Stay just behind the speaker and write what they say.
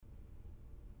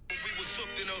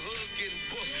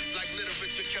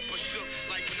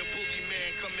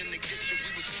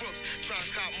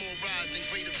gon' rise in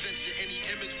great adventure. Any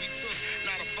image we took,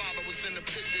 not a father was in the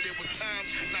picture. There was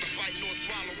times, not a bite nor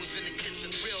swallow was in the kitchen.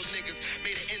 Real niggas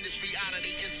made an industry out of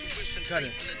their intuition. Cut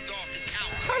it. Facing the darkest out.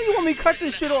 How do you want me to cut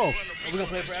this shit off? Are we gonna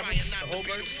play it forever? The whole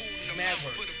verse? Mad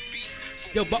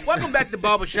verse. Yo, welcome back to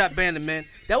Barbershop Bandit, man.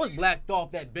 That was Black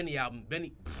Thought, that Benny album.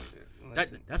 Benny,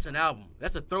 that's an album.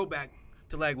 That's a throwback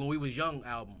to like when we was young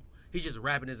album. He's just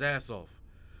rapping his ass off.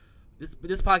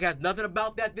 This podcast, nothing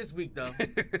about that this week, though.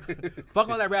 Fuck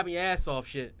all that rapping your ass off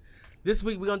shit. This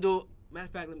week, we're going to do, matter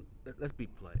of fact, let's be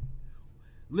polite.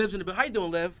 Liv's in the building. How you doing,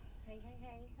 Liv? Hey.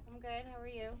 I'm good. How are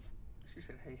you? She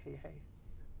said, hey.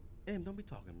 Em, don't be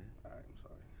talking, man. All right,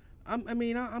 I'm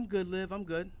sorry. I'm good, Liv. I'm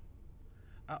good.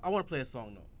 I want to play a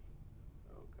song, though.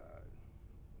 Oh, God.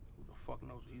 Who the fuck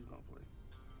knows what he's going to play?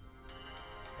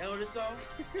 You know this song?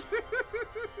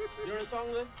 You know this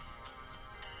song, Liv?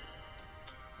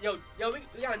 Yo,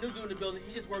 we got a new dude in the building.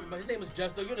 He just working, but his name is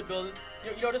Justo. You in the building.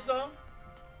 You know this song?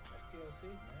 That's TLC,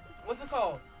 man. What's it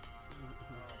called?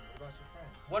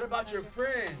 What about your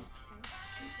friends? What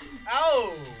about your friends?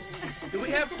 Oh! Do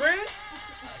we have friends?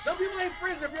 Some people ain't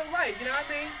friends in real life, you know what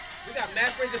I mean? We got mad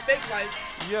friends in fake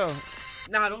life. Yo.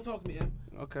 Nah, don't talk to me, M.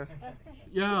 Okay.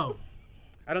 Yo,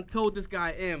 I done told this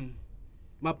guy, M,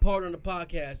 my partner on the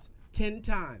podcast, 10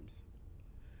 times.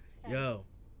 Yo,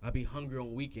 I be hungry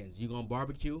on weekends. You gonna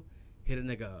barbecue? Hit a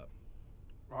nigga up.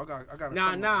 I got.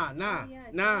 Nah.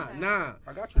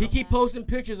 I got you. He keep posting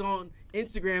pictures on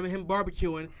Instagram of him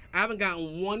barbecuing. I haven't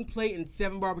gotten one plate in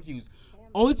 7 barbecues.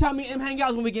 Only time me and him hang out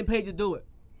is when we get paid to do it.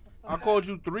 I called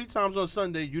you 3 times on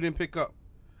Sunday. You didn't pick up.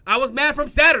 I was mad from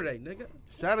Saturday, nigga.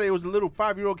 Saturday was a little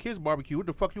 5-year-old kid's barbecue. What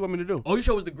the fuck you want me to do? Oh, you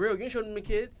showed us the grill. You ain't showed them the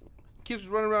kids? Kids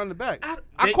was running around in the back. I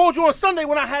I called you on Sunday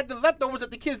when I had the leftovers that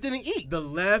the kids didn't eat. The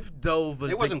leftovers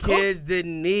It wasn't the kids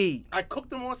didn't eat. I cooked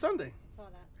them on Sunday. Saw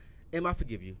that. Em, I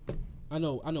forgive you. I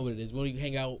know what it is. When we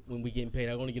hang out when we getting paid,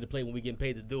 I only get to play when we getting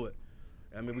paid to do it.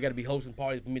 I mean, we got to be hosting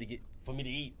parties for me to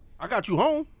eat. I got you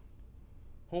home.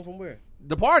 Home from where?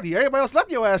 The party. Everybody else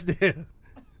left your ass there.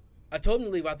 I told him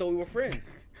to leave. I thought we were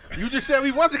friends. You just said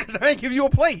we wasn't because I didn't give you a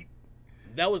plate.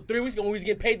 That was 3 weeks ago when we was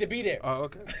getting paid to be there. Oh,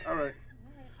 okay. All right.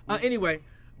 Anyway,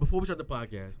 before we start the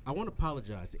podcast, I want to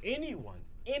apologize to anyone,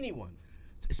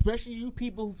 especially you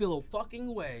people who feel a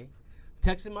fucking way,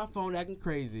 texting my phone acting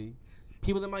crazy,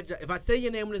 people in my job. If I say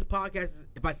your name on this podcast,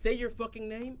 if I say your fucking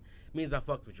name, it means I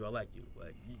fucked with you. I like you.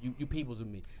 Like you people's with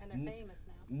me. And they're famous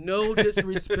now. No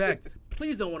disrespect.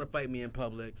 Please don't want to fight me in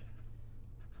public.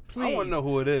 Please. I want to know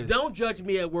who it is. Don't judge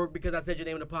me at work because I said your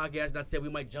name in the podcast and I said we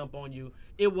might jump on you.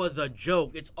 It was a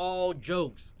joke. It's all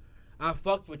jokes. I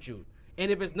fucked with you. And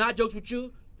if it's not jokes with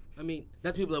you, I mean,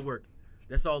 that's people at work.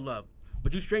 That's all love.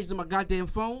 But you strangers on my goddamn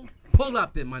phone, pull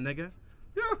up then, my nigga.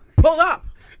 Yeah. Pull up.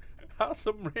 How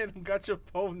some random got your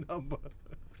phone number?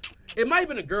 It might have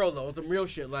been a girl, though. Some real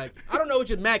shit. Like, I don't know what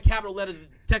your mad capital letters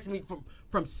texting me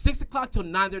from 6 o'clock till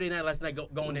 9:30 at night last night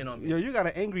going in on me. Yo, you got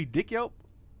an angry dick yelp?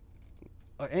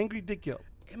 An angry dick yelp.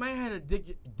 It might have had a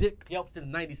dick yelp since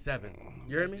 97.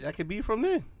 You hear me? That could be from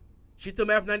then. She still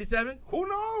mad from 97? Who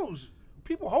knows?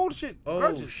 People hold shit. Oh,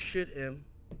 grudges. shit, M.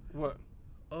 What?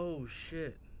 Oh,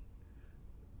 shit.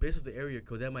 Based on the area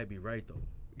code, that might be right, though.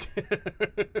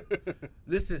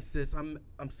 Listen, sis, I'm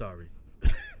sorry.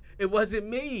 It wasn't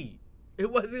me.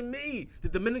 The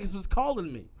Dominicans was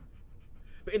calling me.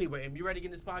 But anyway, Em, you ready to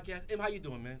get in this podcast? Em, how you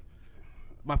doing, man?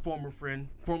 My former friend,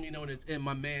 formerly known as Em,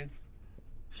 my mans.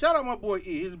 Shout out my boy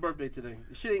E. His birthday today.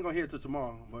 The shit ain't gonna hear till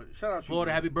tomorrow, but shout out to Florida,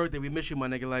 you. happy birthday. We miss you, my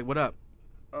nigga. Like, what up?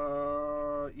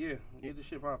 Yeah. Get this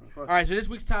shit popping. All right, so this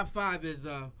week's top 5 is,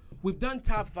 we've done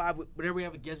top 5. Whenever we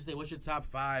have a guest, we say, what's your top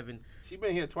 5? And She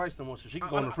been here twice no more, so she can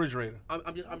go in the refrigerator.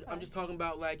 I'm just talking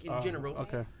about, like, in general.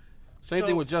 Okay. Same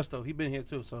thing with Justo. He been here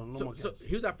too, so no more So guests.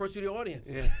 here's our first studio audience.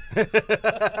 Yeah.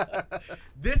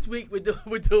 This week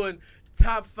we're doing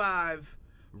top 5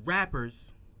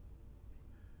 rappers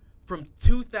from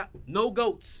 2000. No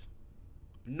goats,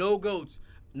 no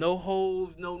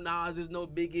Hoves, no Nas's, no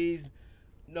Biggies,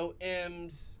 no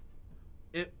M's,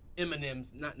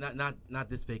 Eminem's. Not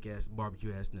this fake ass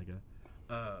barbecue ass nigga.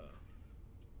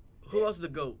 Who else is a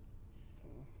goat?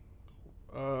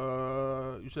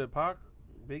 You said Pac,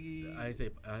 Biggie. I ain't say.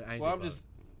 Well, I'm just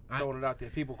throwing it out there.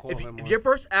 People call him. If your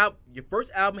first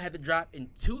album had to drop in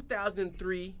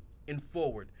 2003 and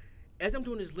forward. As I'm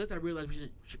doing this list, I realized we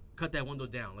should cut that window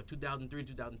down, like 2003,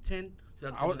 2010,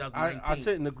 2019. I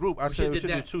said in the group, I said we should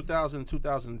do that. 2000,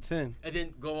 2010. And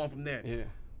then go on from there. Yeah.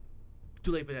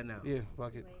 Too late for that now. Yeah,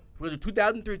 fuck it. We're going to do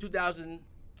 2003, 2000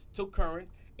 till current,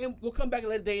 and we'll come back a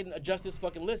later date and adjust this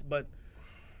fucking list, but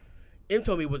M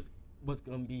told me it was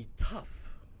going to be tough.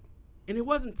 And it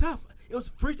wasn't tough. It was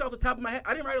freestyle off the top of my head.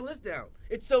 I didn't write a list down.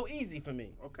 It's so easy for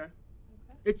me. Okay.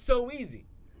 It's so easy.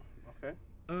 Okay.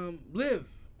 Liv,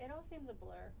 It all seems a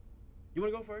blur. you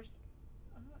want to go first?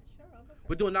 Sure, I'll go first.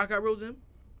 We're doing knockout rules in?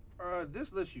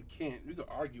 This list you can't. You can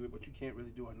argue it, but you can't really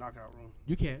do a knockout room.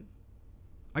 You can.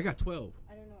 I got 12.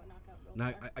 I don't know what knockout rules No,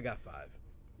 are. I got 5.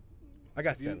 I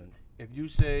got If you- 7. If you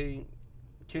say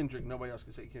Kendrick, nobody else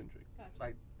can say Kendrick. Gotcha.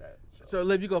 Like that. So,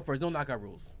 Liv, you go first. No knockout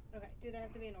rules. Okay, do they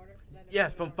have to be in order? 'Cause I don't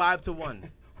Yes, know from the 5 to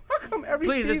 1. How come every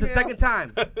Please, it's the female- second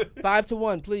time. 5 to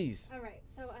 1, please. order. All right,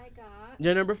 so I got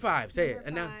You're number 5. Say number it.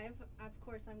 And now, 5. Of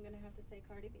course, I'm going to have to say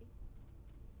Cardi B.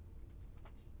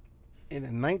 In a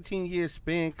 19-year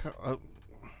span.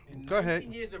 Go ahead.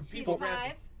 19 years of She's people 5.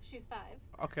 rapping. She's 5.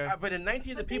 Okay. But in 19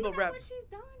 years But of think people about rap. what she's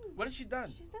done. What has she done?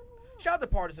 She's done a lot. Shout out to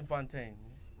Partisan Fontaine.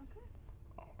 Okay.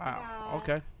 Wow.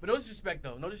 Okay. But no disrespect,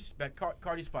 though. No disrespect.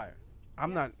 Cardi's fire.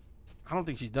 I'm not. I don't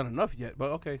think she's done enough yet, but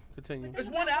okay, continue. But It's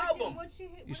think one about album.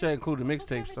 You said including look at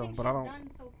mixtapes, so, everything but I she's don't.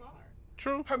 done so far.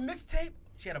 True. Her mixtape,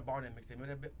 she had a bar in that mixtape.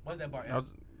 What was that bar?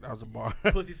 That was a bar.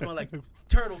 Pussy smell like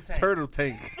turtle tank. Turtle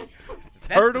tank. That's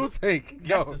Turtle dis- tank. That's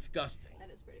Yo. disgusting. That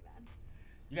is pretty bad.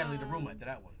 You gotta leave the room after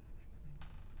that one.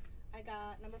 I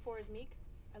got number 4 is Meek.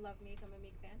 I love Meek. I'm a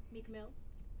Meek fan. Meek Mills.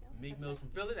 Yeah, Meek that's Mills it. from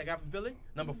Philly. That guy from Philly.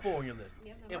 Number 4 on your list.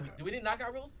 Yep, And number do we need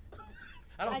knockout rules?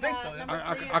 I don't I think got so. number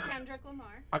I- 3 I- is Kendrick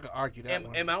Lamar. I could argue that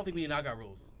one. And I don't think we need knockout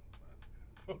rules.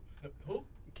 Who?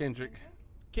 Kendrick.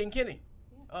 King Kenny.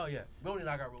 Oh yeah. We don't need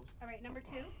knockout rules. All right, number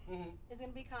 2 Mm-hmm. is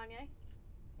going to be Kanye.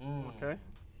 Okay.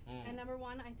 And number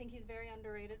 1, I think he's very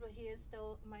underrated, but he is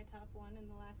still my top 1 in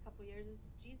the last couple years, is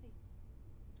Jeezy.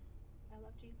 I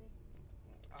love Jeezy.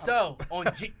 So on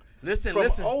listen.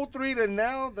 From 03 to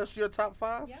now, that's your top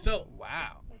 5? Yeah. So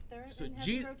wow. Like they're So in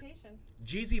heavy Jeezy- rotation.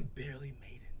 Jeezy barely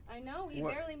made it. I know, he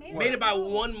What? barely made it. Made it by I know.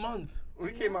 1 month.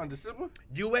 We came out in December?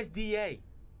 USDA.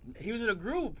 He was in a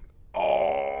group.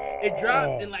 Oh. It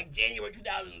dropped in like January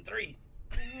 2003.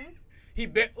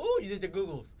 Mhm. Ooh, you did your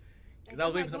Googles. Because I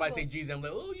was waiting for somebody to say Googles. Jeezy. I'm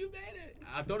like, ooh, you made it.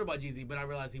 I thought about Jeezy, but I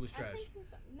realized he was I trash. think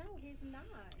he's not. He's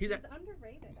He's a-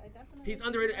 underrated. I definitely. He's think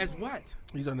underrated as underrated. what?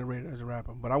 He's underrated as a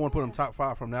rapper, but I want to put him top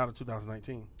 5 from now to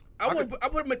 2019. I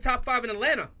put him in top 5 in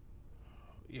Atlanta.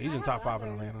 Yeah, he's I in top have 5 in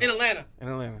others. Atlanta. In Atlanta. In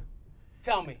Atlanta.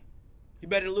 Tell me. He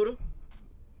better than Luda?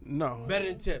 No. Better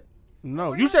than Tip. No.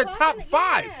 We're You not said talking- top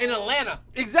 5. yeah. In Atlanta.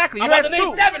 Exactly. I'm You about had to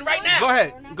name 2. 7 right now. Go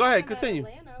ahead. We're not Go ahead. talking about Continue.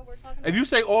 Atlanta, we're talking If about- you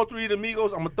say all 3 of the Migos,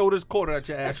 I'm going to throw this quarter at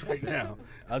your ass right now.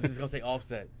 I was just going to say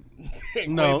Offset.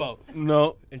 And No. Quavo.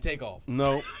 No. And Takeoff.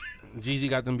 No. Jeezy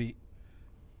got them beat.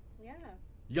 Yeah.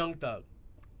 Young Thug.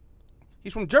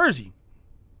 He's from Jersey.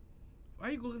 Why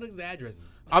are you Googling niggas' addresses?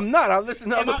 I'm not. I listen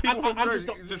to Am other I- people from I'm Jersey.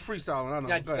 just Just freestyling. I know.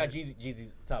 Got Go ahead.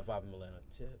 Jeezy's top 5 in Atlanta.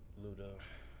 Tip, Luda.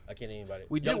 I can't name anybody.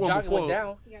 We did Young one Jock before. went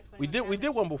down. He got 21 We did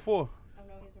Savage. one before. Oh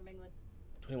no, he's from England.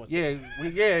 21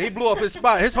 Yeah, he blew up his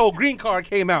spot. His whole green card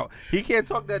came out. He can't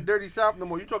talk that dirty South no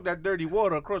more. You talk that dirty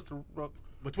water across the.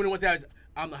 But 21 Savage,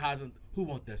 I'm the highest. Who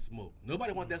want that smoke?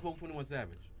 Nobody want that smoke. 21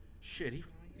 Savage. Shit,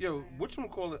 Yo,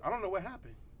 whatchamacallit? I don't know what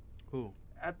happened. who?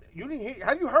 You didn't hear?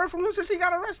 Have you heard from him since he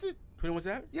got arrested? 21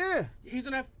 Savage? Yeah, He's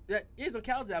on he's on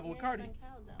Khaled's album with Yeah, Cardi. he's on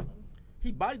Khaled's album.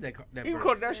 He bodied that he verse.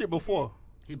 recorded that shit before.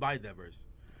 He bodied that verse.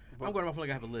 I'm going to my phone like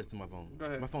I have a list on my phone. Go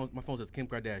ahead. My phone says Kim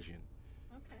Kardashian.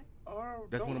 Okay. Oh,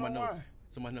 That's don't one of my know notes. why.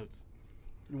 It's on my notes.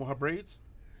 You want her braids?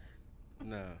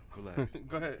 Nah, relax.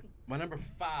 Go ahead. My number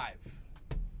 5.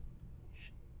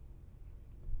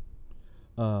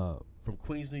 From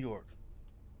Queens, New York.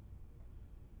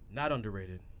 Not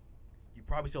underrated. You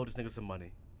probably sold this nigga some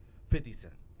money. 50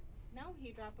 Cent. No,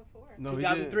 he dropped before. No,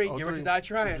 2003, Get Rich or Die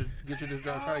Trying. Get you this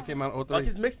job trying came out in Like 03.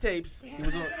 his mixtapes. He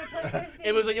was on-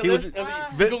 It was on your He was- list? It was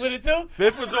on Vi- you Googled it too?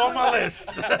 Fifth was on my list.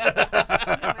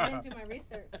 I didn't do my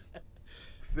research.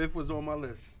 Fifth was on my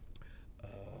list. Oh,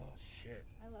 shit.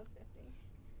 I love 50.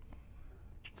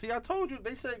 See, I told you.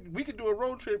 They said we could do a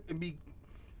road trip and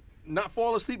not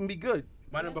fall asleep and be good.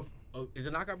 My number. Is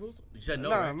it knockout rules? You said no.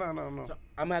 No, right? no. So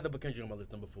I'm gonna have to put Kendrick on my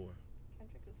list, number 4.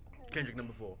 Kendrick is fire. Kendrick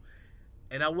number 4.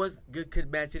 And I was good kid,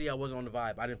 Bad City. I wasn't on the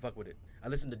vibe. I didn't fuck with it. I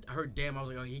listened to, heard damn. I was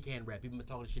like, oh, he can't rap. People been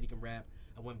talking shit. He can rap.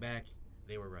 I went back.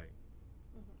 They were right.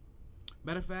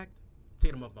 Matter of fact,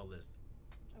 take him off my list.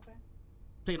 Okay.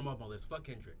 Take him off my list. Fuck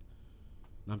Kendrick.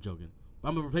 No, I'm joking.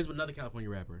 I'm gonna replace with another California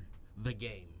rapper, The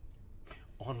Game.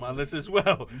 On my list as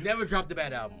well. Never dropped a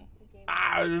bad album. The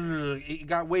game. It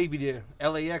got wavy there,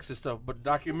 LAX and stuff, but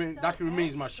documentary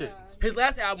is my shit. His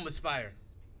last album was fire.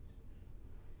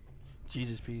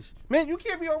 Jesus peace, man, you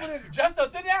can't be over there. Justo,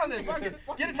 sit down then. Fuck it.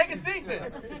 Get to take a seat then.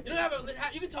 You don't have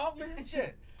a. You can talk, man.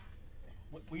 Shit.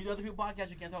 When you do other people podcasts,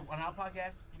 you can't talk on our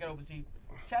podcast. You got open seat.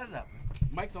 Chat it up.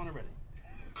 Mike's on already.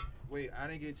 Wait, I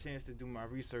didn't get a chance to do my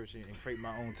research and create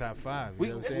my own top 5. We-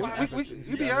 You know what it's I'm saying? fine. We-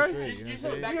 After you be all right. 2003, You know what I'm sit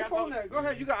saying? back. Your phone there. Go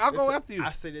ahead. I'll go after you.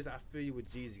 I say this. I feel you with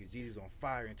Jeezy. 'Cause Jeezy was on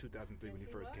fire in 2003 when he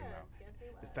Yes, first came out. Yes, he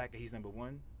The was. fact that he's number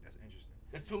 1, that's interesting.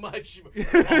 That's too much.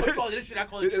 I call this shit. I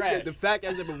call it trash. The fact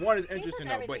that number 1 is says interesting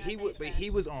though, but everything I say he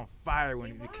was on fire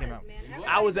when He it came was, out. man. was.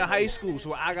 I was in Everybody high school,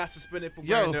 so I got suspended for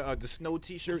Yo. wearing the snow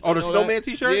T-shirt. Oh, the and all snowman that.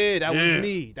 T-shirt? Yeah, that Yeah. was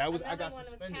me. I Another got one was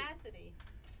suspended. Cassidy.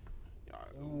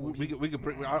 We can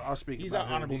bring. I'll speak. He's about an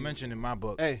him. honorable mention in my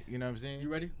book. Hey. You know what I'm saying? You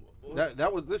ready?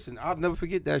 That was. Listen, I'll never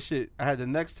forget that shit. I had the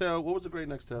Nextel. What was the great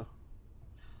Nextel?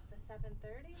 The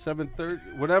 730.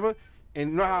 730, whatever.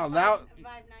 And you know how loud.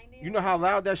 590. You know how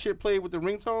loud that shit played with the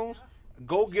ringtones.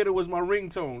 Go Getter was my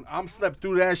ringtone. I'm slept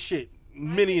through that shit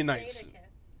many a nights.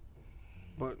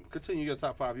 But continue your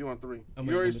top 5. You on 3. I'm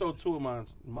You already gonna- stole 2 of mine,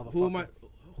 motherfucker. Who am I?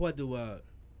 Who I do?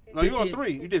 No, you on 50.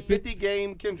 3. You did 50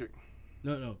 game Kendrick.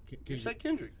 No. You said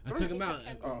Kendrick. I 3. took him out.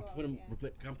 Kendrick. And Oh. put him.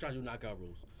 I'm trying to do knockout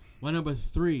rules. My number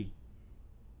 3.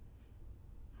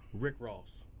 Rick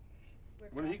Ross.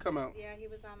 When did he come out? Yeah, he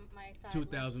was on my side.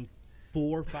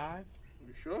 2004, 5.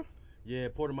 You sure? Yeah,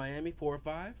 Port of Miami, 4 or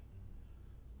 5.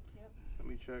 Let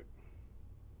me check.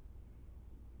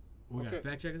 We got Okay.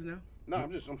 fact checkers now. No,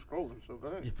 I'm scrolling. So go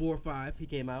ahead. Yeah, 4 or 5. He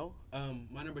came out.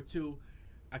 My number 2.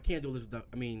 I can't do this without.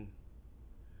 I mean,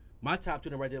 my top 2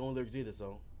 didn't write their own lyrics either.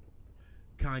 So,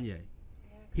 Kanye. Yeah,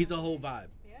 He's a whole vibe.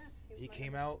 Yeah. He was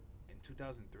came out in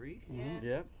 2003. Yeah.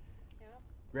 Yeah.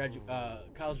 Yeah.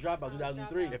 College dropout,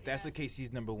 2003. Dropout. If that's the case,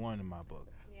 he's number 1 in my book.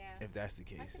 Yeah. If that's the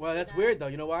case. Well, that's weird though.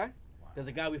 You know why? There's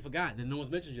a guy we forgot that no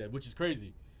one's mentioned yet, which is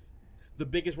crazy. The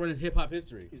biggest run in hip hop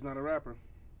history. He's not a rapper.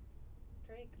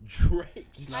 Drake. Drake.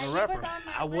 He's not a He rapper. was on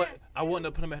my I list, wouldn't too.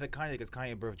 have put him ahead of Kanye because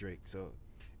Kanye birthed Drake. So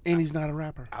And he's not a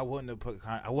rapper. I wouldn't have put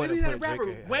Kanye. I Maybe wouldn't he's have not a put Drake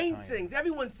rapper. ahead of Wayne Kanye. sings.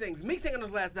 Everyone sings. Me singing on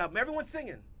his last album. Everyone's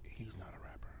singing. He's not a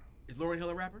rapper. Is Lauryn Hill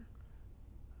a rapper?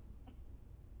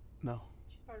 No.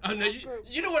 She's part of Oh the no, rap group.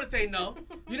 you don't want to say no.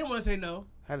 You didn't want to say no.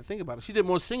 I had to think about it. She did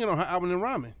more singing on her album than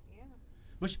rhyming. Yeah.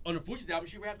 But on the Fugees album,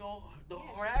 she rapped Yeah, her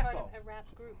she's ass part off. of a rap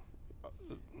group.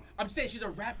 I'm saying she's a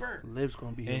rapper. Liv's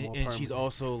gonna be here more And she's permanent.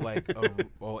 also like,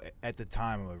 well, at the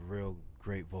time, a real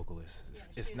great vocalist. It's,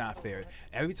 Yeah, it's she's not a fair. vocalist.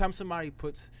 Every time somebody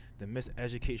puts the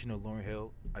miseducation of Lauryn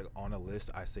Hill like, on a list,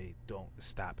 I say, don't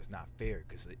stop. It's not fair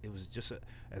because it was just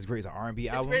as great as an R&B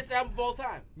It's the album. greatest album of all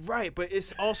time. Right, but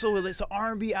it's also it's an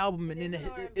R&B album, and It then is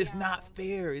an R&B it's not album.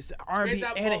 fair. It's the R&B greatest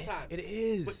album and of all time. it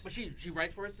is. But she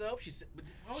writes for herself. She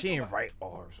She ain't write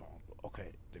all her songs.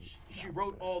 Okay. She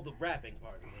wrote all the rapping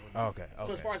part. Okay.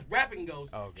 So as far as rapping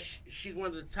goes, Okay. she's one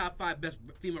of the top 5 best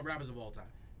female rappers of all time.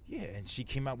 Yeah, and she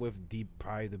came out with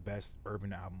probably the best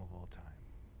urban album of all time.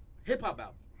 Hip hop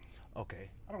album. Okay.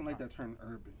 I don't like that term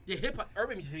urban. Yeah, hip hop.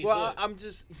 Urban means Well, good. I'm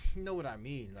just, you know what I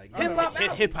mean, like Hip hop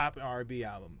album. hip hop and R&B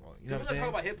album. You know We're what I'm gonna talk saying?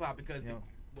 about hip hop because You know.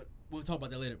 we'll talk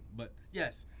about that later. But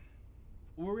yes,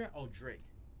 where we at? Oh, Drake.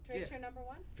 Drake's Yeah. your number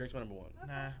 1? Drake's my number 1.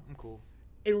 Nah, I'm cool.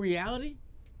 In reality,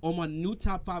 on my new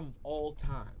top 5 of all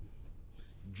time,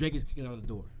 Drake is kicking out the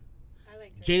door. I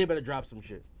like Drake. Jada better drop some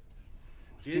shit.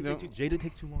 Jada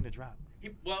takes too long to drop.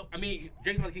 Drake's about to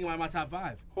kick him out of my top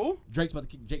 5. Who? Drake's about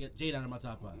to kick Jada out of my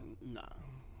top 5. Nah.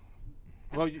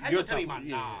 Well, how you're you tell me top. my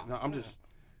Yeah. nah? No, I'm just.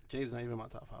 Jada's not even in my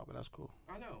top 5, but that's cool.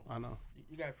 I know. I know.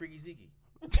 You got Freaky Zeke.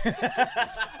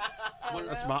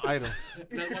 That's my idol.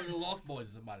 One of the Lost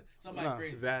Boys or somebody Nah.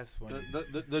 crazy. That's funny.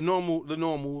 The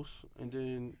normals, and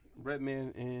then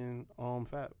Redman and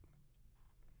Fab.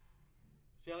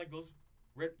 See how that goes?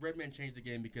 Redman changed the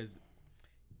game because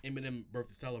Eminem birthed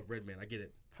the style of Redman. I get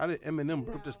it. How did Eminem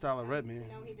birth the style of Redman?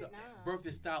 No, he did not. Birthed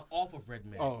his style off of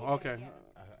Redman. Oh, okay.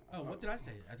 Oh, what did I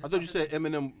say? I thought you said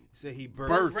Eminem Said he Birth.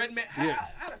 birthed. Redman. Yeah.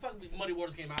 How the fuck Muddy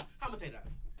Waters came out? How am I say that?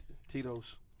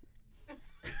 Tito's.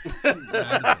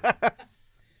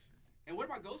 And what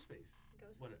about Ghostface?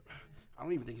 What? I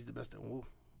don't even think he's the best at Wu,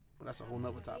 but that's a whole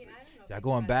nother topic. Y'all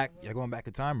going back? Y'all going back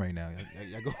in time right now?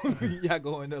 Y'all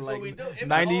going to That's like what we do. Eminem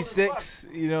 '96?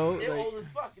 You know? They're Like, old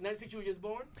as fuck. 96, you were just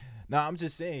born? nah, I'm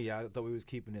just saying. Y'all thought we was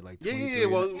keeping it like Yeah, 23. yeah,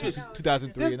 well, and- just-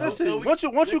 2003. This, and all. listen, No, we- once you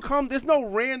listen. come, there's no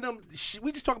random.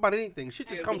 We just talk about anything. Shit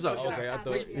just Yeah, comes we up. push it Okay, I out.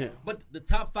 thought. Yeah. But the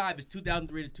top 5 is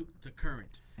 2003 to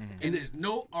current. Mm-hmm. And there's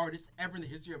no artist ever in the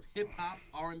history of hip hop,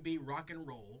 R&B, rock and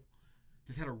roll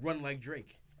that's had a run like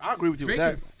Drake. I agree with you Drake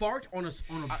with that. can fart on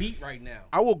a beat right now.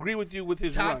 I will agree with you with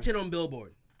his Top run. 10 on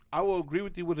Billboard. I will agree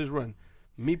with you with his run.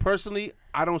 Me personally,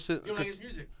 I don't sit. You don't like his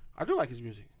music? I do like his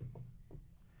music.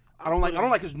 I don't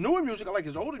like his newer music. I like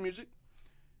his older music.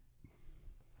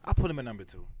 I put him at number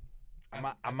 2.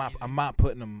 I'm not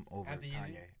putting him over After Yeezy?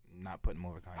 Kanye. I'm not putting him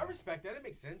over Kanye. I respect that. It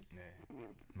makes sense. Yeah, I'm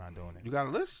not doing it. You got a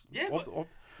list? Yeah, Off but- the- off-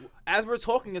 As we're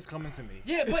talking, it's coming to me.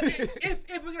 Yeah, but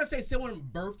if we're gonna say someone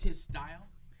birthed his style,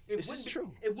 This is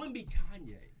true. It wouldn't be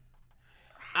Kanye.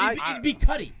 It'd be I-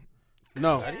 Cudi.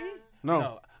 No.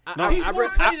 No. He's more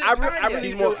Cudi than Kanye.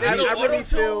 He's more- There's no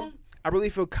auto-tune. I really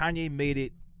feel Kanye made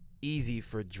it easy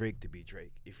for Drake to be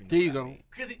Drake. If you know There you what I go. mean.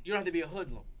 Because you don't have to be a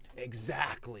hoodlum.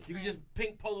 Exactly. You can just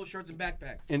pink polo shirts and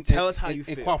backpacks. And Tell us how you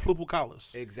and feel. quadruple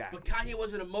collars. Exactly. But Kanye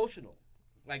wasn't emotional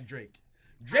like Drake.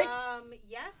 Drake?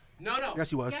 Yes. No.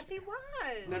 Yes, he was. Yes, he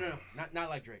was. No. Not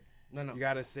like Drake. No. You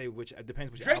gotta say which. It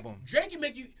depends which Drake, album. Drake can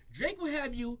make you. Drake will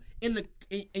have you in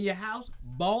your house,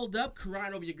 balled up,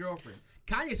 crying over your girlfriend.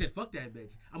 Kanye said, "Fuck that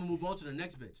bitch. I'm gonna move on to the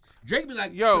next bitch." Drake be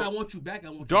like, Yo, "But I want you back. I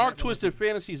want you Dark back. Twisted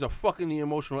Fantasy is a fucking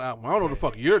emotional album. I don't know what the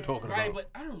fuck you're talking Right, about.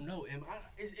 but I don't know, Em.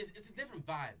 It's a different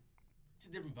vibe. It's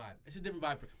a different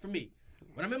vibe for me.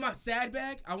 When I'm in my sad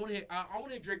bag, I want to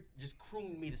hear Drake just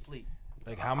croon me to sleep.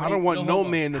 Like how many? I don't want no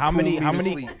man to How many? croon How me to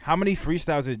many? sleep. How many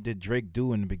freestyles did Drake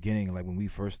do in the beginning? Like when we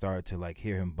first started to like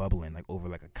hear him bubbling, like over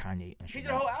like a Kanye instrumental. He did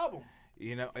a whole album.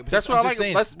 You know, That's I'm what I just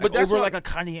like. saying, But that's over what- like a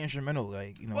Kanye instrumental,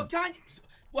 like you know. Well, Kanye.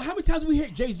 Well, how many times do we hear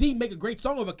Jay-Z make a great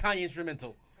song over Kanye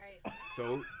instrumental? Right.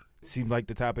 So, seems like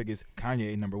the topic is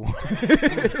Kanye number one,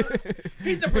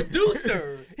 He's the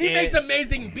producer. He And- makes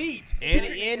amazing beats.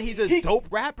 and he's a dope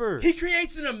rapper. He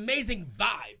creates an amazing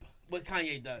vibe. What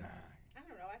Kanye does. I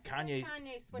don't know. I feel Kanye, like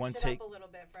Kanye switched one it take- up a little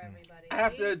bit for everybody.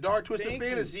 After Dark Twisted Thank you.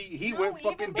 Fantasy, he No, went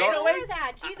even fucking before dark. 808s?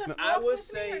 that, Jesus I Walks would With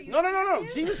Me, say- are you No.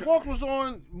 serious? Jesus Walks was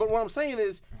on, but what I'm saying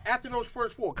is, after those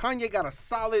first four, Kanye got a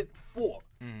solid 4.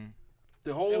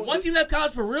 The whole. And once he left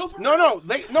college for real, No.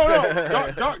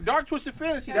 Dark Twisted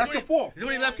Fantasy. That's the 4th. Is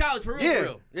when he left college for real, Yeah. for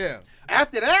real. Yeah.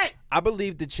 After that, I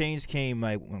believe the change came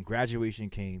like when Graduation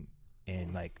came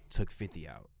and like took 50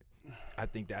 out. I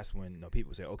think that's when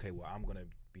people say, okay, well, I'm gonna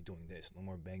be doing this. No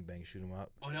more bang bang, shoot 'em up.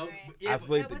 Oh, that was, Right. yeah, I but-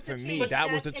 feel like That was for the me change. that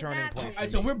was Is the that- turning is that- point. All For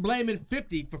right, so me. we're blaming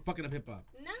 50 for fucking up hip hop.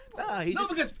 No. Nah, he No,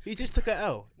 because- just took a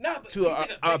L Nah, but to he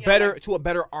a took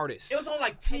better artist. It was on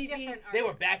like TV. different They were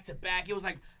artist. back to back. It was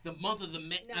like the month of the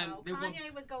men. No, they were going,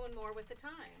 Kanye was going more with the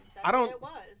times. That's I what don't. it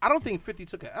was. I don't think 50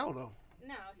 took an L though.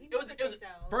 No, he it was. never It was takes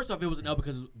L's. first off, it was an L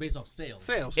because it was based off sales.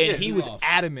 Sales. and yeah. he he was lost.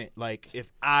 adamant, like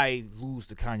if I lose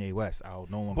to Kanye West, I'll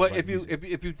no longer. But write if you music.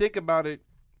 if you think about it,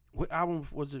 what album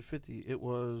was it? 50. It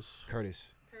was.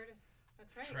 Curtis. Curtis.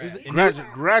 That's right. Trash. He's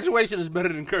smart. Graduation is better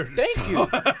than Curtis. Thank you.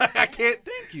 I can't.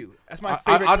 Thank you. That's my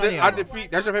favorite Kanye I album.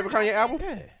 defeat. That's your favorite Kanye album?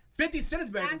 Yeah. 50 Cent is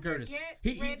better than After Curtis. Get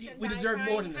We Rich and Die deserve more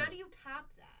Trying, than How that. do you top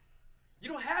that? You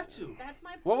don't have to. That's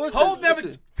my point. What was Hov it? never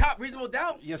Listen. top Reasonable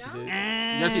Doubt. Yes, he No? did.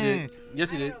 Yes, he did.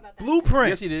 Yes, he I don't did. know about that. Blueprint.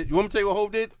 Yes, he did. You want me to tell you what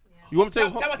Hov did? You want me to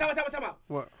tell you Time out.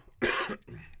 what?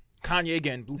 Kanye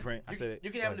again. Blueprint. I said it.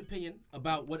 You can have an opinion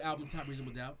about what album top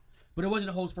Reasonable Doubt, but it wasn't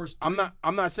the whole first. I'm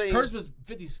not saying. Curtis was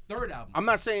 50's third album. I'm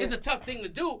not saying. It's a tough thing to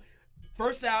do.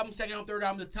 First album, second album, third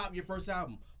album, the top of your first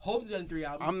album. Hov done 3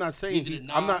 albums. I'm not saying Neither he- did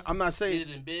I'm not- Nas, I'm not saying-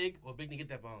 neither did Big or Big didn't get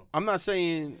that phone. I'm not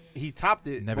saying he topped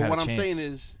it. Never but had what a I'm chance. saying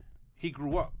is he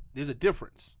grew up. There's a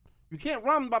difference. You can't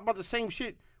rhyme about the same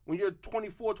shit when you're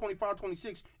 24, 25,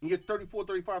 26, and you're 34,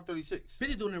 35, 36.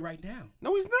 50 doing it right now.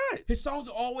 No, he's not. His songs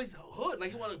are always hood, like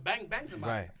he want to bang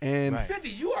somebody. Right. And Right. 50,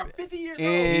 you are 50 years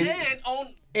And- old and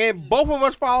on. and both of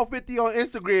us follow 50 on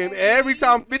Instagram. And every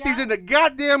time 50's Yeah. in the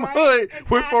goddamn Right, hood with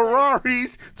exactly.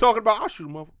 Ferraris talking about, I'll shoot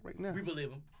him up right now. We believe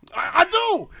him. I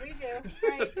do. We do.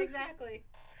 Right, exactly.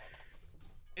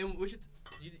 And what's your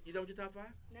you done with your top 5?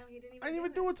 No, he didn't even I didn't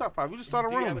even it. do a top 5. We just started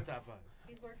Do you have a running. top 5?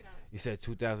 He's working on it. You said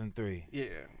 2003. Yeah.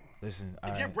 Listen,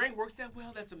 If your brain works that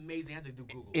well, that's amazing. I have to do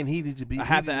Google. And he needed to be. I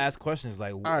have to ask questions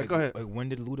like, right, go ahead. like, when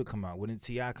did Luda come out? When did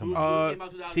T.I. come Luda- out? came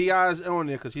out 2000. T.I.'s on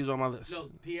there because he's on my list. No,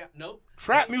 no.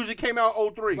 Trap music came out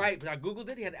 03. Right, but I Googled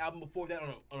it. He had an album before that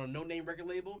on a no-name record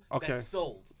label Okay. that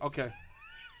sold. Okay.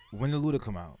 When did Luda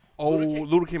come out? Oh, Luda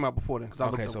Luda came out before then. Cause I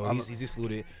Okay, looked so up, he's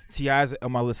excluded. T.I.'s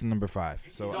on my list at number 5.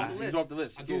 So He's off the he's list. off the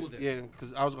list. I Googled it. Yeah,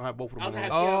 because I was gonna have both of them. I was on gonna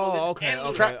the have list. T.I. on the list okay, and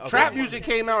okay. Luda. Trap music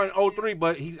came out in 03,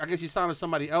 but I guess he signed to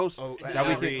somebody else. Oh, that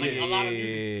we can, yeah, a lot of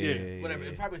yeah. Whatever.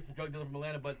 It's probably some drug dealer from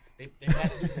Atlanta, but they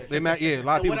had to do that. They met, yeah, a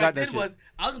lot of So people what got I that did shit. was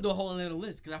I was gonna do a whole Atlanta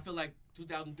list because I feel like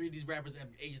 2003 these rappers have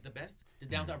aged the best. The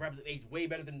down south rappers have aged way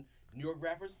better than New York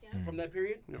rappers from that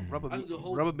period. Yeah, I was the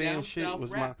whole rubber down band shit south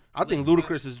was rap my. I think list,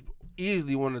 Ludacris is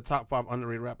easily one of the top 5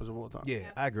 underrated rappers of all time. yeah,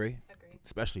 I agree. Agreed.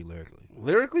 Especially lyrically.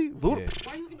 Lyrically, Yeah. Ludacris.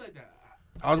 Why you looking like that?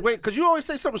 I was waiting because you always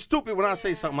say something stupid when I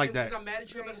say something like Because that. I'm mad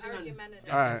at you. I'm not Very saying nothing. argumentative.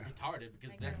 That's All retarded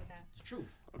because I agree that's with that. the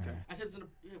truth. Okay. I said it's in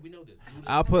yeah, we know this.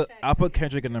 I'll put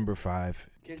Kendrick at number 5.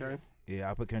 Kendrick. Okay. Yeah,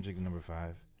 I'll put Kendrick at number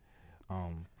 5.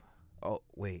 Oh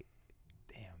wait,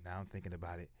 damn. Now I'm thinking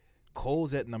about it.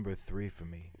 Cole's at number 3 for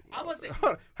me. I'm gonna say.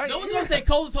 Hey, No one's gonna say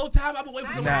Cole this whole time. I've been waiting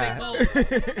for someone to say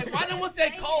Cole. Like, why no one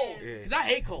say Cole? Because I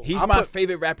hate Cole. He's I'll my put-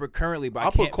 favorite rapper currently, but I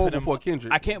I'll can't put Cole him, before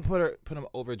Kendrick. I can't put him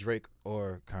over Drake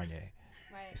or Kanye.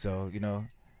 Right. So All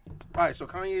right, so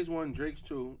Kanye's 1, Drake's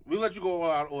 2. We'll let you go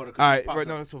out of order. 'cause all you right, popped right.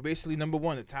 up. No, so basically number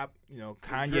 1, the top,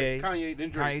 Kanye, then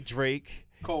Drake, Drake,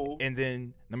 Cole. and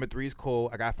then number 3 is Cole.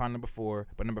 I gotta find number 4,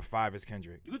 but number 5 is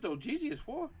Kendrick. You could throw Jeezy as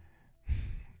 4.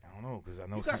 I don't know because I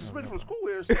know You got something's suspended from gonna- school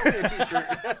wearing a t-shirt.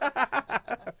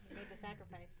 Made the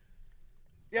sacrifice.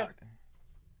 Yeah.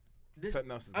 This,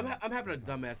 Something else is I'm going having a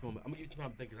dumbass moment. I'm gonna give you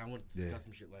time to think because I want to discuss Yeah.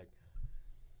 some shit. Like,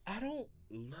 I don't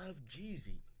love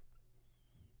Jeezy.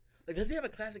 Like, does he have a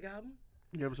classic album?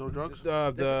 You ever sold drugs?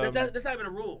 That's not even a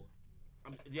rule.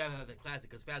 You have to have the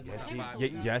classic because Fast Yes, Boy's he, top 5.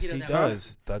 yes, He he doesn't have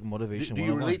does. Thug Motivation. Do you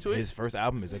 101. relate to it? His first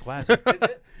album is a classic. Is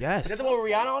it? Yes. Is that the one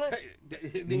with Rihanna on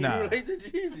it? Then Nah. you relate to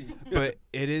Jeezy. But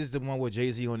it is the one with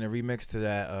Jay-Z on the remix to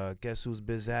that Guess Who's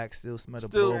Bizak, Still Smell the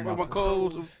Still, Blow. my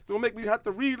clothes don't make me have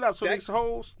to relapse on That- these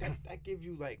hoes. That give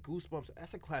you like goosebumps.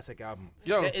 That's a classic album.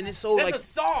 Yo. And it's so That's like a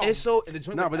song. It's so the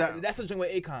joint Nah, with, but that's a joint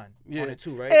with Akon Yeah. on it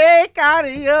too, right? Hey, got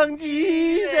a young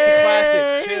Jeezy. It's a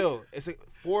classic. Chill. It's a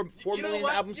 4 know million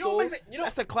what? albums You know what sold. makes it- you know-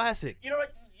 That's a classic. You know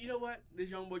what? You know what? This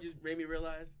young boy just made me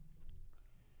realize.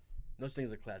 No Such Thing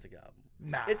as a classic album.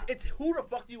 Nah. It's who the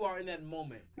fuck you are in that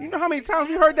moment. You know how many times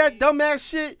we heard that dumbass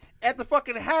shit at the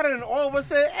fucking Hatter and all of us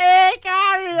said, hey,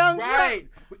 got a young Right.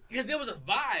 Because it was a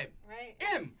vibe. Right.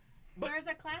 Him. But There's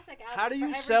a classic album. How do for you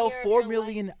every sell year of 4 your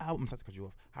million life. albums? Not to cut you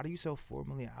off. How do you sell 4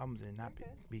 million albums and not Okay.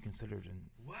 be considered in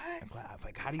what? a class?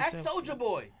 Like, how do you Ask sell? Soulja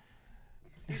Boy.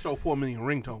 He sold 4 million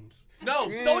ringtones. No,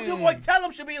 Soulja Boy, tell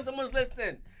him should be in someone's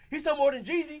listing. He sold more than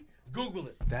Jeezy. Google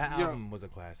it. That Yo. album was a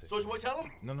classic. Soulja Boy, tell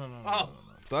him. No. Oh.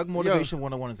 Thug Motivation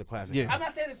 101 is a classic. Yeah. I'm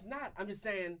not saying it's not. I'm just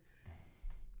saying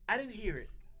I didn't hear it.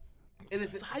 And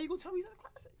it's, So how you gonna tell me that's a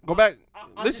classic? Go back.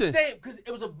 I'm Listen. just saying because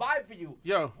it was a vibe for you.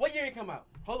 Yo. What year it come out?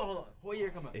 Hold on. What year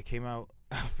it come out? It came out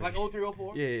Like 03,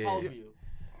 04? Yeah. How old were you?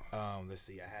 Let's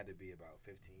see. I had to be about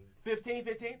 15.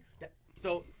 15?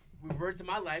 So we revert to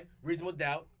my life. Reasonable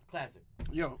Doubt. Classic.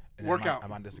 Yo, And workout.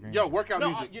 am I disagreeing? Yo, workout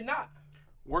No, music. you're not.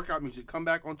 Workout music. Come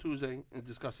back on Tuesday and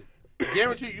discuss it.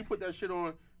 Guarantee you put that shit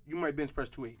on, you might bench press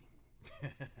 280.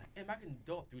 Damn, I can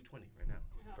do up 320 right now.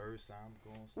 First, I'm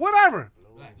going. Whatever.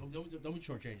 Relax. Don't be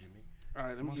shortchanging me. All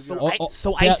right, let me give So you I-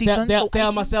 so stay, icy, stay, son, stay, so stay on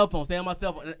icy. my cell phone. Stay on my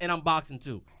cell phone. And I'm boxing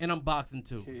too.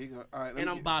 Here you go. All right, And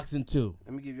I'm boxing too.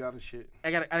 let me give you all the shit.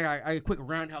 I got a quick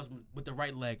roundhouse with the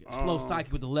right leg. Slow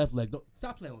psychic with the left leg. Don't,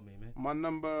 stop playing with me, man. My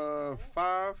number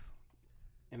 5,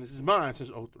 and this is mine since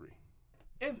 03.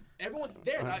 And everyone's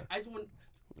there. I just want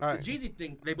All right. the Jeezy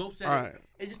thing. They both said All it. right.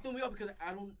 It just threw me off because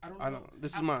I don't I know.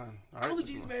 This is mine. All I don't right.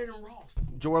 think Jeezy's better than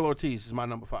Ross. Joel Ortiz is my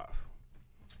number 5.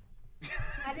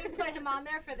 I didn't put him on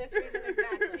there for this reason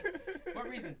exactly. What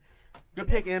reason? Good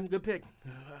pick, Em. Good pick.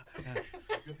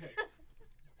 Good pick.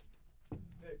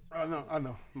 I know. I'm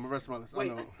the rest of my list.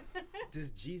 Wait. I know.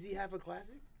 Does Jeezy have a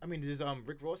classic? I mean, does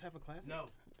Rick Ross have a classic? No.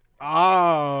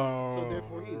 Oh. So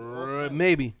therefore he's off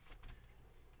maybe.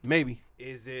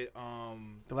 Is it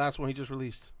The last one he just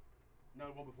released. No,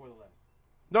 the one before the last.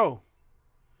 No.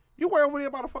 You were over there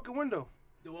by the fucking window.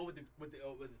 The one with the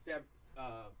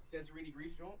Santorini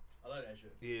Grease joint. I love that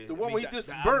shit. Yeah, The one where he just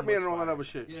Birdman and all that other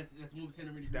shit. Yeah, that's the one with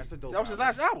Santorini Grease. That's a dope. That was his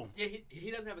album. last album. Yeah,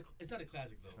 he doesn't have a. It's not a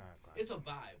classic though. not a classic. It's a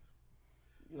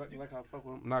vibe. You like how I fuck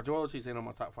with him? Nah, Joel Ortiz ain't on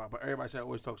my top 5, but everybody say I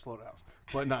always talk slow downs.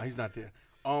 But nah, he's not there.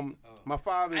 My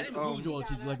 5 is I didn't even Google Joel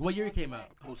Ortiz. Like, what year it came out?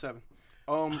 07.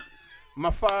 My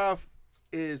 5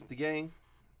 is The Game.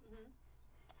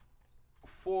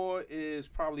 4 is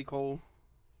probably Cole.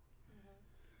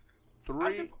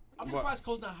 3. I'm surprised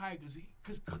Cole's not higher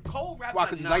because Cole raps Why? like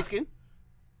Because he's Nas, light skinned?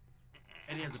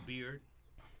 and he has a beard.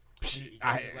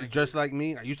 Just like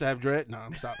me. I used to have dread. Nah,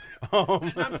 I'm sorry.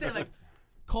 I'm saying like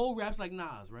Cole raps like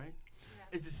Nas, right?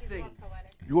 It's this He's thing. more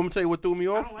poetic. You want me to tell you what threw me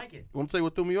I off? don't like it. You want me to tell you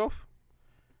what threw me off?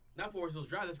 Not Forest Hills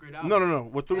Drive. That's a great album. No.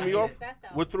 What threw I me hate off? His best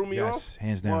album. What threw me Yes, off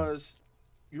hands down. was,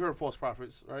 you heard False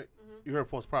Prophets, right? You heard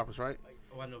False Prophets, right? Like,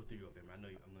 I know what threw you off him. I know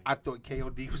you. I thought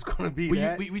KOD was going to be we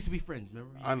that. used to be friends.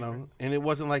 Remember? We used I to be know. friends. And it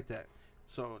wasn't like that.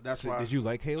 So that's So why. did you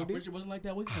like Our KOD? friendship wasn't like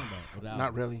that. What are you talking about? With the Not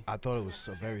album? really. I thought it was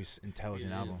a very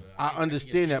intelligent album. I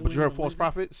understand that, but you heard False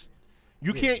Prophets?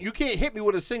 You can't hit me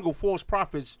with a single False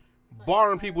Prophets,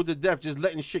 barring people to death, just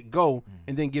letting shit go,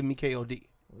 and then give me KOD.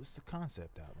 What's the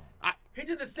concept album? He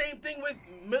did the same thing with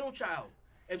Middle Child.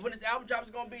 And when his album drops,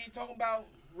 it's gonna be talking about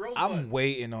Rosebuds. I'm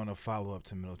waiting on a follow up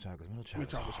to Middle Chocolates. Middle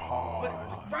Chocolates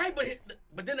hard. Right,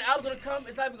 but then the album's gonna come.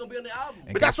 It's not even gonna be on the album.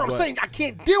 And But that's guess what I'm saying. I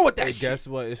can't deal with that And shit. guess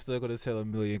what? It's still gonna sell 1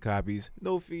 million copies.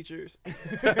 No features.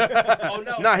 Oh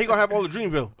no. Nah, he gonna have all of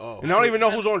Dreamville. Oh. And I don't even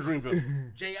know who's on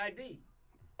Dreamville. JID.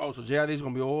 Oh, so JID's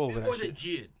gonna be all over that Or is it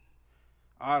shit. JID?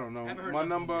 I don't know. I haven't heard My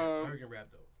nothing from number, American rap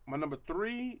though. my number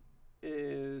 3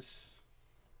 is.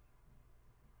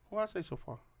 Who I say so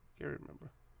far? Can't remember.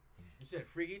 You said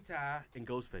Freaky Ty and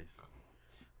Ghostface.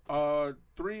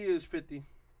 3 is 50.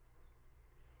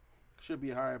 Should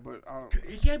be higher, but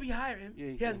He can't be higher. Yeah,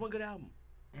 he he has can. one good album.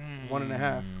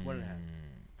 1.5. 1.5.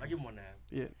 I give him 1.5.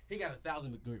 Yeah. He got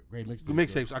 1,000 great mixtapes.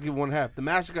 Mixtapes. I give 1.5. The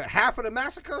Massacre. Half of the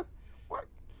Massacre. What?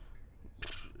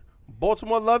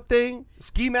 Baltimore Love Thing.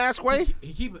 Ski Mask Way.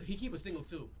 He keep a single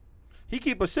too. He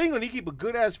keep a single. And he keep a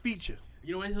good ass feature.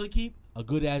 You know what he'll keep? A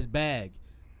good ass bag.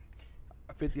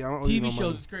 50. I don't even know TV my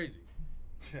shows is crazy.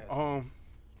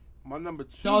 My number 2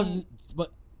 Stars,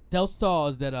 but tell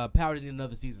Stars that Power is in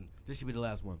another season. This should be the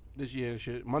last one. this year.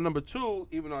 Shit. My number 2,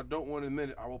 even though I don't want to admit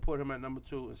it, I will put him at number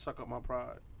 2 and suck up my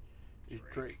pride. Is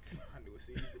Drake. I knew it.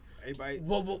 See, everybody.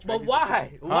 But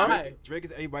why? Why? Drake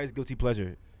is everybody's guilty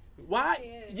pleasure.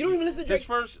 Why? You don't even listen to Drake. His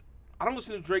first. I don't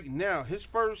listen to Drake now. His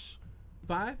first.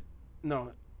 5?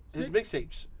 No. His 6?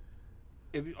 mixtapes.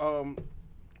 If you,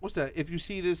 what's that? If you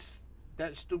see this,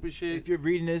 that stupid shit. If you're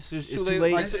reading this, It's it's too too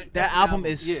late. late. Like, That album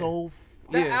is yeah. so.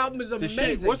 That Yeah. album is The shit-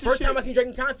 amazing. what's the First time shit- I seen Drake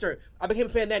in concert, I became a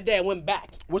fan that day. I went back.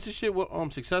 What's the shit with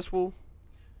Successful?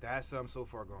 That's so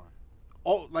far gone.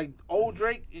 Oh, like old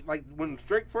Drake, like when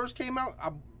Drake first came out,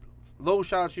 low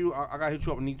shout out to you. I gotta hit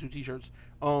you up and need 2 t-shirts.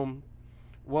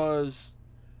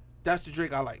 That's the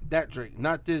Drake I like. That Drake,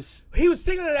 not this. He was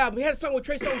singing that album. He had a song with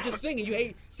Trey Songz just singing. You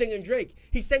hate singing Drake.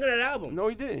 He sang on that album. No,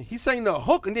 he didn't. He sang the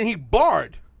hook and then he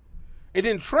barred, and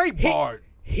then Trey barred.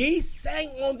 He sang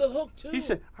on the hook too. He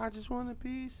said, "I just want to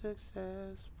be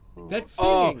successful." That's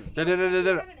Oh, singing. He had an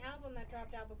album that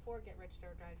dropped out before Get Rich or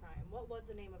Die Trying. What was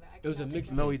the name of it? It was a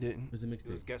mixtape. No, he didn't. It was a It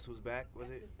was mixtape. Guess Who's Back? Was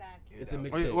Guess it? Who's Back. Yeah, It's a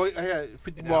that was- mixtape. Oh, yeah,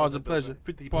 50 And that bars was of a pleasure, big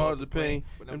 50 one. bars of pain.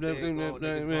 But them big old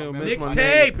niggas gonna Makes my Mixtape.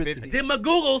 name I 50. did my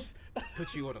Googles.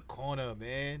 Put you on a corner,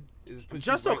 man. Just put you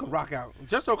Justo right- could rock out.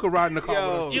 Justo could ride in the car. Yo.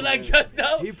 with us. You like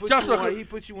Justo? He put Just you so- on. He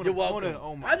put you on You're a welcome. corner.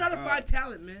 Oh my I'm about to God. find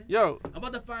talent, man. Yo, I'm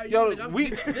about to fire you. Yo, nigga. we-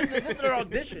 this is an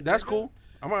audition. that's nigga. cool.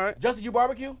 I'm all right. Justin, you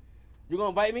barbecue? You gonna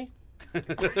invite me?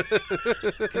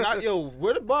 Can I,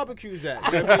 where the barbecues at?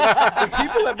 You know what I mean? The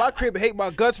people at my crib hate my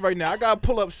guts right now. I gotta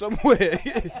pull up somewhere.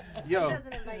 He Yo,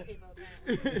 doesn't invite people.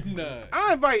 apparently. Nah.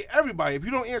 I invite everybody if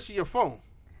you don't answer your phone.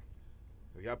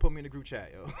 Y'all put me in the group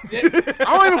chat, yo. I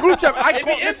don't even group chat. I It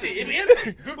call. be empty. It be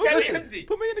empty. Group chat be Listen. empty.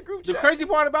 Put me in the group The chat. crazy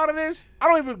part about it is, I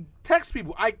don't even text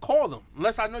people. I call them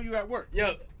unless I know you're at work.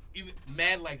 Yo, even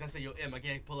mad likes. I say, yo, M, I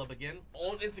can't pull up again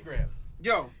on Instagram.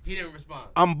 Yo, He didn't respond.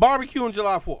 I'm barbecuing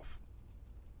July 4th.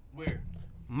 Where?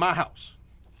 My house.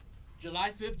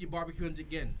 July 5th, you barbecuing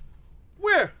again.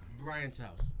 Where? Brian's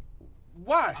house.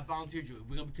 Why? I volunteered you. If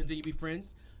we're gonna continue to be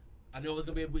friends, I know I was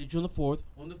gonna be able to you on the 4th.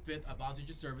 On the 5th, I volunteered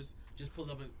your service. Just pull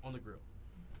up on the grill.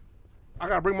 I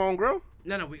gotta bring my own grill?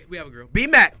 No, we have a grill. B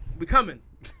Mac, we coming.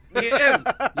 Me and M,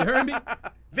 you heard me?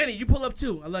 Vinny, you pull up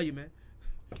too. I love you, man.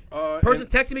 Person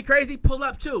texting me crazy, pull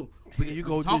up too. We can You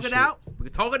go talk this it shit. out. We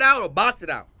can talk it out or box it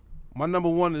out. My number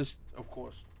 1 is, of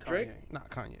course, Kanye. Drake? Not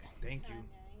Kanye. Thank you.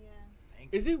 Yeah.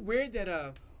 Is it weird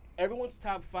that everyone's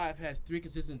top 5 has 3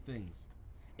 consistent things?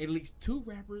 At least 2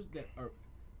 rappers that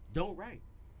don't write.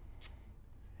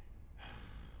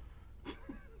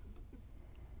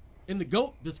 In the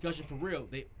GOAT discussion for real,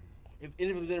 if any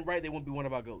of them didn't write, they wouldn't be one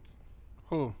of our GOATs.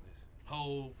 Who?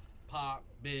 Hove, Pop,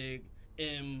 Big,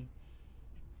 M,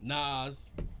 Nas,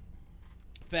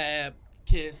 Fab,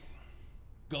 Kiss,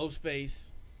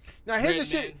 Ghostface. Now here's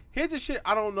the Redman. shit. Here's the shit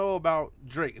I don't know about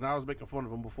Drake, and I was making fun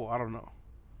of him before. I don't know.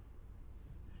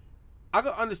 I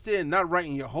can understand not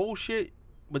writing your whole shit,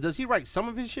 but does he write some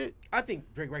of his shit? I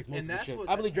think Drake writes most And of the that's shit. what-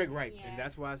 I believe Drake writes. Yeah. And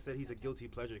that's why I said he's a guilty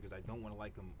pleasure, because I don't want to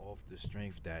like him off the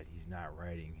strength that he's not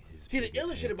writing his. See, the biggest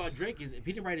illest shit hits. about Drake is if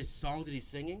he didn't write his songs that he's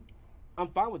singing, I'm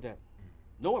fine with that.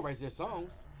 No one writes their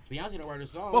songs. Beyonce don't write her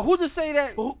songs. But who to say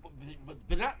that?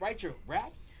 But not write your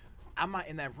raps? I'm not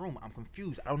in that room. I'm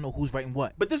confused. I don't know who's writing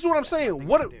what. But this is what I'm saying. thing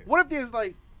What right if, there. what if there's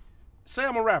like, say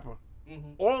I'm a rapper,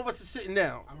 all of us are sitting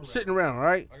down, sitting around,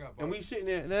 right? And we sitting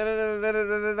there,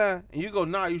 and you go,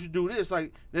 nah, you should do this,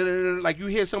 like you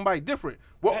hear somebody different.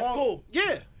 We're That's all- cool.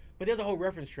 Yeah. But there's a whole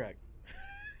reference track.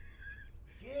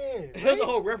 Yeah. There's a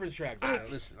whole reference track.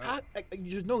 Listen,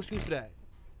 There's no excuse for that.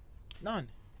 None.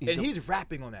 He's And the- he's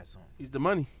rapping on that song. he's the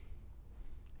money.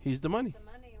 He's the money.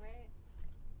 The money, right?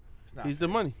 It's not He's the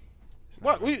fair. money. It's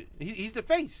not What? fair. He's the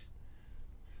face.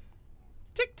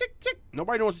 Tick, tick, tick.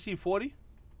 Nobody wants to see 40.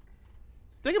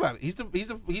 Think about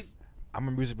it. He's. I'm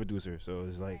a music producer, so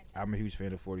it's like I'm a huge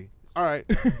fan of 40. All right.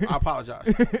 I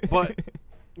apologize, but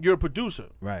you're a producer,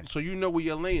 Right. So you know where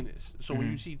your lane is. So when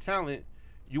you see talent,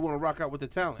 you want to rock out with the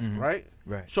talent, right?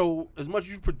 Right. So as much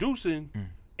as you're producing,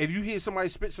 if you hear somebody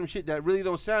spit some shit that really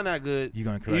don't sound that good, You're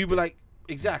gonna correct you be it. like,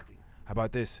 exactly. How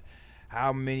about this?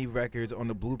 How many records on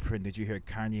the Blueprint did you hear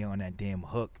Kanye on that damn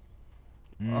hook?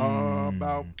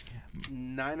 About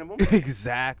 9 of them.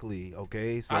 Exactly.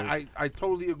 Okay. So I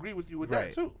totally agree with you with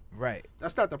that too. Right.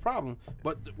 That's not the problem.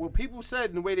 But what people said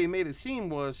and the way they made it seem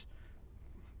was,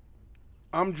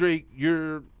 I'm Drake,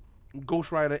 you're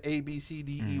ghostwriter A, B, C,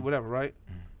 D, E, whatever, right?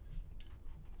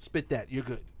 Spit that, you're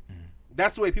good.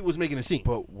 That's the way people was making it seem.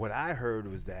 But what I heard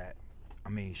was that, I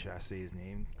mean, should I say his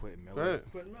name? Quentin Miller. Go ahead.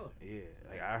 Quentin Miller. Yeah,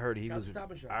 like I heard he Shout out was. to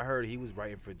Stop and Shop. I heard he was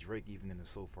writing for Drake even in the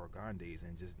So Far Gone days,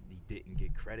 and just he didn't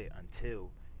get credit until,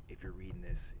 if you're reading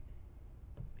this,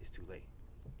 it's too late.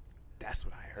 That's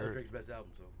what I That was heard. Drake's best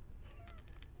album, so.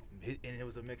 And it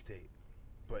was a mixtape,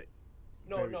 but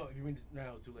No, if you read this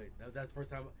now, it's too late. That's the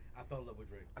first time I fell in love with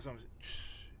Drake. that's what I'm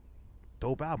saying.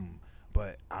 Dope album.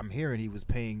 But I'm hearing he was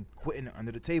paying Quentin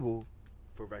under the table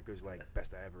for records like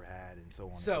Best I Ever Had and so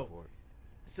on and so forth.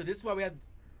 So this is why we have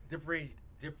to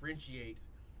differentiate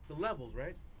the levels,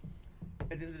 right? At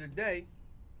the end of the day,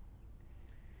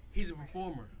 he's a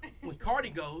performer. When Cardi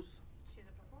goes, She's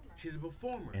a performer. she's a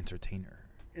performer. Entertainment.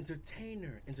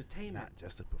 Not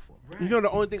just a performer. Right. You know the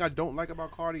only thing I don't like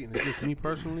about Cardi, and it's just me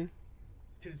personally.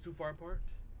 Titties too far apart?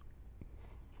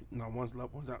 No, one's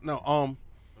left, one's out. No,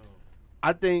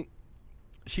 I think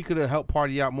she could have helped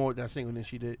Party out more with that single than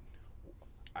she did.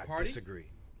 I Party? disagree.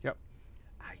 Yep.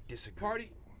 I disagree.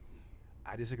 Party?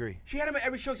 I disagree. She had him at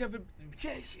every show except for she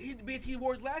hit the BET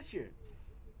Awards last year.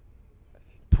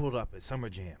 Pulled up at Summer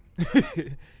Jam.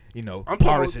 You know, I'm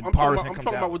Partisan talking comes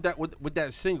about out. with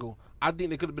that single. I think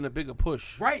there could have been a bigger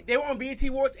push. Right, they were on BET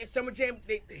Awards and Summer Jam.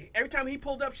 Every time he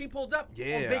pulled up, she pulled up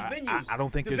Yeah, on big venues. I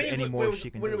don't think The there's venues any when more it was- she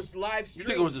can when do. it was live You stream.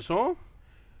 think it was the song?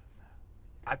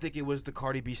 I think it was the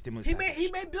Cardi B stimulus. He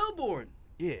package. made Billboard.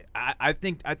 Yeah, I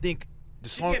think the She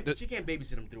song. can't, she can't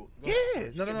babysit him through. Yeah,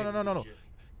 She no. can't babysit No. shit.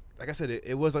 Like I said,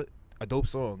 it was a dope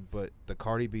song, but the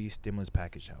Cardi B stimulus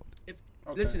package helped.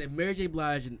 Listen, if Mary J.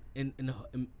 Blige and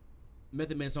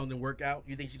Method Man song didn't work out,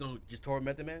 you think she's gonna just tour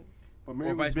Method Man? But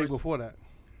Mary Or was vice big versa. before that.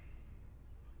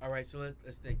 All right, so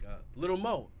let's think. Little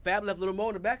Mo, Fab left Little Mo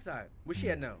on the backside. Where's she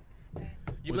at now?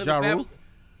 You With blaming Ja Fab Rule?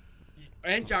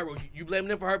 and Ja Rule. You blaming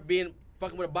them for her being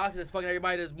fucking with a boxer that's fucking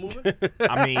everybody that's moving?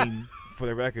 I mean, for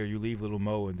the record, you leave Little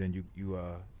Mo and then you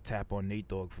tap on Nate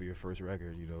Dogg for your first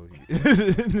record. You know,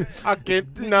 I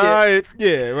can't deny it.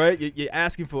 Yeah, right. You're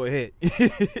asking for a hit. You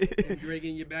ready to get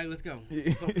in your bag? Let's go.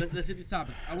 So, let's hit the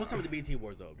topic. I want to start with the BET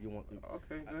Awards though. You want?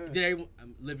 Okay, go ahead. Did everyone?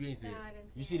 Liv, you didn't see No, it. I didn't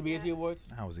You see see the it, BET yeah. Awards?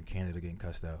 I was in Canada getting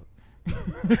cussed out.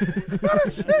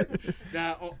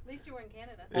 Now, At least you were in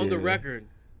Canada. on the Yeah. record,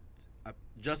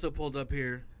 Justo pulled up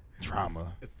here.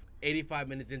 Drama. 85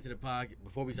 minutes into the pod,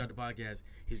 before we start the podcast,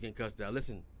 he's getting cussed out.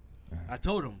 Listen, I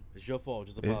told him it's your fault.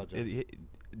 Just apologize.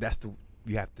 That's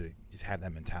you have to just have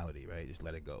that mentality, right? Just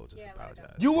let it go. Just Yeah, let it go.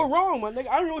 apologize. You were wrong, my nigga.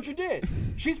 I don't know what you did.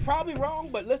 She's probably wrong,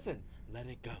 but listen, let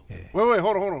it go. Wait,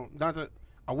 hold on. Dante,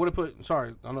 I would have put.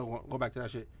 Sorry, I know. Go back to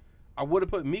that shit. I would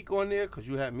have put Meek on there because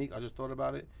you had Meek. I just thought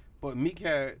about it. But Meek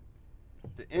had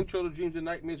the intro to Dreams and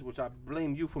Nightmares, which I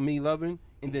blame you for me loving,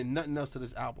 and then nothing else to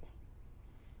this album.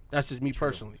 That's just me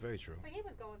personally. Very true. But he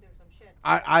was going through some shit.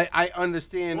 I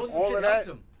understand Most all shit of helps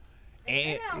that. him.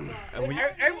 And Every- Yeah.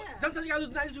 Sometimes you gotta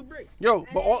lose 92 bricks. Yo,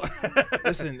 but all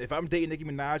listen, if I'm dating Nicki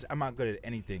Minaj, I'm not good at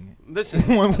anything. listen.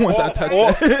 Once I touch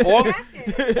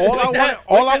that.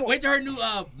 All I want. Wait till her new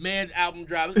Man album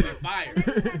drop. It's gonna be fire. And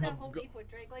then he had that whole beef with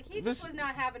Drake. Like, he just Listen- was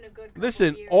not having a good couple Listen,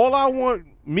 of years. all I want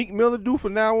Meek Mill to do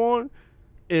from now on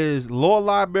is law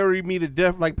library me to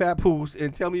death like Papoose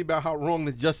and tell me about how wrong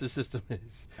the justice system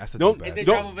is. That's the Don't, best. And then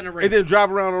don't- drive off in a Wraith. and then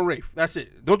drive around on Wraith. That's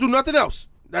it. Don't do nothing else.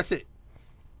 That's it.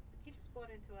 He just bought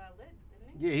into Lids,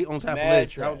 didn't he? Yeah, he owns half Mad of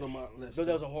Lids. trash. That was on my list. So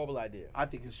that was a horrible idea. I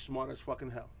think it's smart as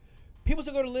fucking hell. People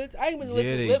still go to Lids. I ain't been to Yeah, Lids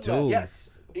since they Liv do. left.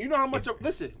 Yes. You know how much?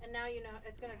 Listen. And now you know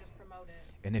it's gonna just promote it.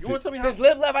 And if You want to it, tell me how? Since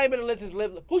Liv left, I ain't been to Lids since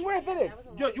Liv left. Who's wearing That fitteds? was a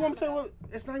long Yo, you want me to time tell you ago.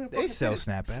 what? It's not even. They fucking sell fitteds.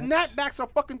 snapbacks. Snapbacks are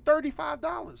fucking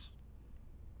 $35.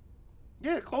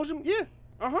 Yeah, close them. Yeah.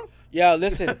 Yo,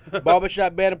 listen,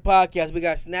 Barbershop Banner Podcast. We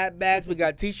got snapbacks, we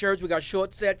got t-shirts, we got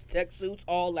short sets, tech suits,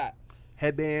 all that.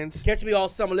 Headbands, Catch me all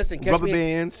summer. Listen, catch rubber me.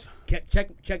 bands.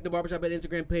 Check the Barbershop Banner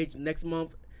Instagram page next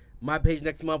month. My page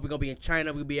next month. We're gonna be in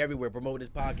China. We'll be everywhere promoting this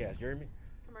podcast. You hear me?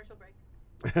 Commercial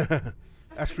break.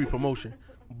 That's free promotion.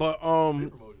 But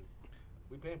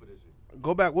We paying for this shit.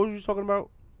 Go back. What were you talking about?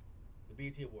 The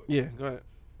BET Awards. Yeah, go ahead.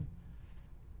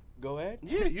 Go ahead.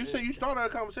 Yeah, you said you started a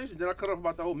conversation. Then I cut off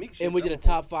about the whole Meek shit. And we did a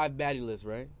top 5 baddie list,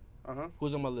 right?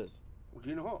 Who's on my list?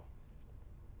 Regina Hall.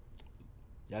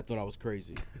 Yeah, I thought I was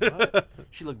crazy.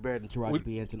 She looked better than Taraji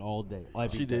P. Henson all day.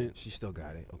 She did. She still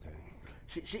got it. Okay.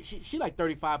 She like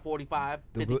 35, 45,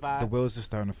 55. The wheels are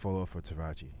starting to fall off for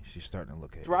Taraji. She's starting to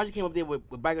look at. Taraji came up there with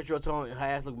biker shorts on and her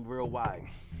ass looking real wide.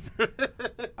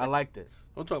 I liked it.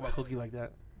 Don't talk about Cookie like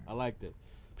that. I liked it.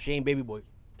 She ain't baby boy,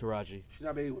 Taraji. She's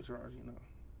not baby with Taraji, no.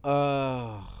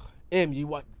 You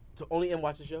watch? So only M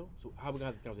watch the show. So how we gonna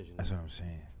have this conversation? That's what I'm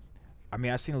saying. I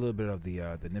mean, I seen a little bit of the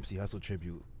Nipsey Hussle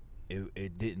tribute.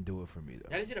 It didn't do it for me though.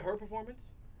 I didn't see her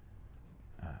performance.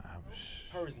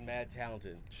 Her is mad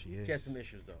talented. She is. She has some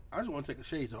issues though. I just want to take the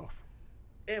shades off.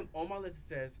 M, on my list it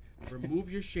says,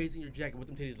 remove your shades in your jacket. What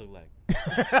them titties look like?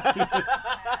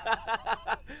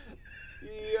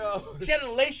 Yo. She had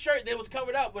a lace shirt that was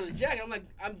covered up with a jacket. I'm like,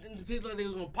 the titties look like they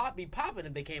was gonna be popping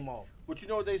if they came off. But you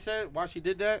know what they said? Why she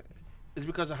did that? It's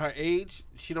because of her age.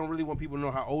 She don't really want people to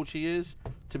know how old she is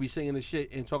to be singing the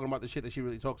shit and talking about the shit that she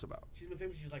really talks about. She's been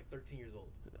famous since she was like 13 years old.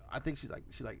 I think she's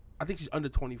under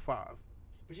 25.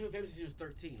 But she's been famous since she was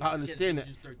 13. I understand that.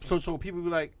 So people be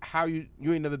like, how you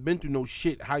ain't never been through no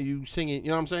shit. How you singing?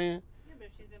 You know what I'm saying? Yeah, but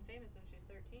if she's been famous since she's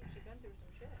 13, she's been through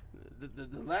some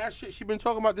shit. The last shit she been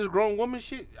talking about, this grown woman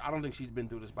shit, I don't think she's been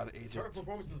through this by the age Her of.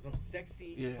 performance is some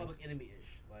sexy Public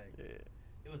Enemy-ish. Like,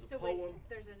 it was a poem. Wait,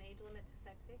 there's an age limit to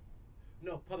sexy?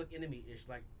 No, Public Enemy-ish.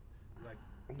 Like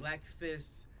Black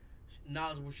Fist,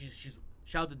 knowledgeable. She's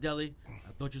shout out to Deli.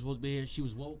 I thought you were supposed to be here. She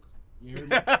was woke. You heard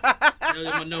me?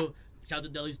 No, shout out to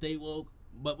Deli, stay woke.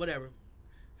 But whatever.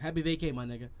 Happy vacay, my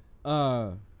nigga.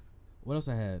 What else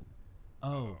I had?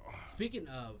 Oh, speaking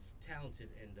of talented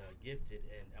and gifted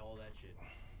and all that shit.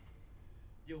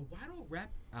 Yo, why don't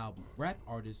rap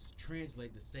artists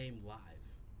translate the same live?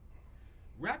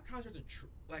 Rap concerts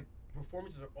are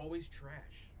performances are always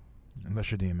trash.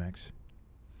 Unless you're DMX.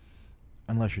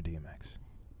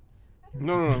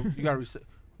 No. You gotta reset.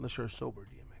 Unless you're a sober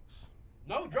DMX.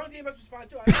 No, drunk DMX was fine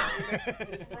too. I like DMX in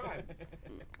his prime.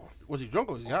 Was he drunk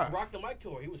or was he high? Rock the Mic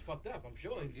tour. He was fucked up. I'm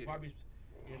sure he was probably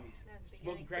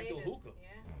smoking crack to a hookah. Yeah.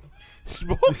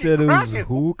 Smoking said it crack? was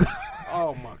hookah.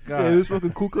 Oh my Yeah, he god. was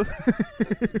smoking hookah.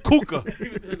 Kuka. He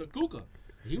was in a hookah.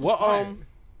 He was What? fired.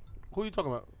 Who are you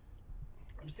talking about?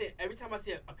 I'm saying every time I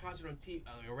see a concert on TV,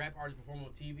 a rap artist performing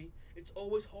on TV, it's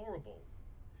always horrible.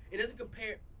 It doesn't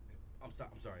compare. I'm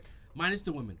sorry. Minus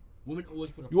the women. Women always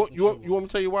put a. You want me to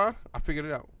tell you why? I figured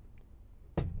it out.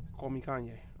 Call me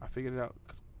Kanye. I figured it out.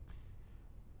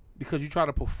 Because you try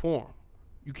to perform.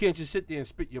 You can't just sit there and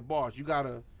spit your bars. You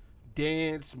gotta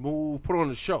dance, move, put on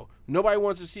the show. Nobody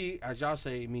wants to see, as y'all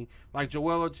say, me like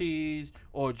Joel Ortiz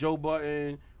or Joe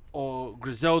Budden or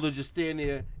Griselda just stand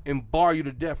there and bar you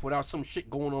to death without some shit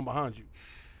going on behind you.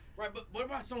 Right, but what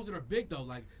about songs that are big though?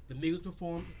 Like the Migos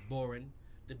performed, boring.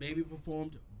 The Baby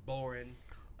performed, boring.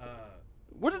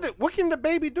 What can the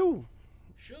Baby do?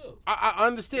 Sure. I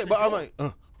understand, but I'm like,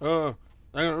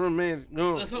 man,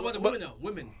 no. Let's talk about the women though.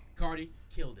 Women, Cardi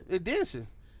killed it. They're dancing.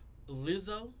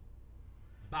 Lizzo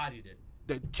bodied it.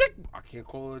 The chick, I can't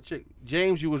call her a chick.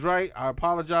 James, you was right. I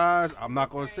apologize. I'm not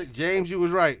going to say. James, you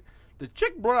was right. The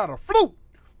chick brought out a flute.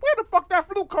 Where the fuck that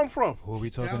flute come from? Who are we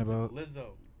talking Talented. about?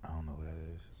 Lizzo. I don't know who that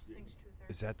is. Sings Truth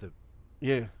Is that the?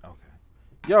 Yeah. Okay.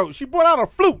 Yo, she brought out a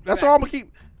flute. That's all I'm going to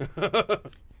keep.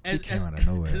 came out of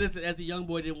nowhere. Listen, as the young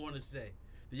boy didn't want to say,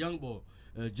 the young boy,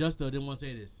 Justo didn't want to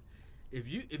say this. If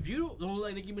you don't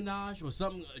like Nicki Minaj or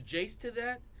something adjacent to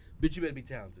that, bitch, you better be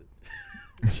talented.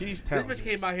 She's This talented. bitch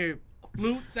came out here,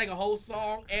 flute, sang a whole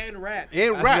song, and rap.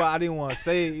 And That's rap. why I didn't want to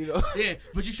say it, you know. Yeah,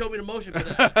 but you showed me the motion.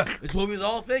 It's what we was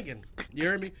all thinking. You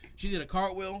heard me? She did a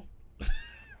cartwheel.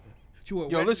 She wore a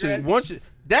Yo, wet listen, dress. once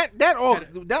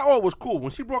that all was cool.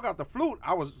 When she broke out the flute,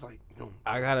 I was like,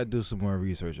 I gotta do some more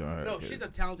research on her. No, she's a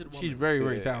talented woman. she's very,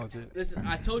 very talented. Listen,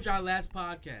 I told y'all last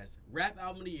podcast, rap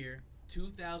album of the year,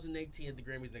 2018 at the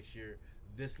Grammys next year,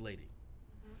 this lady.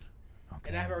 Okay.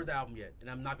 And I haven't heard the album yet, and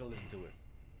I'm not gonna listen to it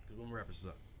because women rappers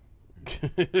suck.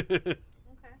 Okay.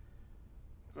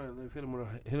 Go ahead, Liv, hit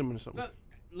him with something. No,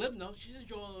 Liv knows she's a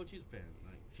Joel Ortiz fan.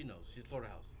 Like she knows she's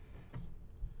Slaughterhouse.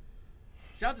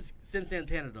 Shout out to Sin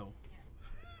Santana though.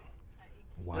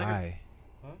 Why?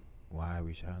 Huh? Why are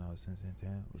we shouting out Sin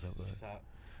Santana? What's up, She's bud? hot.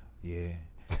 Yeah.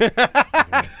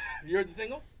 You heard the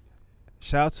single?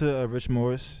 Shout out to Rich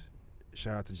Morris.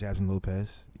 Shout out to Jabs and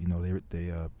Lopez. You know they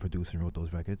produced and wrote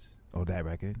those records. Or that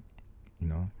record. You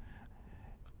know.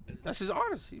 That's his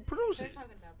artist. He produced They're it.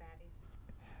 talking about baddies.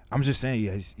 I'm just saying.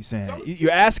 Yeah, you're saying. Song's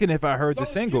You're asking if I heard the Song's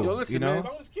single. cute. Yo, listen, you know. man. The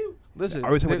song is cute. Listen,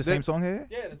 Are we talking about the they- same song here?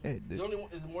 Yeah, Yeah, there's only one,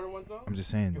 is it more than one song? I'm just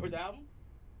saying. You heard the album?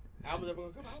 Album's ever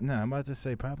gonna come out? No, I'm about to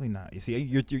say probably not. You see,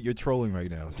 you're trolling right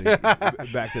now. So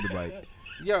back to the bike.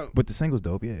 Yo, But the single's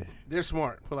dope, yeah. they're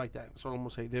smart. Put it like that. That's all I'm gonna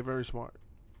say. They're very smart.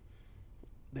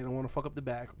 They don't want to fuck up the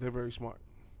bag. They're very smart.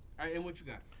 All right, and what you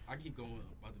got? I keep going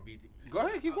about the BT. Go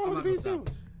ahead, keep going I'm with not the gonna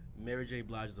BT. stop. Mary J.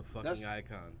 Blige is a fucking That's-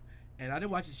 icon, and I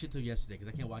didn't watch this shit till yesterday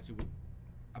because I can't watch it.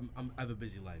 I have a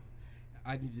busy life.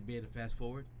 I need to be able to fast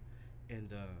forward,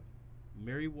 and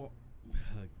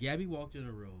Gabby walked in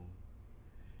the room,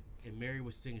 and Mary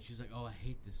was singing. She's like, "Oh, I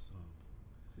hate this song."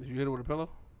 Did you hit her with a pillow?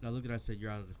 And I looked at her and I said,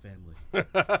 "You're out of the family."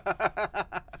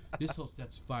 This whole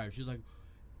set's fire. She's like,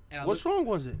 and What song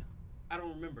was it? I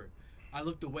don't remember. I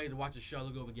looked away to watch the show. I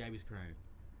look over, Gabby's crying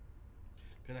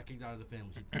because I kicked her out of the family.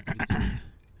 She took me serious.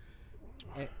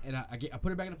 And I put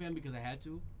her back in the family because I had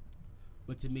to.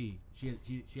 But to me, she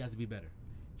has to be better.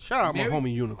 Shout out Mary- my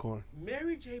homie Unicorn.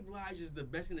 Mary J. Blige is the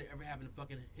best thing that ever happened to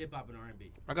fucking hip hop and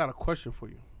R&B. I got a question for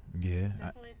you. Yeah.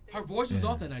 Definitely a Her staple. voice was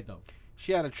off that night though.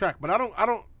 She had a track, but I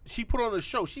don't. She put on a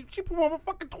show. She performed for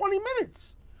fucking 20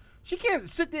 minutes. She can't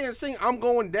sit there and sing "I'm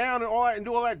Going Down" and all that and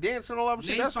do all that dancing and all that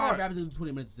shit. Name That's 5 hard. rappers in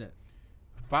 20 minutes set.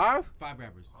 5? 5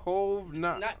 rappers. Hove,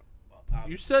 Not.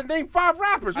 You said name 5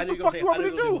 rappers. I What knew the you fuck were you want me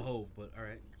going to to do do? Hove, but all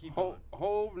right, keep going.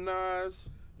 Hove, Nas,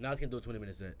 Nas can do a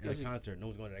 20-minute set at Yes, a he- concert. No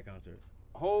one's going to that concert.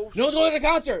 Hove, No one's going to the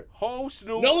concert. Hove,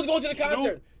 Snoop. No one's going to the Snoop,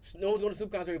 concert. No one's going to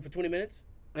Snoop concert for 20 minutes.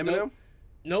 Eminem.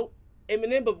 Nope.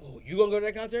 Eminem, but you gonna go to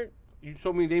that concert? You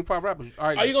told me name 5 rappers. All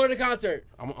right. Are you going to the concert?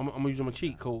 I'm gonna use my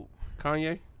cheat code.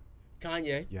 Kanye,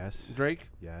 Kanye. Yes. Drake.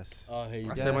 Yes. Oh, here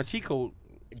you I go. said my cheat code.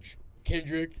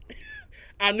 Kendrick.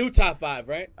 I knew top 5,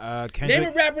 right? Kendrick. Name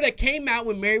a rapper that came out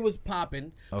when Mary was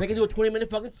popping. They Okay. can do a 20-minute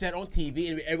fucking set on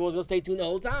TV and everyone's gonna stay tuned the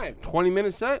whole time.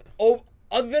 20-minute set. Oh,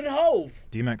 other than Hove.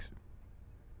 DMX.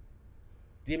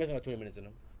 DMX don't got 20 minutes in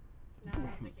him. No, I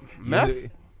don't think you can.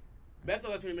 Meth. Meth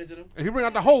don't got 20 minutes in him. If you bring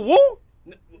out the whole woo.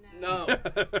 No. He don't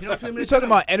have 20 You minutes talking in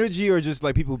him. about energy or just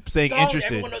like people saying Songs, interested?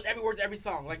 Everyone knows every word to every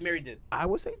song, like Mary did. I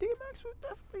would say DMX would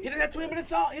definitely. He didn't have 20 minutes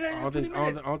song. He didn't I have don't 20 think. I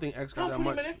minutes. don't think X got Not that 20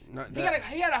 much. minutes. Not He that.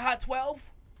 had a hot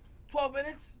 12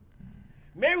 minutes.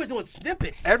 Mary was doing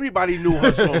snippets. Everybody knew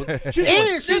her song. She was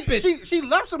doing And snippets. she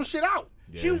left some shit out.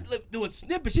 She was doing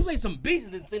snippets. She played some beats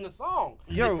and then sing the song.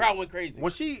 Yo, the crowd went crazy.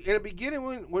 When she in the beginning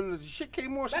when the shit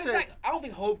came on, she Matter of said, fact, I don't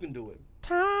think Hove can do it.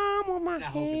 "Time on my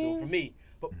Not Hove can do it for hand." me.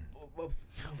 But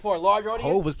for a large audience,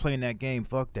 Hove was playing that game.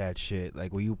 Fuck that shit.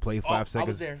 Like when you play 5 I was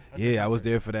seconds. there. I Yeah, did I was concert.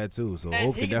 there for that too. So and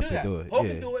Hove he can can definitely do it. Hove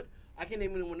Yeah. can do it. I can't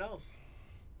name anyone else.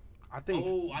 I think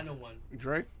Oh, I know one.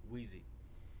 Drake. Wheezy.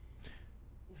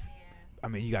 I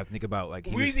mean, you got to think about like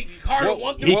he was- Wheezy, Carter, Well,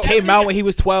 one He through came 10. out when he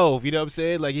was 12. You know what I'm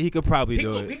saying? Like he could probably He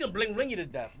do can, he it. can bling you to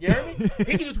death. You heard me? He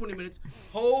can do 20 minutes.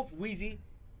 Hove, Wheezy,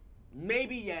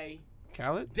 maybe Ye,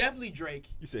 Khaled. definitely Drake.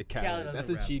 You said Khaled Khaled. doesn't That's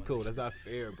a rap cheat much. code. That's not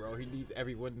fair, bro. He needs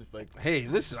everyone to like. Hey,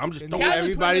 listen, I'm just He throwing needs Khaled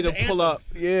everybody to turned into pull up.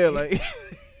 anthems. Yeah, like.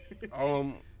 I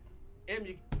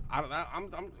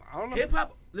don't know. Hip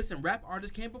hop, listen, rap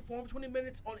artists can't perform 20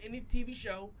 minutes on any TV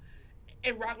show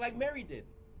and rock like Mary did.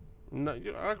 No,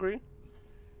 I agree.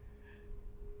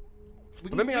 We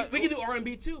can, Let me- we can do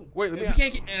R&B too. Wait, let If me- we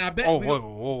can't get, and I bet Oh, we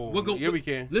whoa. we'll go. Yeah, we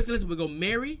can. Listen, we'll go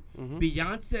Mary,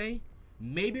 Beyonce,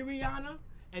 maybe Rihanna,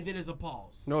 and then there's a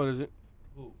pause. No, it isn't.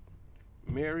 Who?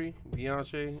 Mary,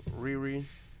 Beyonce, Riri,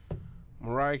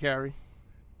 Mariah Carey.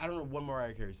 I don't know one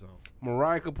Mariah Carey song.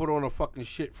 Mariah could put on a fucking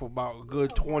shit for about a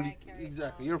good Oh, 20. Mariah Carey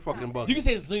Exactly. song. You're fucking You bugging. can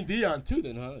say Celine Dion too,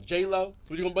 then, huh? J Lo.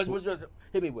 What you gonna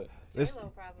hit me with? Listen,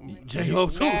 J-Lo probably. J-Lo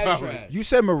too, Mad probably. trash. you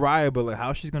said Mariah, but like,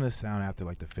 how's she gonna sound after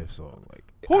like the 5th song? Like,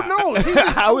 Who knows? He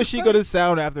just- how is she gonna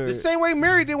sound after? The same way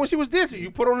Mary did when she was dancing.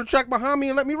 You put on the track behind me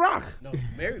and let me rock. No,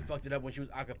 Mary fucked it up when she was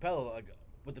a cappella, like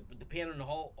with the piano and the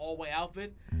whole all-way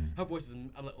outfit. Her voice is.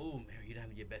 I'm like, oh, Mary, you don't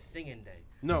have your best singing day.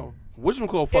 No.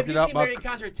 Whatchamacallit If fucked you it up. see Mary in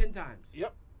concert 10 times,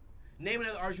 Yep. name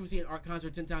another artist you would see in our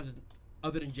concert 10 times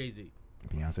other than Jay-Z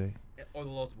Beyonce. or the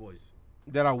Lost Boys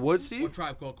That I would see. or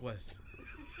Tribe Called Quest.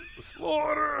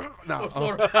 Slaughter. No. Or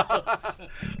Slaughterhouse.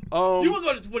 Um, You would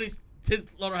go to 10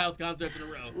 Slaughterhouse concerts in a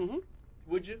row. Mm-hmm.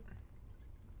 Would you?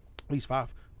 at least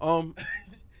 5.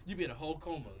 You'd be in a whole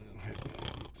coma.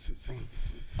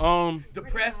 I'll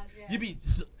Depressed. Yeah.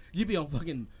 You'd be on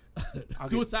fucking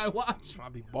suicide watch.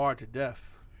 be barred to death.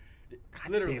 God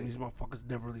Literally. damn, these motherfuckers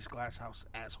never released Glass House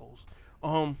assholes.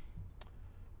 Let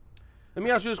me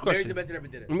ask you this question. Mary's the best that ever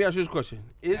did it. Let me ask you this question.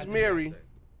 Is After Mary,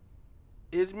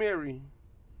 Beyonce.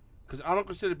 because I don't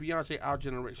consider Beyonce our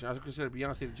generation. I consider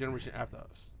Beyonce the generation after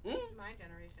us. My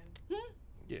generation.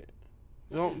 Yeah.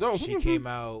 No. She came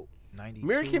out 92.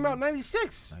 Mary came out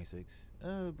 96. 96.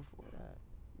 Before that.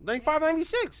 95,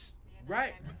 96. Yeah,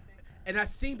 Right. And I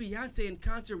seen Beyonce in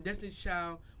concert with Destiny's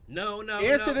Child. No.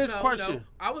 Answer this question. No.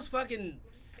 I was fucking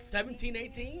 17,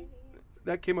 18.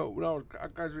 That came out when I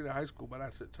graduated high school, but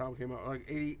that's the time came out like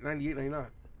 98, 99.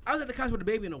 I was at the concert with the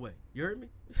baby in the way. You heard me?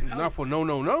 Not for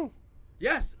no.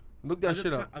 Yes. Look that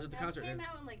shit up. I was at the That concert. came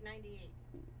out in like 98,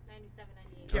 97,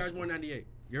 98. Carries more 98.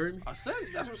 You heard me? I said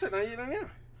that's what I said. 98, 99.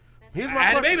 Here's I my had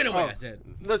a question. baby in the way. I said.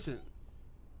 Listen,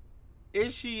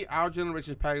 is she our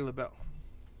generation's Patti LaBelle?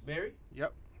 Mary?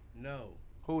 Yep. No.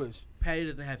 Who is? Patty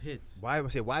doesn't have hits. Why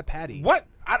Patty? What?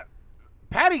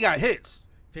 Patty got hits.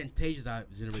 Fantasia's our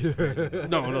generation.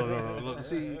 No. Look,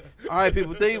 see. All right,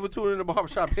 people. Thank you for tuning in to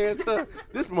Barbershop Panther.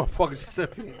 This motherfucker just said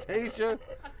Fantasia.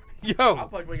 I'll Yo,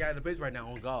 punch one guy in the face right now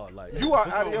on God. Like, you are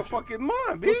out of your fucking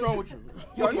mind, bitch. What's wrong with you?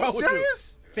 Yo, are you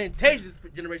serious? Fantasia's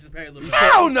generation's Patty LaBelle.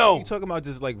 Hell no. You talking about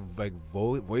just like voice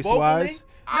Vocally? wise?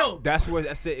 No. That's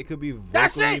it. It could be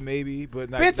That's vocally it. maybe, but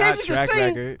not Fantasia track can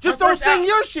sing. record. Just Her don't first sing album-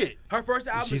 your shit. Her first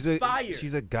album She's is fire.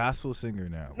 She's a gospel singer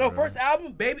now. No, bro. first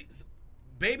album,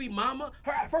 Baby Mama.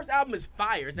 Her first album is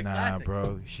fire. It's a Nah, classic.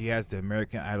 bro. She has the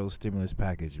American Idol stimulus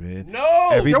package, man. No. Yo,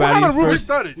 what Everybody's kind of Ruben first.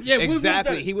 studded? Yeah, we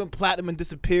Exactly. was He went platinum and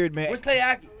disappeared, man. Where's Clay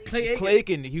Aiken? Clay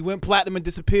Aiken. He went platinum and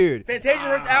disappeared. Fantasia's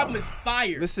first album is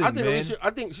fire. Listen, I think man. I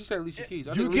think she said Alicia Keys.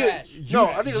 I You think get- Alicia, no,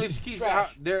 I think Alicia Keys is Trash.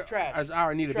 out there Trash. as our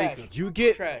Anita Trash.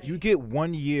 Baker. Trash. You get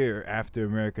 1 year after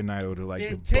American Idol to like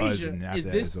the buzz, Fantasia and after is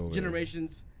that this it's over.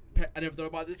 generation's. I never thought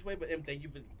about it this way, but thank you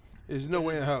for There's no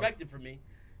way in hell. respecting for me.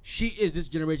 She is this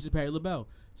generation's Patti LaBelle.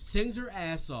 Sings her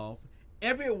ass off.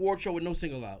 Every award show with no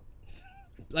single out.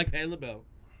 Like Patti LaBelle.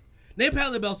 Name Patti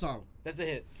LaBelle song. That's a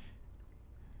hit.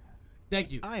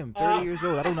 Thank you. I am 30 years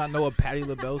old. I do not know a Patti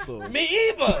LaBelle song. Me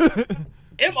either.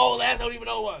 Them old ass don't even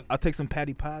know one. I'll take some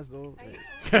Patty Pies though.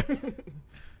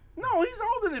 No, he's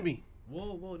older than me.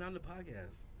 Whoa, not on the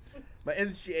podcast. My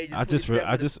industry age is I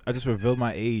 27. just revealed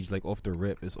my age like off the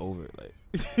rip. It's over. Like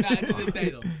Nah, it's the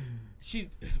thing, though.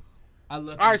 I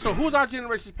love All right, so who's our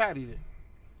generation's Patty then?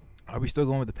 are we still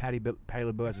going with the Patty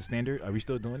LaBelle as a standard? Are we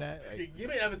still doing that? Like, Give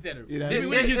me another standard. You know, Give me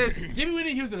this- Whitney Houston. Give me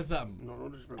Whitney Houston or something. No,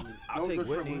 don't disrespect me. I'll Don't take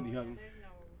disrespect Whitney. honey.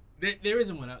 There's no, There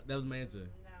isn't one. That was my answer. no.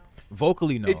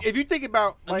 vocally, no. If you think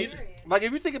about like, mean-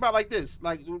 if you think about like this,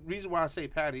 like the reason why I say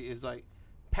Patty is like,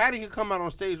 Patty could come out on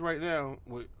stage right now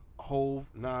with Hove,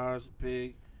 Nas,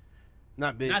 Big,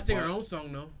 not Big. Not sing but- her own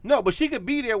song, no. No, but she could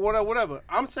be there, whatever.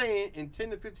 I'm saying in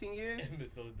 10 to 15 years. M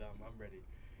is so dumb. I'm ready.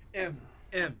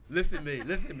 M, listen to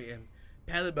me, M.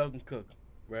 Patti LaBelle can cook,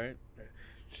 right?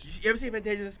 You ever see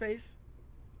Fantasia's face?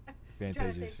 Trying to say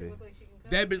Fantasia's she face. look like she can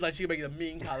cook. That bitch like she can make a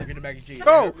mean collard green mac and cheese.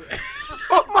 No.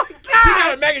 Oh my She God!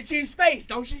 got a mac and cheese face,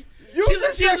 don't she? You she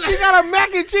just look- said she look- got a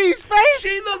mac and cheese face.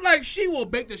 She look like she will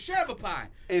bake the shepherd pie.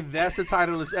 And that's the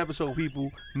title of this episode,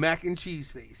 people. Mac and cheese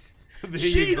face. There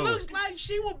She you go. looks like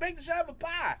she will bake the shepherd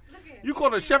pie. Look at You call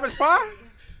it a shepherd's pie?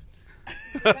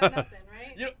 Got nothing,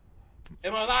 right? You know,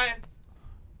 am I lying?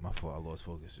 My fault. I lost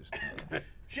focus. Just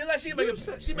She like she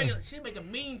make a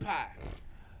mean pie.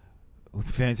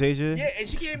 Fantasia. Yeah, and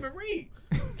she can't even read.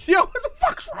 Yo, what the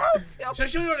fuck's wrong with you? So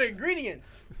she don't know the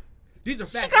ingredients. These are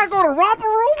facts. She gotta go to romper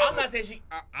room? I'm not saying she.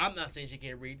 I'm not saying she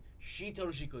can't read. She told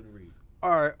her she couldn't read.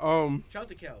 Alright, Shout out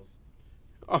to Kels.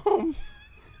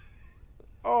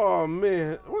 oh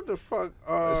man, what the fuck?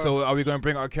 So are we gonna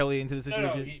bring R. Kelly into the No,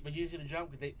 situation? but you see the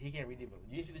jump because he can't read either.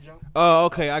 You see the jump? Oh,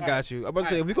 okay, I got you. I'm about to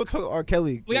say if we go talk R.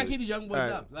 Kelly, We gotta keep these young boys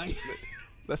Alright. up. Like,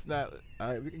 let's not. All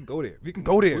right, we can go there. We can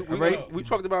go there. we, all right. we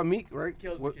talked about Meek, right?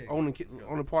 Kills the What, king. on Let's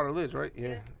go. the part of Liz, right?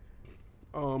 Yeah.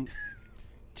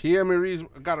 Tierra Marie's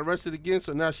got arrested again,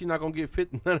 so now she's not gonna get fit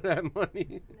none of that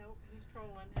money. Nope, he's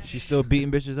trolling. She's still beating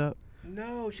bitches up.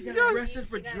 no, she got Yes. arrested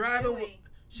for She got driving. Dewey.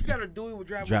 She got a Dewey with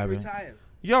driving Driving. with 3 tires.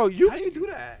 Yo, you do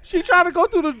that? she tried to go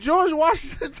through the George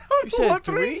Washington You said Tunnel with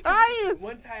 3 three? tires.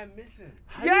 One tire missing.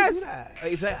 How Yes. You do that?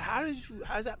 Like, is that how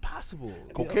is that possible?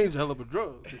 Cocaine's a hell of a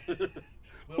drug.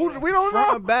 Who- we don't Front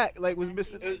know. and back like was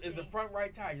missing. It's the front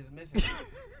right tire just missing.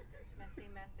 Messy.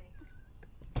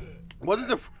 Was it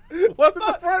the front right?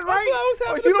 was Oh,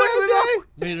 happening you don't even know.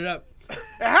 Made it up. It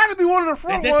had to be one of the They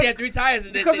front said she ones had 3 tires.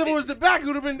 And because if it was the back, it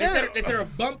would have been They there. said her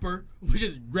bumper was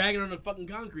just dragging on the fucking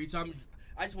concrete. So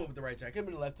I just went with the right tire. Couldn't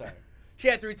be the left tire. She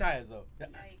had 3 tires though.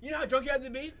 You know how drunk you had to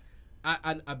be?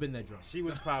 I've been that drunk. She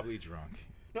was probably drunk.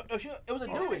 No, it was a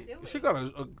She got Dewey. a Dewey. She got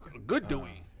a good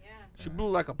Dewey. Yeah. She blew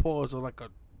like a pause or like a.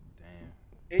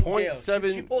 Damn. In Point jail.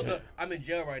 seven- She pulled the. I'm in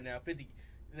jail right now. 50.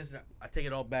 Listen, I take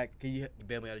it all back. Can you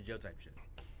bail me out of jail type shit?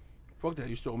 Fuck that!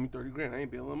 You stole me $30,000. I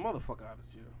ain't bailing a motherfucker out of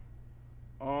jail.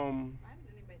 Why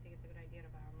would anybody think it's a good idea to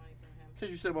borrow money from him?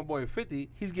 Since you said my boy 50,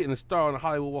 he's getting a star on the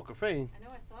Hollywood Walk of Fame. I know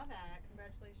I saw that.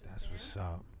 Congratulations. That's to what's him.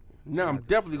 up. Now I'm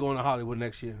definitely going to Hollywood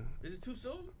next year. Is it too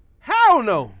soon? Hell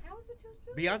no! How is it too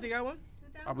soon. Beyonce got one.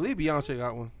 I believe Beyonce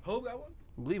got one. Hov got one.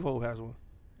 I believe Hov has one.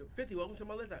 50. Welcome to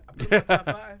my list. I put him in my top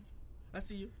 5. I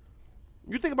see you.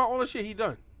 You think about all the shit he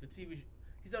done. The TV.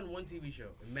 He's done one TV show.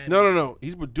 No.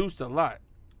 He's produced a lot.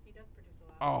 He does produce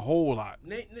a lot. A whole lot.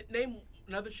 Name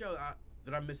another show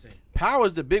that I'm missing.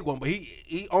 Power's the big one, but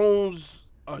he owns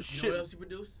a You know shit. what else he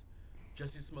produced?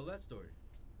 Justin Smollett story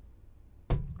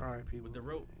All right, people. with the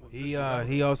rope. He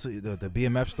also the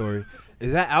BMF story.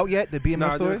 Is that out yet? The BMF Nah,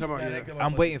 it story? didn't come out Yeah, yet. that come out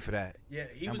I'm much- waiting for that. Yeah,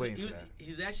 I'm waiting for that.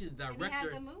 he's actually the And he had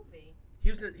director. the movie. He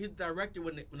was the director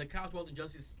when the cops walked in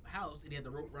Justice's house and he had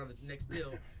the rope around his neck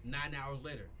still 9 hours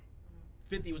later.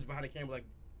 50 was behind the camera like,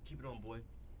 keep it on, boy.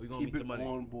 We gonna Keep meet it somebody.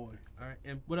 on, boy. All right,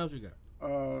 and what else you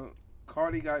got?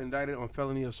 Cardi got indicted on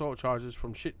felony assault charges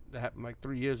from shit that happened like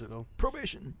 3 years ago.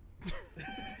 Probation.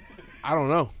 I don't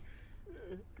know.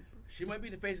 She might be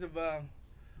the face of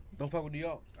Don't Fuck with New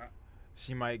York.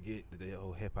 She might get the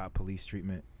whole hip hop police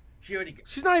treatment. She already.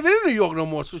 She's not even in New York no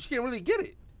more, so she can't really get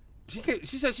it.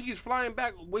 She said she keeps flying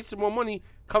back, wasting more money,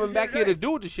 coming She's back here here to today.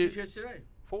 do the She's shit. here today.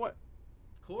 For what?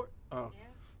 Court. Oh. Yeah.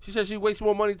 She said she wastes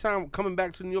more money time coming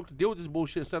back to New York to deal with this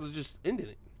bullshit instead of just ending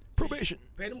it. Probation.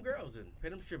 Pay them girls in. Pay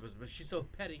them strippers. But she's so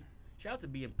petty. Shout out to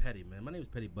being petty, man. My name is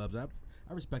Petty Bubs. I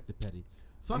respect the petty.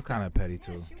 I'm Fuck. kind of petty Yeah,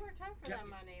 too. she worked hard for that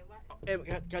money. What? Em,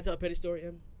 can I tell a petty story,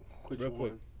 Em? Which Real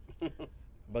one? quick.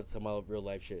 About to tell my real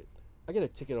life shit. I get a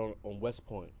ticket on West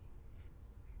Point.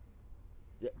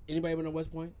 Yeah, anybody been on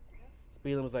West Point?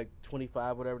 Speed limit was like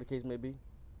 25, whatever the case may be.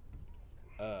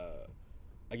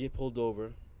 I get pulled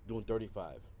over doing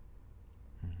 35.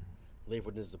 Late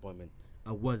for disappointment.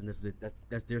 I wasn't.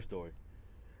 That's their story.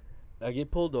 I get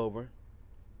pulled over.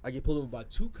 I get pulled over by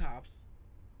 2 cops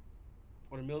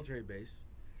on a military base.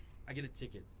 I get a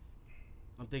ticket.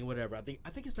 I'm thinking whatever. I think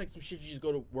it's like some shit you just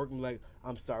go to work and be like,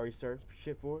 I'm sorry, sir,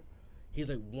 shit for it. He's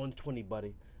like 120,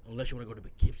 buddy. Unless you want to go to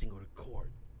Poughkeepsie and go to court.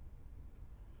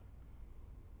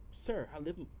 Sir, I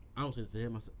live in. I don't say this to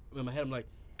him. In my head, I'm like,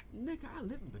 nigga, I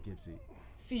live in Poughkeepsie.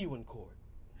 See you in court.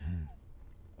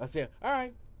 I say, all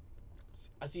right.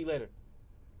 I see you later.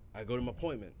 I go to my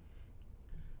appointment.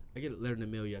 I get a letter in the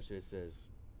mail yesterday that says,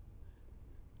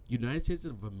 United States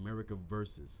of America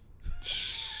versus.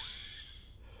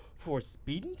 For a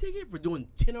speeding ticket? For doing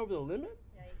 10 over the limit?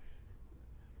 Yikes.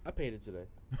 I paid it today.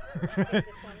 The 20?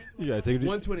 You gotta take it.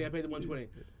 120. I paid the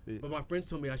 120. But my friends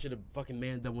told me I should have fucking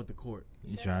manned up went to court.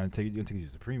 You trying to take it? You gonna take it to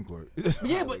the Supreme Court?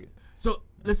 Yeah, but so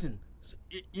listen. So,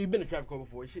 you've been to traffic court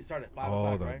before. Shit started at 5 All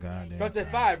o'clock, the right? goddamn Starts at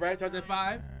time. 5, right? Starts at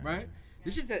 5, right?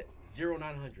 This shit's at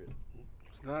 0900.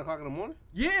 It's 9 o'clock in the morning?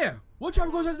 Yeah. What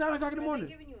traffic court starts at 9 o'clock in the Are they morning?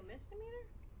 giving you a misdemeanor?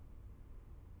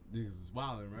 Niggas is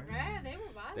wilding, right? Right, they were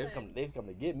violent. They've come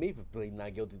to get me for pleading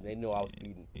not guilty. They know I was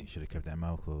speeding. You should have kept that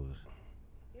mouth closed.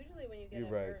 Usually when you get You're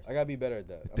it right. first. I gotta be better at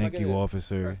that. I'm not Thank you, gonna-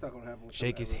 officer. That's not gonna happen. with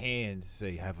Shake his somebody. hand.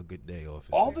 Say, "Have a good day,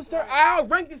 officer." Officer, I'll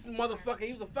rank this motherfucker.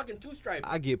 He was a fucking 2-stripe.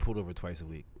 I get pulled over twice a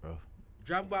week, bro.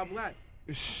 Driving by black.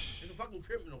 It's a fucking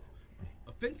criminal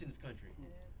offense in this country.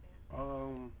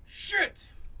 Shit.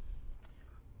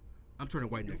 I'm turning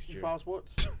white next You year. follow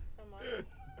sports?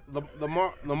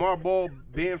 Someone. Lamar Ball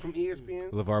banned from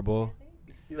ESPN. LeVar Ball.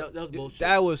 That was bullshit.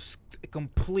 That was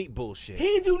complete bullshit. He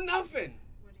didn't do nothing.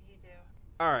 What did he do?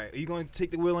 All right, are you going to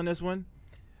take the wheel on this one?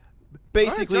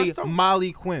 Basically, just don't-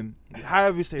 Molly Quinn,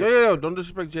 however you say it, Yeah. Don't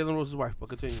disrespect Jalen Rose's wife, but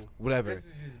continue. whatever. This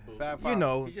is his bullshit. Fab You Five.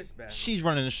 know, He's just bad. she's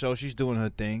running the show. She's doing her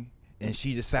thing, and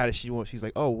she decided she's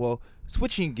like, oh well,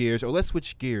 switching gears, or let's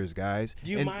switch gears, guys.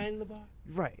 Do you And- mind, LeVar?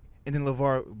 Right, and then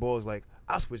LeVar Ball's like,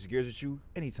 I'll switch gears with you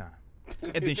anytime,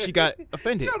 and then she got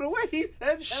offended. Yo, the way he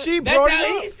said that. She That's brought how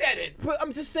it he up. said it. But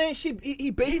I'm just saying,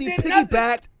 he basically did nothing.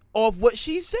 piggybacked off what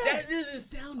she said. That doesn't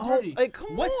sound Oh, dirty. like,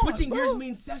 come what on, switching gears bro.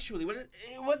 means sexually?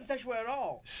 It wasn't sexual at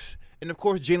all. And of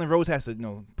course, Jalen Rose has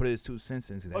to, put his 2 cents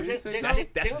into that. Oh, That's that's Jalen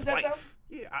his said something? wife.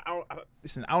 Yeah,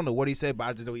 listen, I don't know what he said, but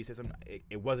I just know he said something.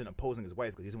 It wasn't opposing his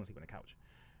wife because he doesn't want to sleep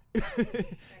on the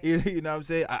couch. you know what I'm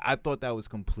saying? I thought that was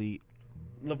complete.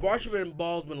 LeVar should have been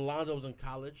involved when Alonzo was in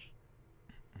college.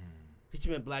 He should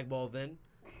have been blackballed then.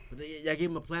 But y'all gave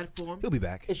him a platform. He'll be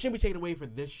back. It shouldn't be taken away for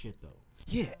this shit, though.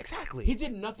 Yeah, exactly. He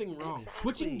did nothing wrong. Exactly.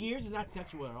 Switching gears is not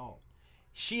sexual at all.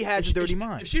 She had the dirty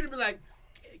mind. If she'd have been like,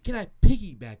 can I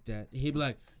piggyback that? And he'd be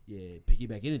like, yeah,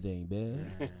 piggyback anything,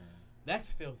 man. That's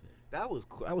filthy. That was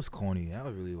corny. That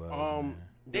was really well.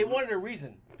 They wanted a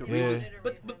reason. The Yeah. reason, Wanted a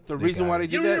reason. the They reason got why it. they You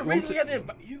did don't need a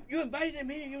that. reason. You invited him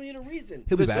here. You don't need a reason.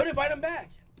 He'll be So back. don't invite him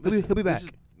back. He'll be back.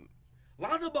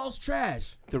 Lonzo Ball's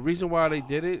trash. The reason why they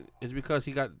did it is because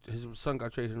his son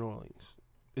got traded to New Orleans.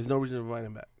 There's no reason to invite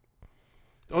him back.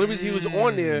 The only reason he was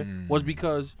on there was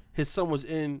because his son was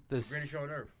in the Greatest show on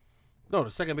earth. the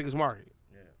second biggest market.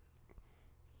 Yeah.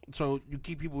 So you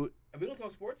keep people Are we gonna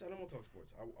talk sports? I don't want to talk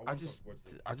sports. I want to talk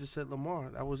sports. I just said Lamar.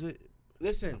 That was it.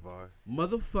 Listen, LeVar.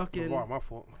 Lamar, my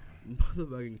fault.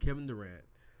 motherfucking Kevin Durant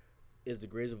is the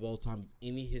greatest of all time in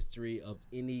any history of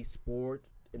any sport,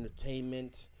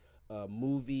 entertainment,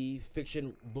 movie,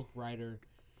 fiction, book writer.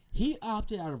 He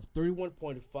opted out of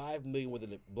 $31.5 million with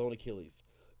a blown Achilles,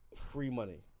 free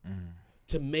money,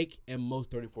 to make at most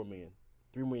 $34 million,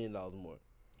 $3 million more.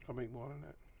 I'll make more than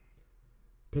that.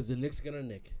 Cause the Knicks gonna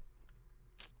nick.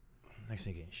 Knicks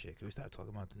ain't getting shit. Can we stop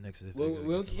talking about the Knicks?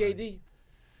 Will KD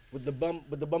with the bum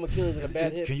Achilles and a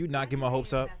bad hip. Can you not get my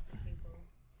hopes up?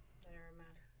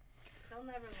 They'll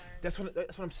never learn. That's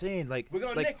what I'm saying. Like, We're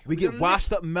gonna like Nick. we We're get gonna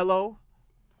washed up Melo.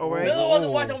 All right. Melo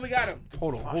wasn't watching when we got him.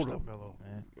 Hold on. Washed up Melo,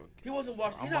 man. He wasn't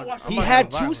watching. He's not watching. He about had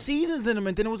to 2 violate. seasons in him,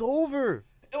 and then it was over.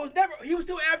 It was never. He was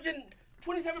still averaging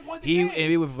 27 points a He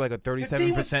game. was like a The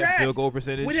team was 37% trash. field goal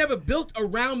percentage. We never built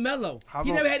around Melo. How He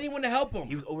long- never had anyone to help him.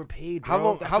 He was overpaid, How bro.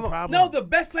 long- That's how the long- problem. No, the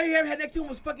best player he ever had next to him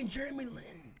was fucking Jeremy Lin.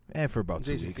 And for about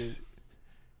 2 Jason weeks. Kidd.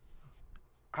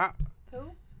 How?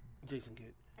 Who? Jason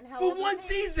Kidd. And how For old one was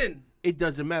he? season. It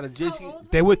doesn't matter. Jason. How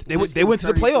old They was went to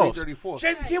the 33, playoffs. 34.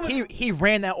 Jason Kidd was. He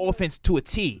ran that offense to a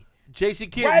T. Jason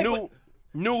Kidd Right,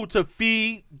 knew to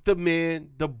feed the man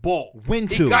the ball. When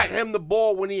He to. got him the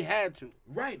ball when he had to.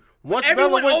 Right. Once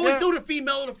Everyone Melo went always down- threw the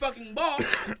female the fucking ball.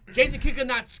 Jason Kidd could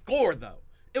not score though.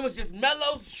 It was just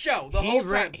Melo's show the He whole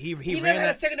ran- time. he never ran had a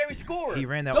that- secondary scorer. he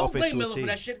ran that Don't offense blame to a Melo T. for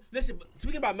that shit. Listen,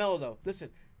 speaking about Melo though, listen,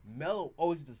 Melo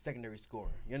always is a secondary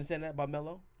scorer. You understand that about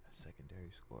Melo? Secondary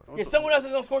score. Yeah, someone else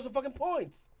is gonna score some fucking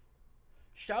points.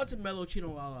 Shout out to Melo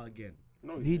Chino Lala again.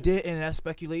 No, He did, and that's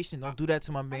speculation. Don't do that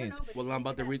to my I don't man's. know, but Well, did I'm you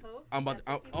about to see read. that post? I'm about. That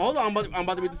To, 50 hold on. post? I'm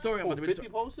about to read the story. I'm about to read the 50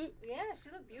 story. posted? Yeah, she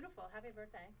looked beautiful. Happy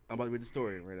birthday. I'm about to read the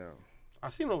story right now. I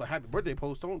seen all the happy birthday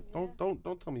posts. Don't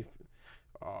tell me.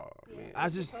 Oh man. I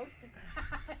just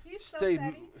He's so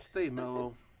petty. Stay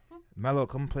mellow. Melo,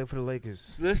 come play for the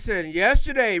Lakers. Listen,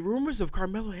 yesterday rumors of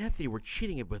Carmelo Anthony were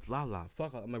cheating it with Lala.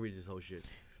 Fuck, I'm gonna read this whole shit.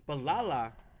 But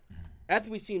Lala, after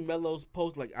we seen Melo's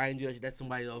post like I ain't do that shit, that's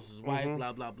somebody else's wife,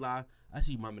 blah blah blah. I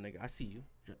see you, mama nigga. I see you.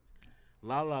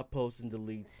 Lala posts and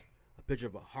deletes a picture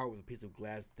of a heart with a piece of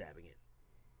glass stabbing it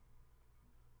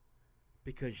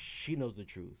because she knows the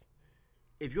truth.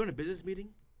 If you're in a business meeting,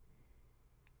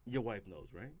 your wife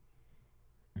knows, right?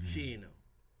 She ain't know.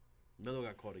 Melo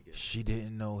got caught again. She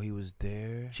didn't know he was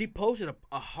there. She posted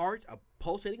a heart, a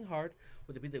pulsating heart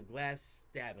with a piece of glass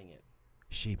stabbing it.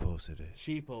 She posted it.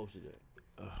 She posted it.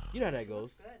 You know how that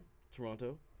goes. Good.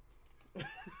 Toronto.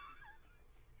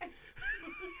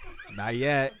 Not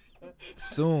yet.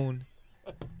 Soon.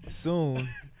 Soon.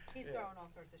 He's throwing all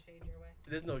sorts of shade your way.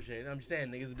 There's no shade. I'm just saying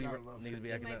niggas be Gotta love acting He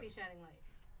might up. be shedding light.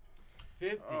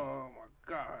 50. Oh my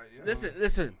God. Yo.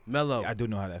 Listen, Melo. I do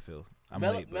know how that feels. I'm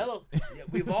Melo, late, but- Melo. Yeah,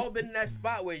 we've all been in that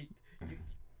spot where Yeah,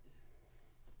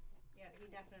 he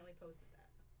definitely posted that.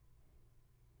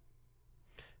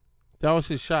 That was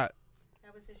his shot.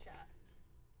 That was his shot.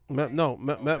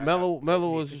 Mello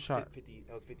was his shot. 50,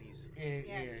 that was 50s. yeah,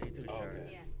 he took a shot.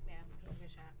 Yeah, he took a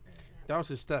shot. Yeah. That was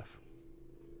his Steph.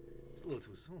 It's a little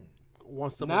too soon. One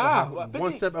step Nah, over half, 50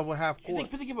 one step over half You court. think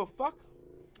 50 give a fuck?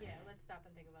 Yeah, let's stop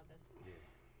and think about this.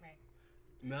 Right.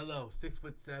 Melo,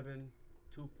 6'7",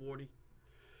 240.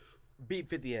 Beat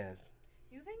 50 ass.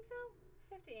 You think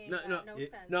so? 50 ain't No, got no, no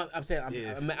sense. No, I'm saying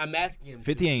Yeah. I'm asking him.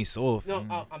 50 ain't soft. No,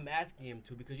 I'm asking him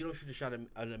to because you don't shoot a shot at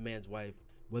a man's wife.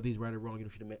 Whether he's right or wrong, you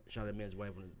don't shoot a shot at a man's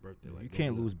wife on his birthday. Like, You don't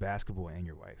can't do that. lose basketball and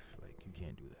your wife. Like, you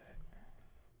can't do that.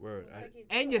 Word. Looks like he's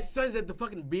And your doing it. son's at the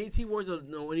fucking BET Awards or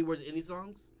no any words any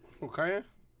songs. Okay.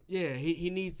 Yeah, he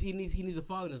needs a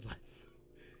father in his life.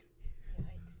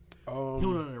 Yikes. He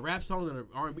went on the rap songs and the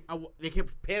R&B. They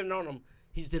kept panning on him.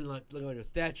 He just didn't look like a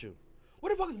statue.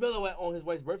 Where the fuck is Melo at on his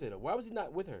wife's birthday though? Why was he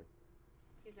not with her?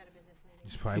 He was at a business meeting.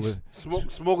 He's probably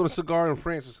with. Smoking a cigar in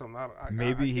France or something.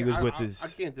 Maybe he was with his- I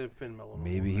can't defend Mello. no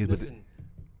Maybe more. he was. Listen.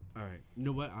 All right. You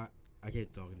know what? I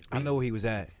can't talk. I know where he was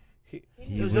at. He-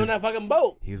 He was on that fucking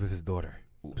boat. He was with his daughter.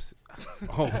 Oops.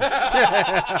 Oh,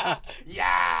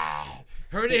 Yeah.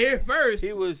 Heard it here first.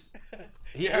 he was.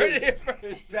 He Heard it here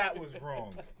first. That was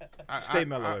wrong. I, Stay I-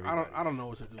 mellow, I, everybody. I don't know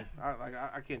what to do.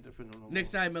 I can't defend him no more.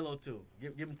 Next time Melo too.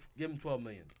 Give him 12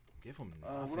 million. Give him.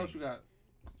 What else you got?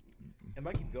 It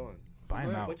might keep going. Buy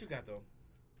him out. What you got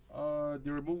though?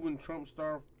 They're removing Trump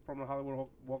star from the Hollywood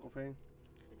Walk of Fame.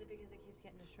 Is it because it keeps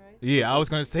getting destroyed? Yeah, I was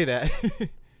gonna say that.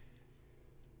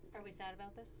 Are we sad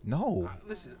about this? No.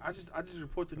 Listen, I just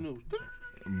report the news.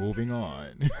 Moving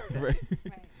on. Right.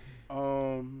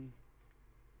 Right.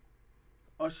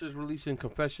 Usher's releasing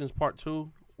Confessions Part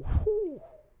 2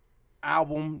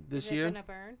 album this Is it year. gonna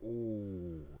burn?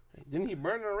 Ooh. Didn't he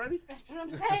burn it already? That's what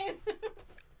I'm saying.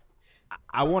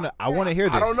 I wanna hear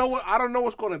this. I don't know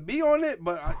what's gonna be on it,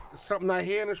 but something I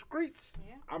hear in the streets.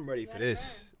 Yeah. I'm ready for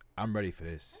this. I'm ready for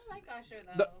this. I like Usher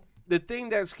though. The thing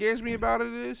that scares me about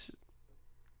it is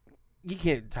you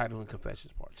can't title in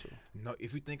Confessions Part 2. No,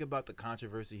 if you think about the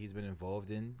controversy he's been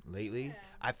involved in lately, Yeah.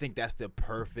 I think that's the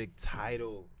perfect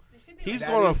title. It should be He's like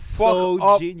That gonna is fuck so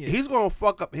up. genius. He's gonna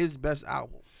fuck up his best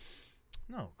album.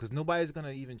 No, because nobody's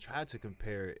gonna even try to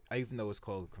compare it. Even though it's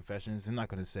called Confessions, they're not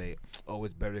gonna say, "Oh,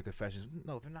 it's better than Confessions."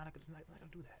 No, they're not gonna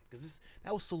do that because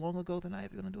that was so long ago. They're not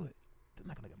even gonna do it. They're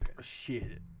not gonna compare.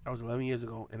 Shit, that was 11 years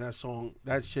ago, and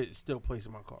that shit still plays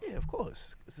in my car. Yeah, of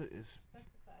course. It's That's a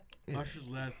classic. yeah. Usher's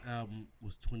last album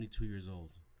was 22 years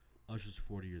old. Usher's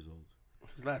 40 years old.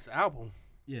 His last album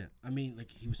Yeah, I mean, like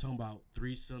he was talking about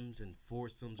threesomes and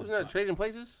foursomes. wasn't that Trading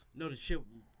Places? No,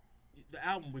 the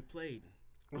album we played.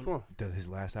 Which one? His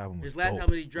last album was His last dope.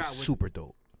 album he dropped was super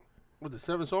dope. With the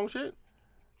 7-song shit?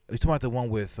 You talking about the one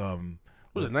with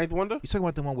Was it Ninth Wonder? You talking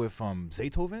about the one with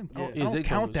Zaytoven? Yeah. I Yeah, don't Zaytoven's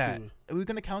count that. stupid. Are we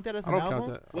gonna count that as I an don't album?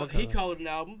 count that. Well, he called it an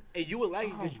album, and you would like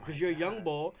it because you're a young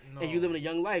boy and you live in a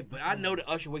young life. But I know that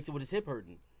Usher wakes up with his hip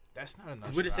hurting. That's not enough.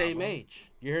 Cause we're the same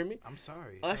age. You hear me? I'm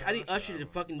sorry. Usher, I need Usher to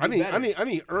fucking do I need better. I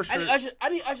need Usher. I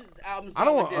need Usher's album. I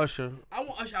don't like want this. Usher. I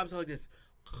want Usher album sound like this.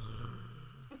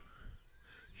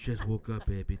 Just woke up,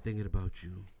 baby, thinking about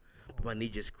you. But my knee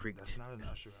just creaked. That's not an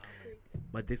Usher album.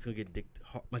 My dick's gonna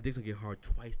get hard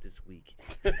twice this week.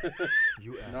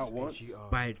 Not once.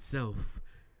 By itself,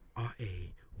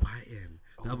 RAYM.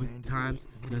 The other times,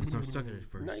 nothing starts sucking at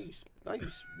first. Now you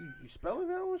spelling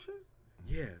that one shit?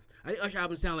 Yeah, I think Usher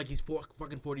album sound like he's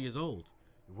fucking 40 years old.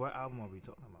 What album are we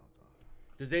talking about?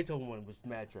 The Zaytoven one was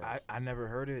mad trash. I never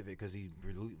heard of it because he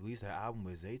released that album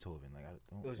with Zaytoven. Like I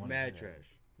don't. It was wanna mad hear that.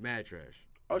 trash. Mad trash.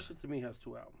 Usher to me has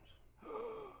 2 albums.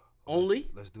 Only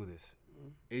Let's do this.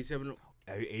 87.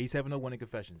 8701 in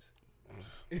Confessions.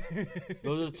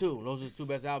 Those are the two. Those are the two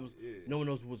best albums. No one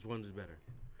knows which one is better.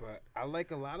 But I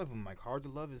like a lot of them. Like Hard to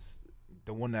Love is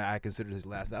the one that I consider his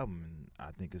last album, and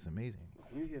I think it's amazing.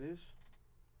 Can you hear this?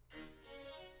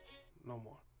 No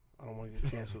more. I don't want to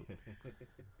get canceled.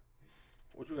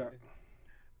 What you got?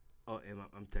 Oh, and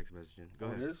I'm text messaging. Go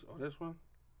ahead. This one?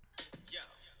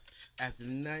 After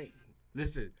the night,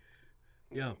 listen.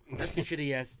 Yo, that's a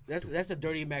shitty ass. That's a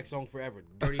Dirty Mac song forever.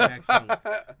 Dirty Mac song.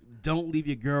 Don't leave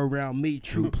your girl around me.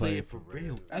 True player for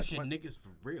real. That's your niggas for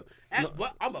real.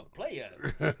 What? I'm a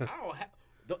player. I don't have.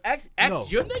 Don't ask No.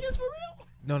 your niggas for real.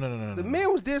 No. The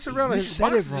man was dancing around in You his said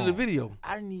it boxes in the wrong. video.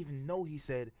 I didn't even know he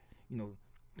said,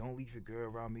 don't leave your girl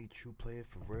around me. True player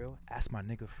for real. Ask my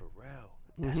nigga for real.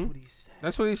 That's what he said.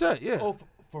 That's what he said, yeah. Oh,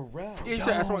 for real. Yeah, he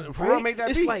said that's what Yo, Pharrell right? made that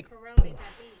It's beat. like Pharrell made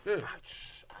that beat. Yeah.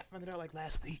 I found it out like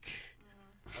last week.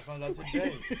 I found out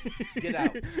today. Get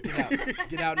out.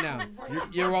 Get out now.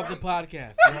 You're off the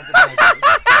podcast. You're off the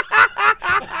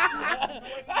podcast.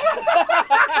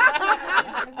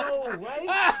 No, right?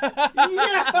 Yeah.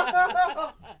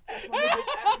 That's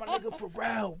my nigga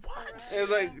Pharrell. What?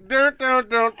 It's like dun.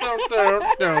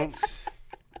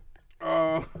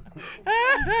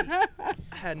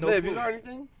 I had no Liv, clue. you got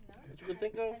anything that you can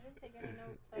think of? I didn't take any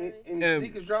notes. Sorry. Any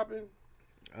sneakers dropping?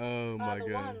 Oh my the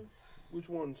god. ones. Which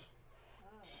ones?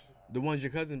 The ones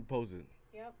your cousin posted.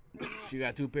 Yep. She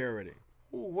got 2 pair already.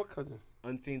 Ooh, what cousin?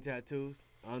 Unseen tattoos.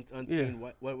 Unseen Yeah.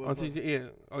 what? On TC, yeah.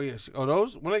 Oh yeah.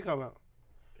 Those when they come out?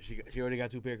 She already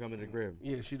got 2 pair coming to the crib.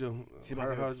 Yeah, she do. She's my Her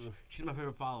favorite. husband. She's my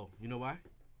favorite follow. You know why?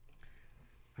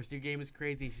 Her steer game is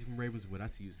crazy. She's from Ravenswood. I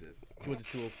see you, sis. She went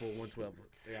to 204, 112.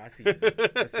 Yeah, I see you.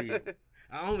 I see you.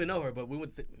 I don't even know her, but we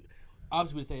went to,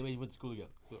 obviously we're the same age. We went to school together.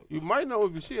 So You might know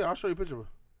if you see it. I'll show you a picture of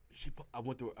her. I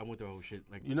went through her whole shit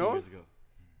like You 2 know years her? ago.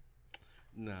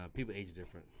 Nah, people age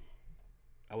different.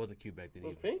 I wasn't cute back then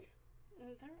Was either. pink? They're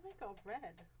like a red.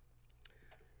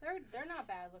 They're not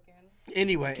bad looking.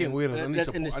 Anyway, Can't wear those. I need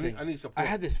let's end this support. thing. I need support. I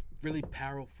had this really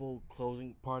powerful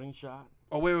parting shot.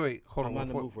 Oh wait. Hold I'm on. on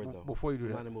the move for it though. Before you do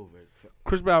I'm that, on the move for it.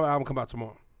 Chris Brown album come out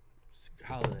tomorrow.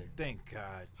 Holiday. Thank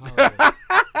God. Holiday.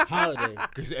 Holiday.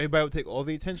 Because everybody would take all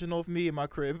the attention off me in my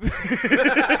crib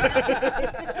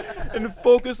and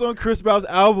focus on Chris Brown's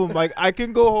album. Like, I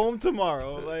can go home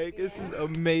tomorrow. Like, this is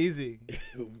amazing.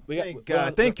 Thank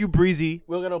God. Thank you, Breezy.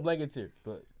 We don't got no blankets here,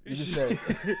 but you just said.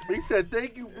 He said,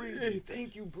 "Thank you, Breezy."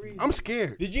 Thank you, Breezy. I'm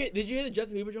scared. Did you hear the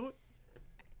Justin Bieber joint?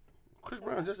 Chris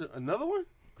Brown, just another one?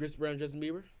 Chris Brown, Justin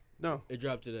Bieber. No. It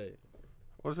dropped today.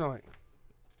 What does it sound like?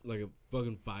 Like a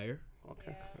fucking fire.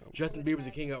 Okay. Justin Bieber's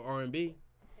the king of R&B.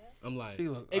 I'm like, See,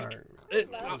 look. it-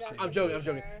 all right. I'm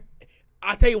joking.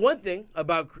 I'll tell you one thing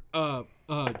about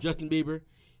Justin Bieber.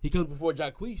 He comes before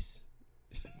Jacquees.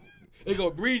 It go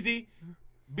Breezy,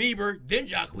 Bieber, then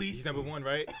Jacquees. He's number 1,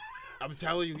 right? I'm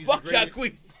telling you, he's Fuck the greatest.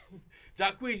 Jacquees.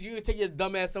 Jacquees, you can take your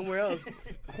dumb ass somewhere else.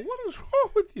 What is wrong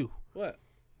with you? What?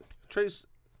 Trace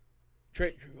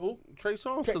Who? Trey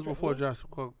Songz Trey- was before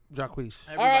who? Jacquees.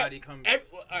 Everybody comes. All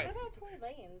What right. about Tory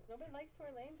Lanez? Nobody likes Tory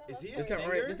Lanez. I Is love he a Tory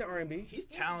singer? Lanez. This is R&B. He's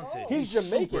talented. He's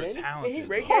Jamaican, super ain't he? talented. He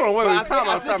reggae. Hold on, wait, But wait, time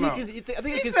out, time out. I think he She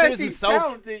considers said she's himself.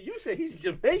 talented. You said he's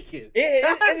Jamaican. Yeah,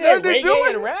 That has is nothing to it do reggae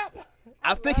with and rap?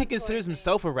 I think he love considers Tory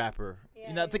himself a rapper. Yeah,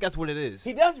 You know, I think that's what it is.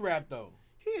 He does rap though.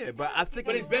 Yeah, but I think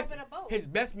But He's his a little best, bit of both. his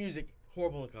best music,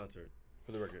 horrible in concert,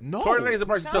 for the record. no. Tory Lanez and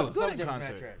Bryson Sounds Tiller. good in Something different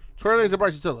from concert. that trash. Tory Lanez and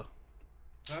Bryson Tiller.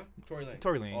 Huh? Tory Lanez.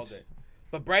 Tory Lanez. All day.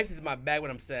 But Bryson's my bag when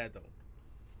I'm sad though.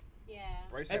 Yeah.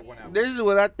 Bryce had one album. This is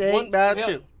what I think about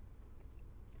hell, you.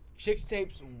 Chicks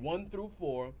tapes 1 through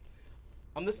 4.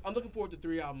 I'm looking forward to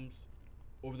 3 albums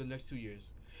over the next 2 years.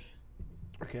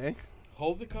 Okay.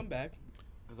 Hove to come back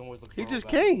because I'm always looking. He for just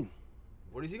Hov back. came.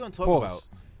 What is he gonna talk Pause. about?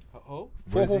 Hove?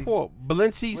 What is he- 444.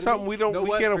 Balenci, something we don't, Know we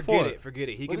what? can't Forget afford it. Forget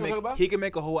it. He What can you make talking about? he can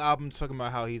make a whole album talking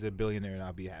about how he's a billionaire and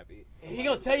I'll be happy. He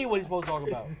gonna tell you what he's supposed to talk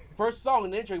about. First song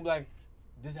in the intro, he be like,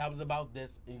 "This album's about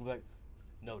this," and you be like,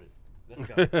 "Noted. Let's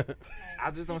go." Right.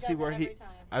 I just don't He see does where that he. every time.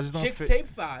 I just don't Chicks fit. tape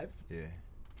 5. Yeah.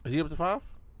 Is he up to 5?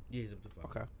 Yeah, he's up to 5.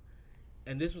 Okay.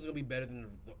 And this one's gonna be better than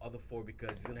the other 4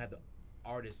 because he's gonna have the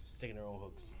artists singing their own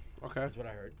hooks. Okay. That's what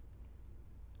I heard.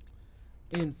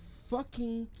 And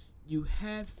fucking, you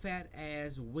had fat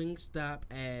ass, Wingstop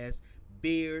ass,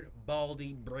 beard,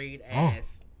 baldy, braid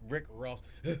ass, Rick Ross.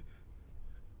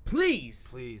 Please.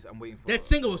 Please, I'm waiting for That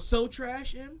single was so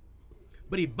trash,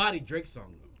 but he bodied Drake's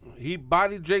song. He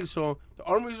bodied Drake's song. The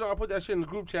only reason I put that shit in the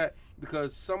group chat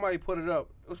because somebody put it up.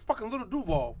 It was fucking Little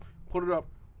Duval put it up.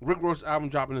 Rick Ross album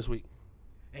dropping this week.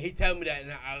 And he tell me that,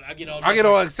 and I get all. I get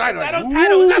all excited. Is that Like, on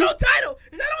title? Is that "Ooh." on title?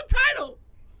 Is that on title?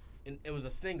 And it was a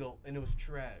single, and it was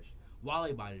trash.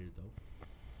 Wale bodied it though.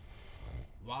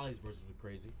 Wale's verses were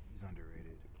crazy. He's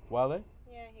underrated. Wale?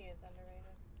 Yeah, he is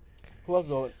underrated. Who else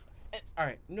is on? All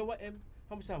right, you know what, Em?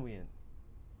 How much time we in?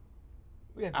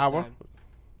 We got some Hour. time.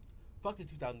 Fuck this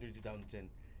 2003 2010.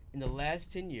 In the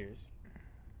last 10 years,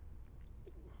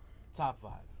 top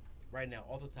 5. Right now,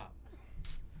 off the top.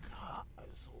 God,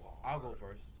 it's so hard. I'll go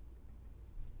first.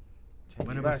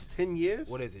 The last 10 years?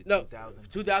 What is it? No, 2000,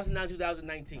 2009,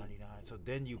 2019. 99. So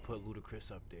then you put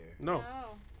Ludacris up there. No. No,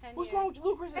 10 What's years. wrong with you?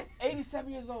 Lucas is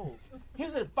 87 years old. He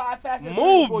was in 5 Fast and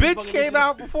Move, Furious before he bitch fucking came was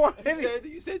out before.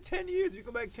 You said 10 years. You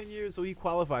go back 10 years, so he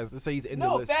qualifies. Let's say he's in the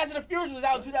No, list. Fast and the Furious was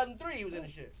out in 2003. He was in the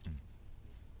shit.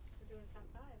 We're doing top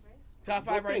 5, right? Top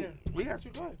 5 right now. We got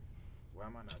you good. Why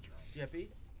am I not drunk? Yeah, pee?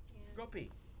 Yeah. Go pee.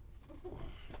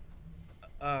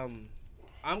 I'm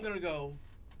gonna go.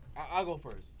 I'll go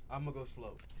first. I'm gonna go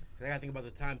slow. 'Cause I gotta think about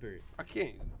the time period. I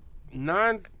can't.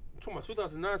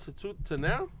 2009 to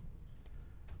now?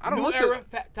 I don't New listen. era,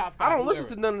 top 5. I don't new listen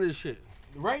era. to none of this shit.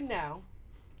 Right now,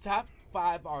 top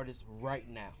 5 artists right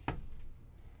now.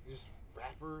 Just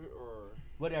rapper or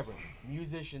Whatever.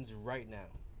 Musicians right now.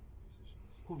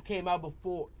 Who came out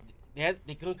before. They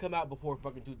couldn't come out before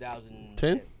fucking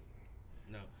 2010. 10?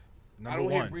 No. I number don't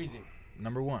hear one? Breezy.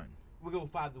 Number one. We're going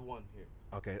 5-1 here.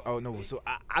 Okay. Oh no. So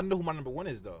I know who my number one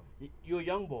is though. You're a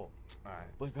young boy, All right.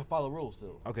 but you can follow rules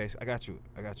still. Okay. I got you.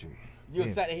 You Yeah.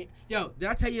 excited? Yo, did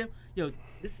I tell you? Yo,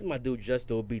 this is my dude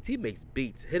Justo Beats. He makes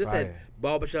beats. Hit us Fire. at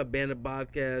Barbershop Bandit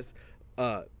Podcast,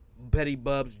 Petty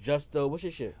Bubs, Justo. What's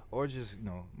your shit? Or just,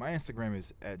 my Instagram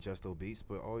is at JustoBeats,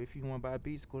 but if you want to buy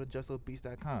beats, go to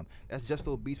JustoBeats.com. That's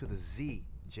Justo Beats with a Z.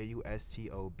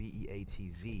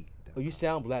 JustoBeatz. Oh, you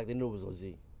sound black. They knew it was a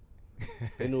Z.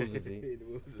 They knew it was a Z.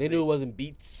 They knew it wasn't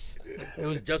Beats. It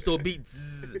was Justo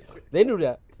Beats. They knew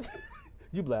that.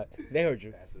 You black. They heard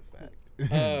you. That's a fact.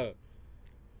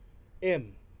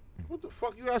 M. What the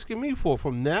fuck you asking me for?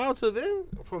 From now to then?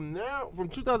 From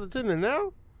 2010 to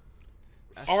now?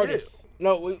 Artists.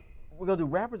 No, we're going to do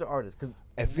rappers or artists? Because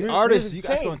If you're artists, music's you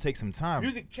guys changed. going to take some time.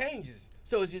 Music changes,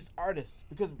 so it's just artists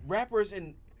because rappers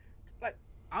and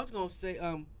I was gonna say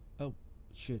oh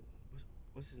shit,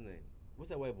 what's his name? What's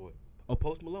that white boy? Oh,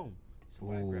 Post Malone. He's a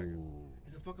firecracker. Ooh.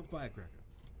 He's a fucking firecracker.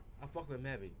 I fuck with him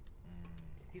heavy.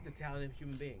 He's a talented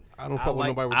human being. I don't I fuck with like,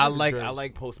 nobody with I Ricky like, Dreads. I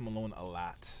like Post Malone a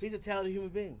lot. He's a talented human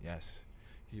being. Yes,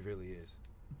 he really is.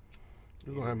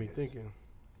 You're going to have me thinking.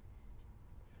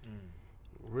 Mm.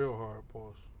 Real hard,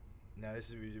 pause. Now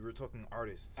we're talking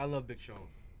artists. I love Big Sean.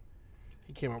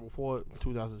 He came out before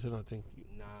 2010, I think.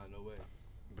 Nah, no way.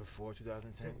 Before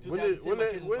 2010.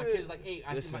 2010, my kids like 8.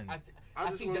 Listen,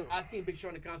 I seen Big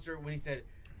Sean in concert when he said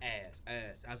ass.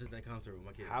 I was at that concert with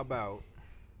my kids. How about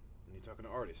when you're talking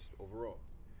to artists overall?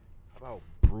 How about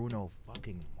Bruno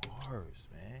fucking Mars,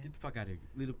 man? Get the fuck out of here.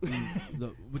 Look,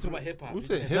 we're talking about hip hop. Who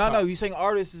said hip No, hop? you saying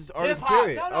artists is artists Hip-hop.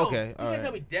 period. No. Okay, You all can't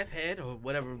tell right. me Death Head or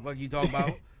whatever the fuck you talking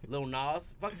about. Lil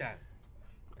Nas, fuck that.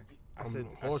 I said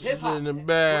horses Hip hop. in the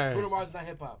bag. Bruno Mars is not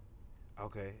hip hop.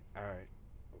 okay. All right.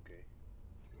 Okay.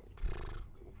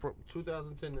 From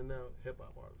 2010 to now, hip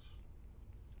hop artists.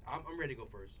 I'm ready to go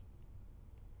first.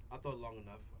 I thought long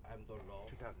enough. I haven't thought at all.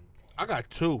 2010. I got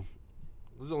two.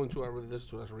 This is the only two I really listen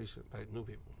to. That's recent, like new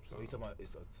people. So you talking about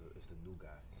it's the new guys.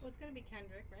 Well, it's gonna be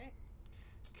Kendrick, right?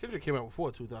 Kendrick came out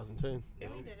before 2010. No,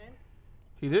 If- he didn't.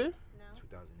 He did? No.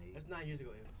 2008. That's 9 years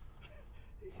ago.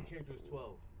 Kendrick was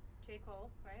 12. J. Cole,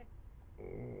 right?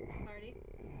 Cardi.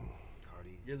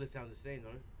 Cardi. Your list sounds the same,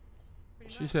 don't it?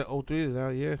 Pretty She much. said 03 to now,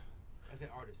 yeah. I said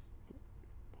artist.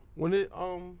 When did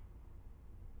Cole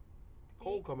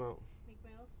Meek. come out? Meek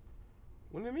Mills.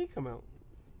 When did Meek come out?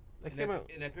 That In came that, out.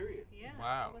 in that period. Yeah.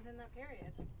 Wow. Within that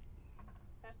period.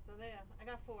 That's so there. I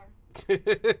got 4.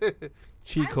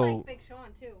 Cheat I code. like Big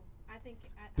Sean too. I think.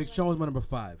 I Big like Sean was my number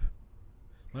 5.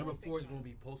 My I number like 4 Big is going to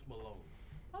Sean. be Post Malone.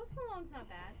 Post Malone's not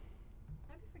bad.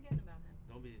 I'd be forgetting about him.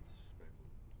 Don't be disrespectful.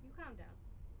 You calm down.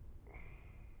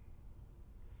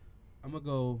 I'm going to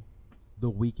go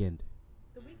The Weeknd.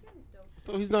 The Weeknd's dope.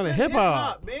 So he's not a hip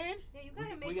hop. man. Yeah, you gotta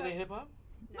We make get a hip hop?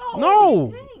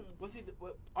 No. He sings. What's he?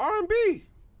 What, R&B.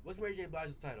 what's Mary J.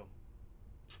 Blige's title?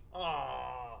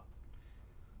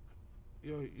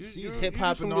 Yo, She's hip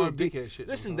hop and R&B.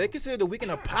 Listen, they consider The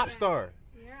Weeknd a pop star.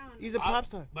 You're on. He's a pop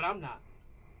star. But I'm not.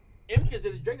 Em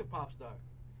considers Drake a pop star.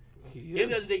 He Em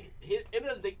is.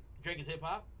 doesn't think Drake is hip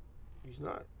hop. He's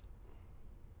not.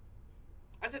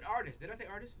 I said artist. Did I say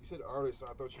artist? You said artist, so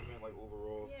I thought you meant like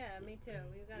overall. Yeah, me too.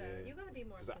 Yeah. You gotta be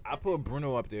more 'Cause specific. I put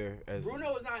Bruno up there as.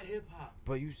 Bruno is not hip hop.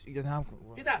 But you're not.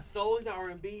 He's not soul. He's not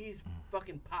R&B. He's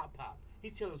fucking pop.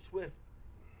 He's Taylor Swift.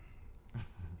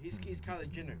 He's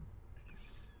Kylie Jenner.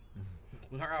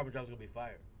 When her album drops, it's gonna be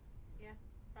fire.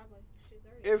 Probably. She's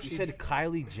already. If You she said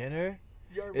Kylie Jenner.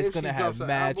 If It's she gonna drops have an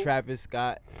mad album- Travis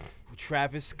Scott.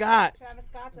 Travis Scott. Travis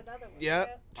Scott's another one.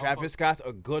 Yep. Travis Scott's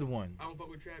a good one. I don't fuck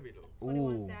with Travis though.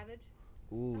 21 Ooh. Savage.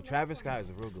 Ooh. like Travis 21. Scott is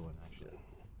a real good one actually.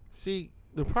 See,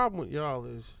 the problem with y'all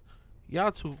is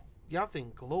y'all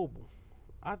think global.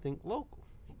 I think local.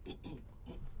 She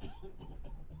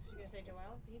gonna say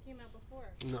Joel? He came out before.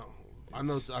 No. I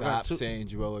know. I Stop got two. saying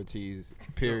Joel Ortiz.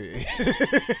 Period.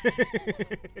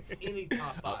 Any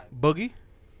top 5. Boogie.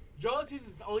 Joel Ortiz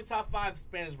is the only top 5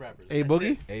 Spanish rappers. A That's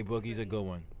Boogie. it. A Boogie's a good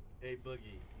one. A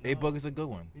Boogie. A No, Boogie's a good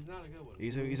one. He's not a good one.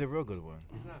 He's a real good one.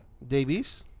 He's not.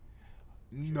 Davies.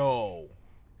 No.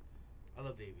 I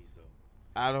love Davies though.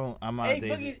 I'm not A a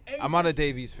Davies. Boogie- A I'm not a Boogie-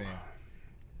 Davies fan.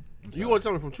 You want to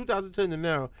tell me from 2010 to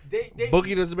now, Davies.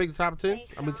 Boogie doesn't make the top 10? Saint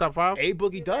I mean, John. top 5? A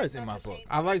Boogie You does guys in my also book. Saint-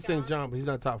 I like St. John. John, but he's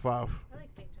not top 5. I like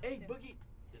St. A John. too. Boogie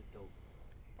is dope.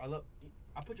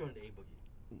 I put you on the A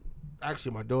Boogie.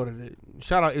 Actually, my daughter did.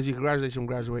 Shout out Izzy. Congratulations on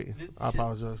graduating. This I shit-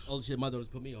 apologize. Oh shit, my daughters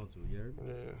put me onto it. You heard?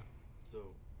 Yeah. So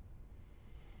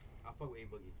I fuck with A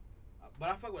Boogie, but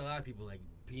I fuck with a lot of people like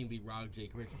P&B Rock, Jay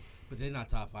Rich, but they're not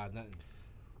top 5. Nothing.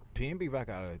 P&B Rock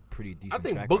got a pretty decent. I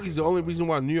think track Boogie's the record only so reason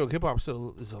why New York hip hop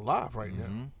still is alive right far.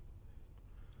 now. Mhm.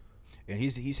 And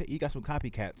he got some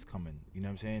copycats coming. You know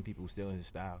what I'm saying? People stealing his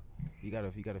style. He got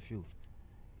a few.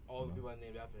 All the people I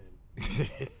named after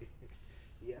him.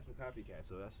 He has some copycats,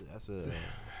 so that's a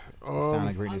Um, sign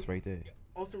of greatness right there.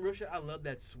 On some real shit, I love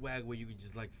that swag where you could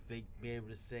just like fake be able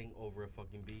to sing over a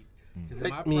fucking beat. Mm. 'Cause in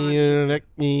my Lick prime- me, lick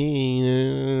me,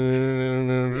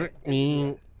 lick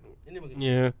me. Anyone can-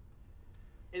 Yeah.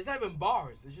 It's not even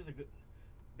bars. It's just a good.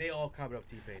 They all copied off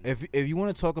T-Pain. If you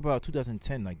want to talk about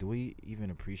 2010, like, do we even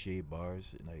appreciate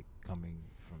bars like coming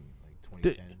from like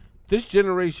 2010? This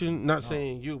generation, not No.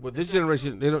 saying you, but this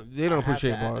generation, they don't I have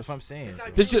appreciate to ask- bars. That's what I'm saying. It's not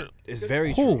so This true. gen- it's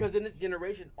very Who? true. Because in this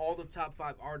generation, all the top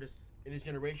 5 artists in this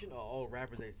generation are all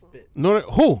rappers that spit. No,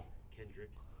 who? Kendrick,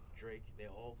 Drake, they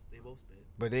both spit.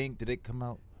 But did they come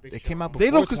out? Big They came out Sean. before.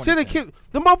 They don't consider 2010.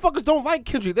 Kendrick. The motherfuckers don't like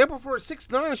Kendrick. They prefer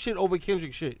 6ix9ine shit over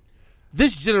Kendrick shit.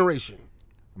 This generation.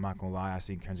 I'm not gonna lie. I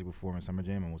seen Kendrick before in Summer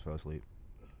Jam and almost fell asleep.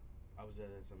 I was at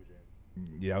that Summer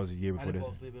Jam. Yeah, that was a year I before didn't this.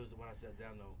 fall asleep. It was when I sat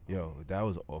down though. Yo, that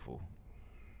was awful.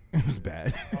 It was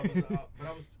bad.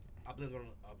 I blended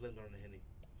on the Henny.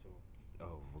 So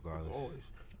Oh, regardless.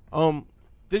 Always.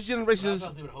 This I generation fell is.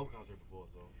 asleep at a Hope concert before.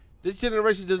 So This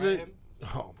generation doesn't. Right, him? Oh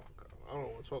my god, I don't know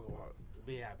what to talk about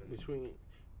be happening. between.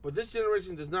 But this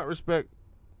generation does not respect.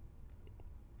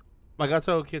 Like I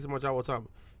tell kids in my job all the time,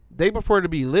 they prefer to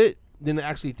be lit than to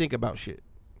actually think about shit.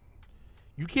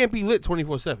 You can't be lit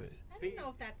 24/7. I don't know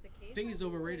if that's the case. Think it's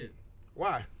overrated.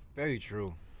 Why? Very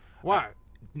true. Why?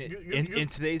 In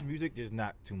today's music, there's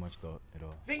not too much thought at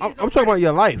all. I'm talking about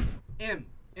your life. M.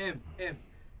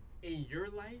 In your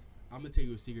life, I'm gonna tell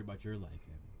you a secret about your life,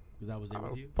 M. Because I was there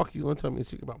with you. Fuck you gonna tell me a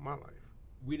secret about my life?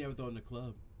 We never thought in the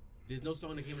club. There's no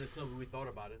song that came in the club where we thought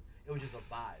about it. It was just a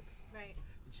vibe. Right.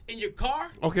 In your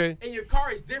car, Okay. in your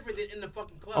car is different than in the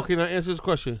fucking club. Okay, now answer this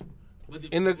question. But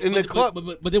In the club-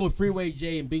 but then when Freeway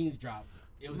J and Beans dropped,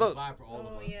 it was Look. a vibe for all of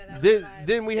Oh us. yeah, that was a vibe.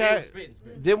 Then we They had was spitting.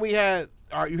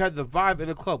 all right, you had the vibe in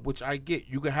the club, which I get.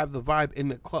 You can have the vibe in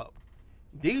the club.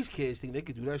 These kids think they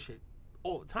could do that shit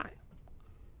all the time.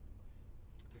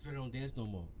 That's why they don't dance no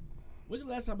more. When's the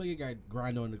last time you got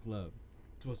grind on in the club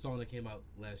to a song that came out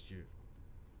last year?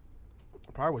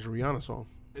 Probably was a Rihanna song.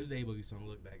 It was a Boogie song.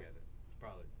 Look back at it.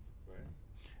 Probably. Right.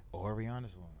 Or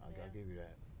Rihanna's one. I'll give you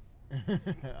that.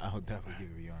 I'll definitely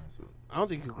give you Rihanna's one. I don't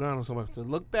think you could grind on somebody to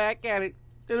look back at it.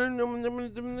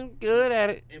 Good at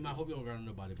it. And I hope you don't grind on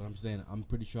nobody, but I'm saying I'm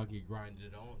pretty sure I can get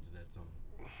grinded on to that song.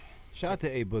 Shout out to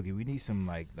A Boogie. We need some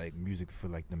like music for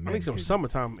like the men. I need some could-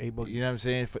 summertime A Boogie. You know what I'm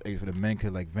saying? For the men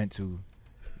could like vent to.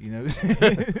 You know what I'm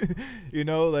saying? You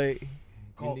know, like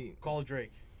Call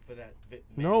Drake for that.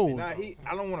 No. Nah, I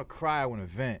don't want to cry. I want to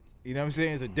vent. You know what I'm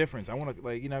saying? It's a difference. I want to,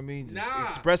 like, you know what I mean? Just Nah.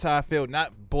 express how I feel,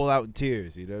 not bawl out in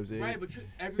tears. You know what I'm saying? Right, but that's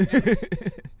I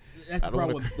the don't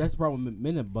problem. wanna- That's the problem. With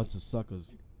men are a bunch of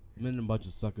suckers. Men are a bunch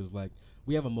of suckers. Like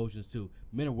we have emotions too.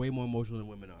 Men are way more emotional than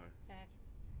women are.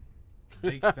 Facts.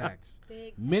 Big facts.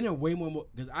 Big. Men are way more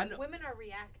because I know. Women are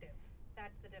reactive.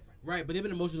 That's the difference. Right, but they've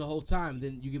been emotional the whole time.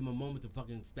 Then you give them a moment to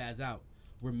fucking spaz out.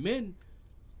 Where men,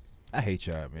 I hate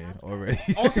y'all, man, That's already.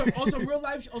 on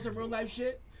real life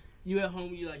shit. You at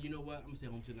home, you like, you know what? I'm gonna stay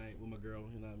home tonight with my girl.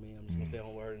 You know what I mean? I'm just gonna stay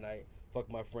home with her tonight. Fuck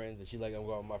my friends, and she like, I'm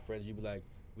going with my friends. You be like,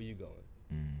 where you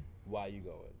going? Why you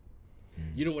going?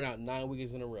 You done went out 9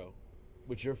 weekends in a row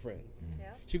with your friends. Yeah.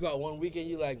 She go out one weekend.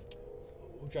 You like,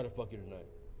 who try to fuck you tonight?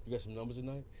 You got some numbers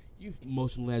tonight? You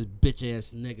emotional ass bitch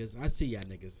ass niggas. I see y'all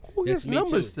niggas. Who That's gets me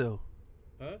numbers too. still?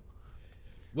 Huh?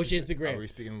 What's your Instagram? Are we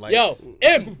speaking lights? Yo,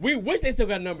 M, we wish they still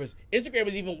got numbers. Instagram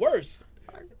is even worse.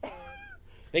 Potatoes.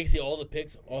 They can see all the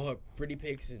pics, all her pretty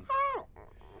pics, and All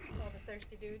the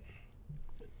thirsty dudes.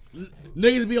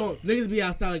 niggas be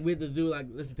outside like we at the zoo. Like,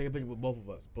 listen, take a picture with both of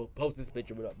us. Post this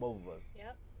picture with both of us.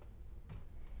 Yep.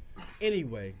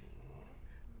 Anyway,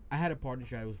 I had a partner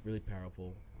shot. It was really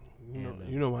powerful.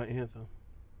 You know my anthem.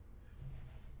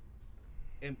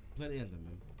 And play the anthem,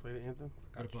 man. Play the anthem.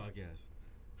 For the podcast.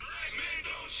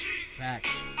 Facts.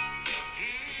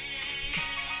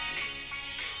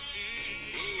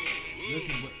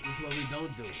 Listen, this is what we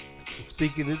don't do.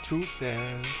 Speaking the truth,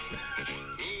 Dan.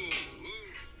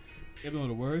 You know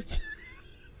the words? Is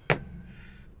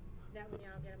that when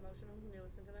y'all get emotional when you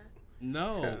listen to that?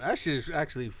 No. Yeah, that shit is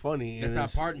actually funny. That's and our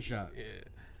it's- partner shot. Yeah.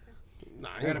 Nah,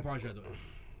 I got a partner shot though.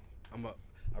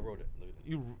 I wrote it. Look at that.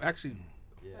 You actually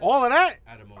Yeah. all of that?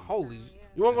 At a moment. Holy! Oh, yeah.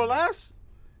 You want to go last?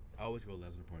 I always go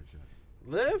last in the partner shots.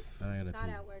 Live? I gotta Shout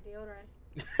pee. out, wear deodorant.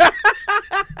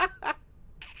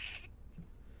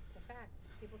 It's a fact.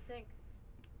 People stink.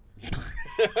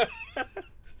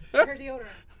 Wear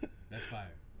deodorant. That's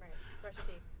fire. Right. Brush your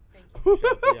teeth. Thank you.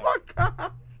 Shout out to Oh y'all. my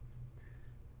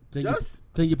God!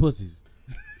 Clean your pussies.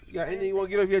 You got anything you want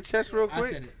to get off your chest real I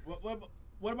quick? said it.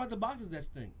 What about the boxes that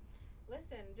stink?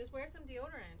 Listen, just wear some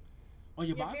deodorant. On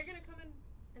your If box? you're gonna come in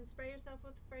and spray yourself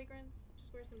with fragrance,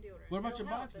 just wear some deodorant. What about It'll your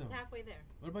help. box, It's though? halfway there.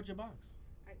 What about your box?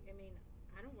 I mean,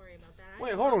 I don't worry about that. I Wait,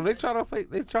 just hold on. love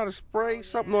it. They try to spray Oh,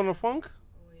 something yeah. on the funk.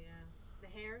 Oh yeah, the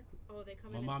hair. Oh, they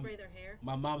come My in mom- and spray their hair.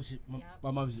 My mom's. Yep.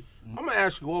 My mom's. I'm gonna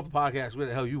ask you off the podcast where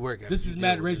the hell you work at. This You is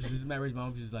mad deal with racist. This is mad racist. My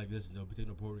mom's just like, listen, don't be taking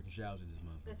no Puerto Rican showers in this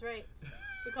month. That's right.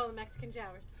 We call them Mexican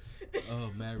showers.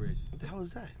 Oh, mad racist. What the hell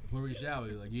is that? Puerto Rican shower.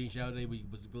 Like, you ain't showered today, but you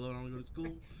was glowing on to go to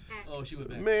school. Oh, she went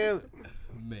back. Man,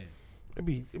 Man. it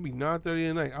be 9:30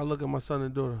 at night. I look at my son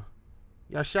and daughter.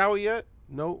 Y'all shower yet?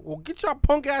 No. Well, get y'all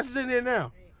punk asses in there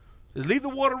now. Right. Just leave the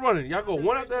water running. Y'all go Some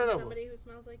one person- after another. Somebody who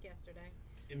smells like yesterday.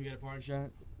 And you got a partner shot?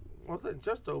 Well, it's not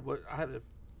just though, but I had to.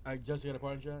 I just got a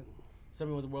partner shot.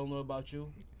 Somebody want the world to know about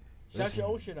you. Shout your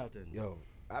own shit out there. Yo,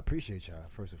 I appreciate y'all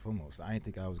first and foremost. I didn't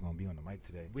think I was gonna be on the mic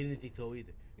today. We didn't think so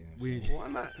either. You know what I'm We saying? Why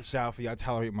not? Shout out for y'all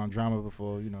tolerate my drama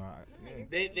before, you know.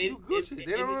 They You Gucci.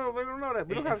 They don't know. They don't know that.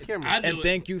 We don't have cameras. I know And it.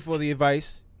 thank you for the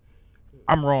advice.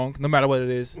 I'm wrong, no matter what it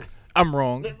is. I'm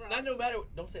wrong. Not no matter.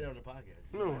 Don't say that on the podcast.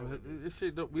 No, this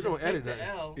shit. We Just don't edit take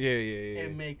that. the L Yeah.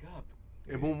 and make up,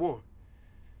 And boom, boom.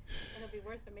 It'll be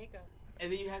worth the makeup.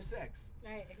 and then you have sex.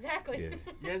 Right. Exactly. Yeah.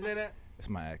 You guys say that? It's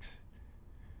my ex.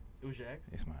 It was your ex.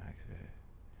 It's my ex. Yeah.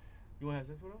 You want to have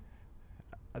sex with him?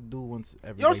 I do once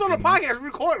every. Yo, it's like on the 3 months. podcast. We're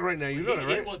recording right now. You know that, He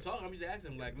right? didn't want to talk. I'm just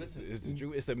asking him, like, listen,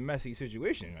 It's a messy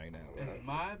situation right now. it's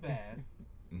my bad.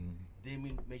 Mhm. Didn't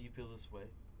mean to make you feel this way.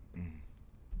 Mhm.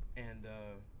 And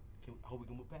I hope we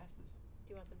can move past this.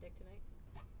 Do you want some dick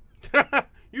tonight?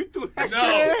 You threw that No.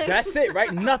 shit in. That's it,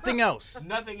 right? Nothing else.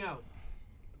 Nothing else.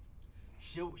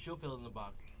 she'll fill in the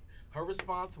box. Her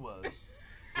response was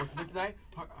next night.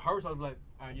 Her response was like,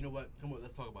 all right, you know what? Come on,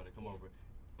 let's talk about it. Come over.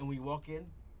 And we walk in,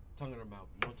 tongue in her mouth,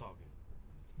 no talking.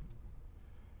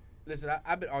 Listen,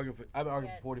 I've been arguing for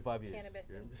 45 years. Cannabis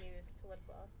infused lip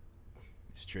gloss.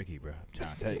 It's tricky, bro. I'm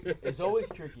trying to tell you. It's always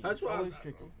tricky. That's It's why always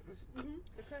tricky.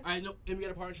 I know. And we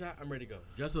got a partner shot. I'm ready to go.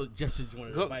 Just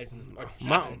wanted Go. advice. And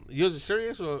Yours is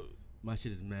serious or? my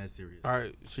shit is mad serious. All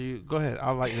right, so you go ahead.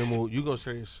 I'll lighten the mood. You go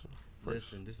serious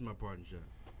first. Listen, this is my partner shot.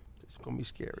 It's gonna be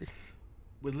scary.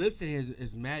 What lives in here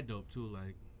is mad dope too.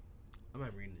 Like, I'm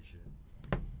not reading this shit.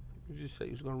 You just say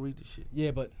you was gonna read the shit.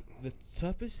 Yeah, but the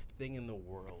toughest thing in the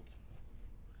world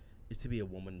is to be a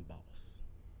woman boss.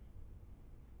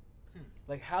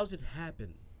 Like, how's it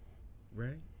happen,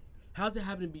 right? How's it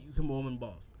happen to become a woman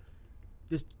boss?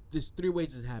 There's 3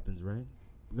 ways it happens, right?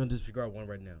 We're gonna disregard one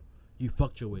right now. You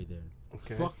fucked your way there.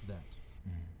 Okay. Fuck that.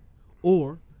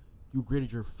 Or you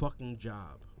graded your fucking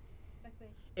job, That's me.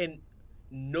 and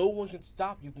no one can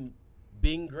stop you from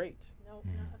being great, Nope,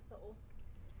 not a soul.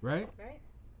 right? Right?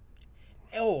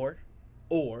 Or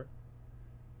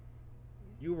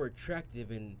you were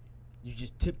attractive and you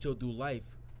just tiptoed through life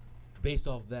based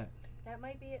off that. That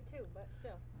might be it too, but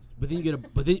still. But then you get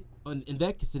in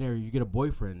that scenario you get a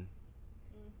boyfriend,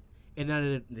 and now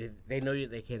that they know you,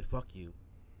 they can't fuck you.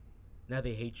 Now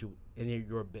they hate you and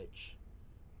you're a bitch.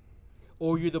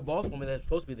 Or you're the boss woman that's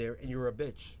supposed to be there and you're a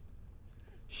bitch.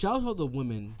 Shout out the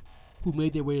women who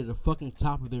made their way to the fucking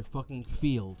top of their fucking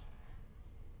field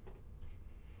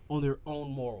on their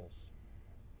own morals.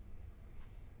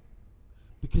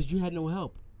 Because you had no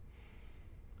help.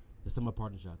 That's not my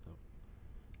parting shot, though.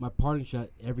 My parting shot,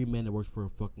 every man that works for a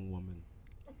fucking woman.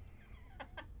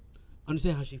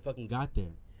 Understand how she fucking got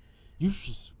there. You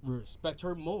should respect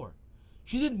her more.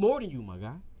 She did more than you, my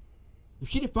guy. If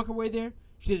she didn't fuck her way there,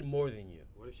 she did more than you.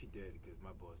 What if she did? Because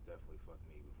my boss definitely fucked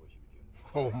me before she became.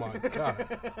 Oh my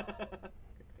god.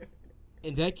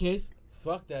 In that case,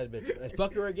 fuck that bitch. And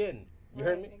fuck her again. You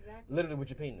heard me? Right, exactly. Literally with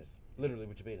your penis. Literally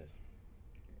with your penis.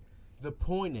 The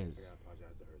point I is, gotta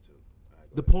apologize to her too. All right,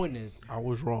 go the ahead. point is, I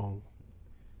was wrong.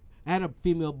 I had a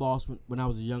female boss when I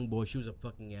was a young boy. She was a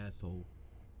fucking asshole.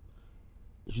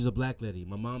 She was a black lady.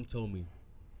 My mom told me,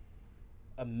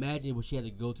 imagine what she had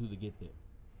to go to get there.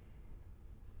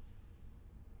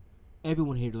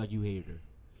 Everyone hated her like you hated her.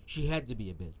 She had to be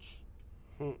a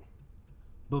bitch.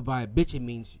 But by a bitch, it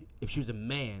means if she was a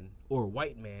man or a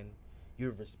white man, you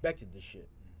would have respected this shit.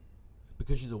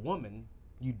 Because she's a woman,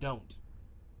 you don't.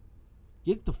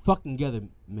 Get it the fuck together,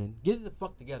 man. Get it the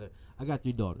fuck together. I got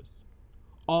 3 daughters.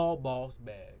 All boss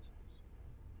bags.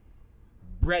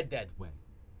 Bred that way.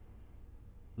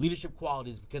 Leadership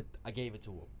qualities because I gave it to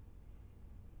them.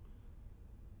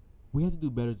 We have to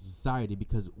do better as a society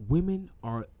because women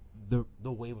are the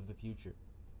wave of the future.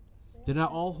 They're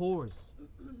not all whores.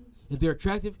 If they're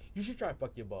attractive, you should try to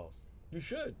fuck your boss. You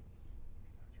should.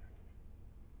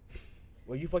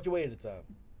 Well, you fucked your way at the time.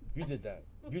 You did that.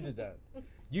 You did that.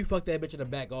 You fucked that bitch in the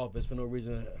back office for no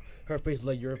reason. Her face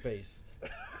like your face.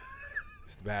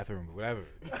 It's the bathroom, whatever.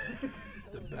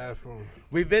 The bathroom.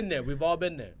 We've been there. We've all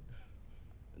been there.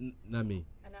 Not me.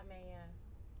 Not me, yeah.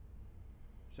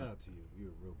 Shout out to you. You're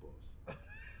a real boss.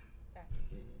 Facts.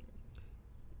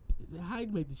 How you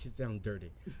make this shit sound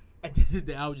dirty? At the end of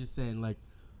the day, I was just saying, like,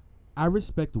 I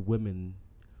respect the women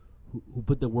who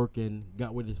put the work in,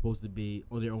 got where they're supposed to be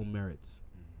on their own merits.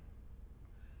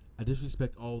 I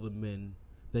disrespect all the men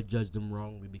that judge them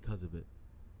wrongly because of it.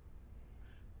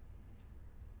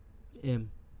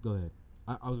 Go ahead.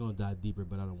 I was gonna dive deeper,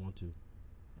 but I don't want to.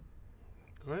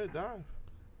 Go ahead, dive.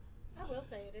 I will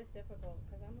say it is difficult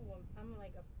because I'm a woman. I'm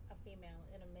like a female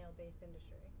in a male-based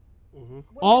industry.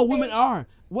 All women are.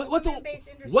 What's a women-based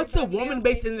industry, what's a but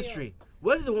woman-based male-based industry?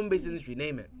 What is a woman-based industry?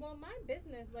 Name it. Well, my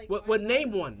business, like. What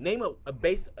name one? Name a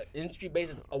base industry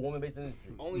based as a woman-based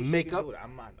industry. Only Makeup. She can do it.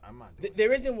 I'm not doing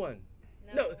There isn't one.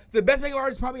 No. No, the best makeup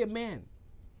artist is probably a man.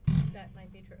 That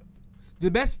might be true.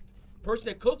 The best person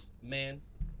that cooks, man.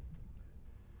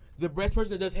 The best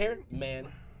person that does hair, man.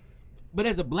 But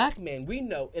as a black man, we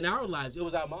know in our lives it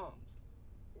was our moms.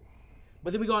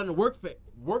 But then we go out in the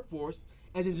workforce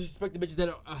and then disrespect the bitches that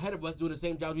are ahead of us doing the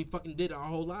same job we fucking did our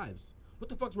whole lives. What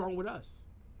the fuck's wrong with us?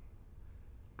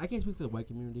 I can't speak for the white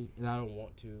community, and I don't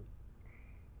want to.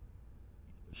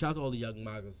 Shout out to all the young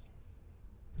MAGAs.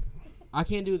 I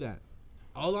can't do that.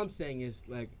 All I'm saying is,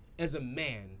 like, as a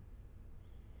man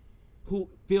who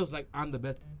feels like I'm the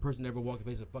best person to ever walk the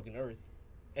face of fucking earth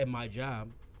at my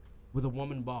job with a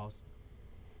woman boss,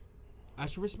 I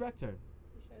should respect her.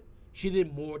 You should. She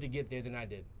did more to get there than I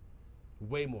did.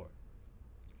 Way more.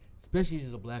 Especially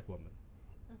as a black woman.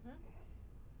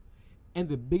 And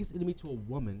the biggest enemy to a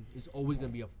woman is always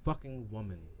gonna be a fucking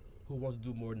woman who wants to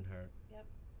do more than her. Yep.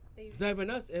 It's not even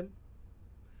us, Em.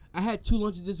 I had 2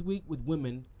 lunches this week with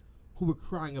women who were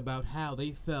crying about how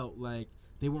they felt like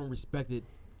they weren't respected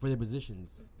for their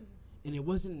positions. And it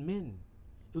wasn't men.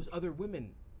 It was other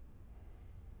women.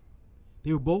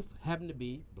 They were both happened to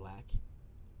be black.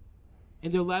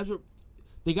 And their lives were...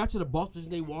 They got to the boss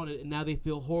position they wanted, and now they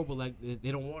feel horrible like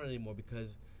they don't want it anymore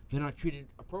because they're not treated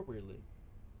appropriately.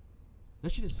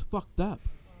 That shit is fucked up.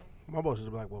 My boss is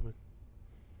a black woman.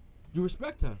 You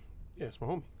respect her Yeah, it's my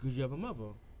homie. because you have a mother.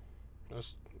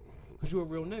 That's Because you're a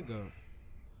real nigga.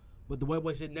 But the white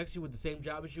boy sitting next to you with the same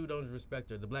job as you doesn't respect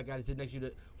her. The black guy that sitting next to you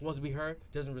that wants to be her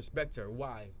doesn't respect her.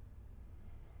 Why?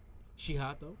 She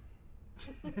hot, though?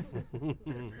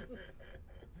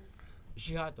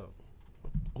 She hot, though?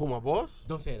 who, my boss?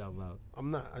 Don't say it out loud.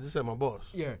 I'm not. I just said my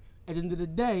boss. Yeah. At the end of the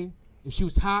day, if she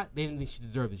was hot, they didn't think she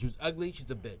deserved it. She was ugly, she's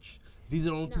a bitch. These are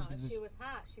the only two No, if positions. she was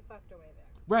hot, she fucked her way there.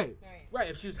 Right. Right. Right.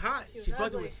 If she was hot, She was she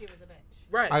fucked ugly, with. she was a bitch.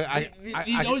 Right. These are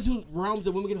the I- only 2 realms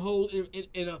that women can hold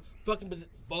in a fucking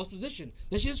false position.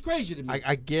 That shit is crazy to me.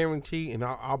 I guarantee, and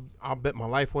I'll bet my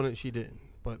life on it. She didn't,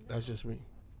 but that's just me.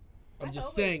 I'm I've just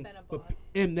always saying, been a but boss.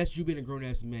 M, that's you being a grown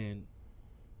ass man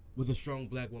with a strong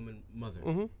black woman mother.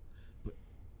 Mm-hmm. But-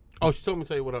 Oh, she told me to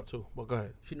tell you what up too. Well, go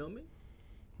ahead. She know me?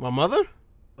 My mother?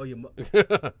 Oh, your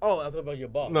mother. Oh, I thought about your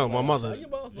boss. No, Oh, my mother. Your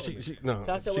boss know me. No.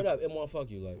 So I said, she- what up? M want to fuck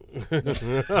you. Like, Jesus.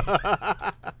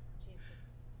 I'm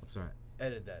sorry.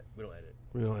 Edit that. We don't edit.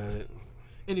 We don't have it.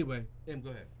 Anyway, M,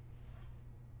 go ahead.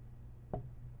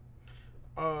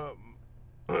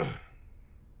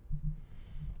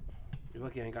 You're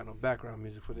lucky I ain't got no background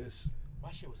music for this.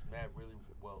 My shit was mad really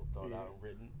well thought out and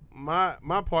written.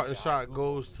 My partner shot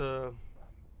goes to,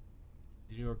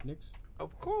 The New York Knicks?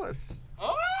 of course.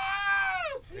 Oh!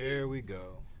 There we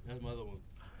go. That's my other one.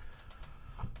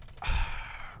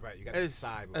 Right, you got to As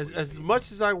decide. as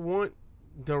much as I want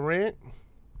Durant,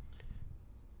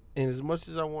 and as much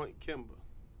as I want Kimba,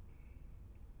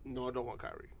 no, I don't want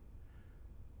Kyrie.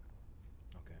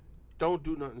 Okay. Don't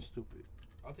do nothing stupid.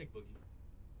 I'll take Boogie.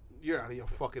 You're out of your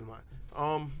fucking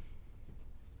mind.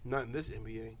 Not in this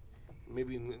NBA.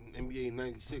 Maybe in NBA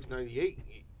 96, 98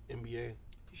 NBA.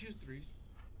 He shoots threes.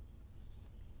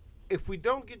 If we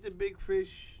don't get the big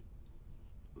fish,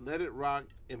 let it rock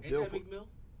and Ain't build that from, Big Mill?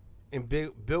 and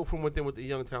build from within with the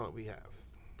young talent we have.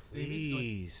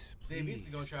 Please. Dave East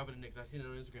is going to travel to the Knicks. I seen it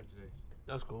on Instagram today.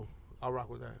 That's cool. I'll rock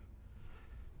with that.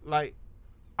 Like,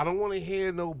 I don't want to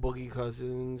hear no Boogie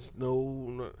Cousins.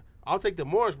 No. I'll take the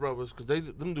Morris brothers because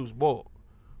them dudes ball.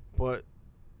 But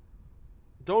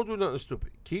don't do nothing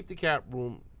stupid. Keep the cap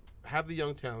room. Have the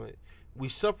young talent. We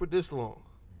suffered this long.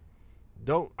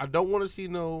 I don't want to see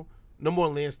no more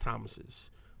Lance Thomases.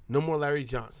 No more Larry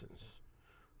Johnsons.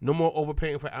 No more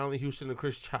overpaying for Allen Houston and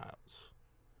Chris Childs.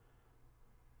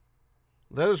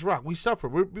 Let us rock. We suffer.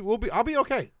 I'll be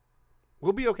okay.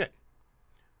 We'll be okay.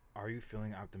 Are you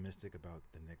feeling optimistic about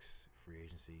the Knicks free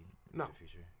agency in No. the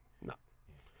future?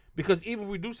 Because even if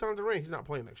we do sign Durant, he's not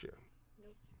playing next year.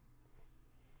 Nope.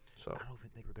 So I don't even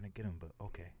think we're gonna get him, but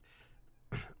okay.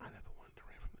 I never wanted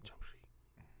Durant from the jump street,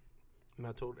 and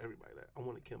I told everybody that I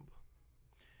wanted Kimba.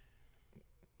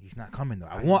 He's not coming though.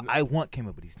 I I want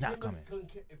Kimba, but he's not coming.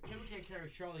 If Kimba can't carry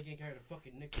Charlotte, he can't carry the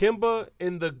fucking Knicks. Kimba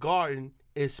in the Garden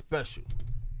is special.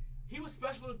 He was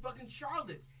special in fucking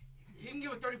Charlotte. He can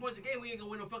give us 30 points a game. We ain't gonna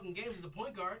win no fucking games as a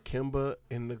point guard. Kimba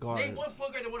in the Name Garden. one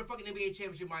point guard that won a fucking NBA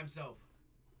championship by himself.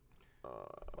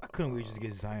 Why couldn't we just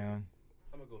get Zion?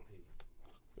 I'm gonna go pee.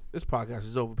 This podcast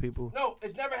is over, people. No,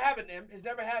 it's never happened, Em. It's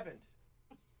never happened.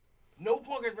 No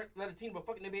point guard led a team to a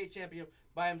fucking NBA champion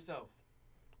by himself.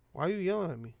 Why are you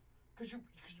yelling at me? Cause your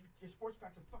sports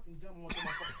facts are fucking dumb. I want to get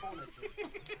my fucking phone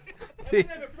at you. I'm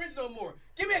not even Prince no more.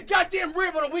 Give me a goddamn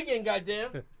rib on the weekend,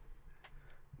 goddamn.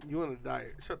 You on a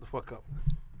diet? Shut the fuck up.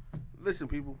 Listen,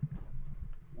 people.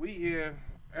 We here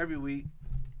every week.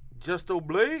 Justo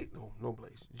Blade. No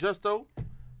Blaze. Justo.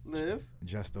 Live.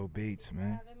 Justo Beats,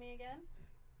 man. Having me again?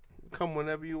 Come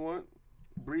whenever you want.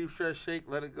 Breathe, stretch, shake,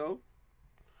 let it go.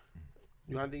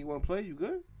 You got anything you want to play? You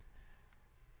good?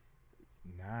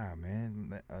 Nah,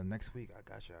 man. Next week I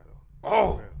got y'all though.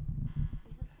 Oh. For real.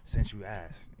 Since you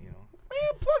asked, you know.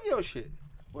 Man, plug your shit.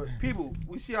 But people,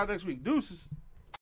 we see y'all next week. Deuces.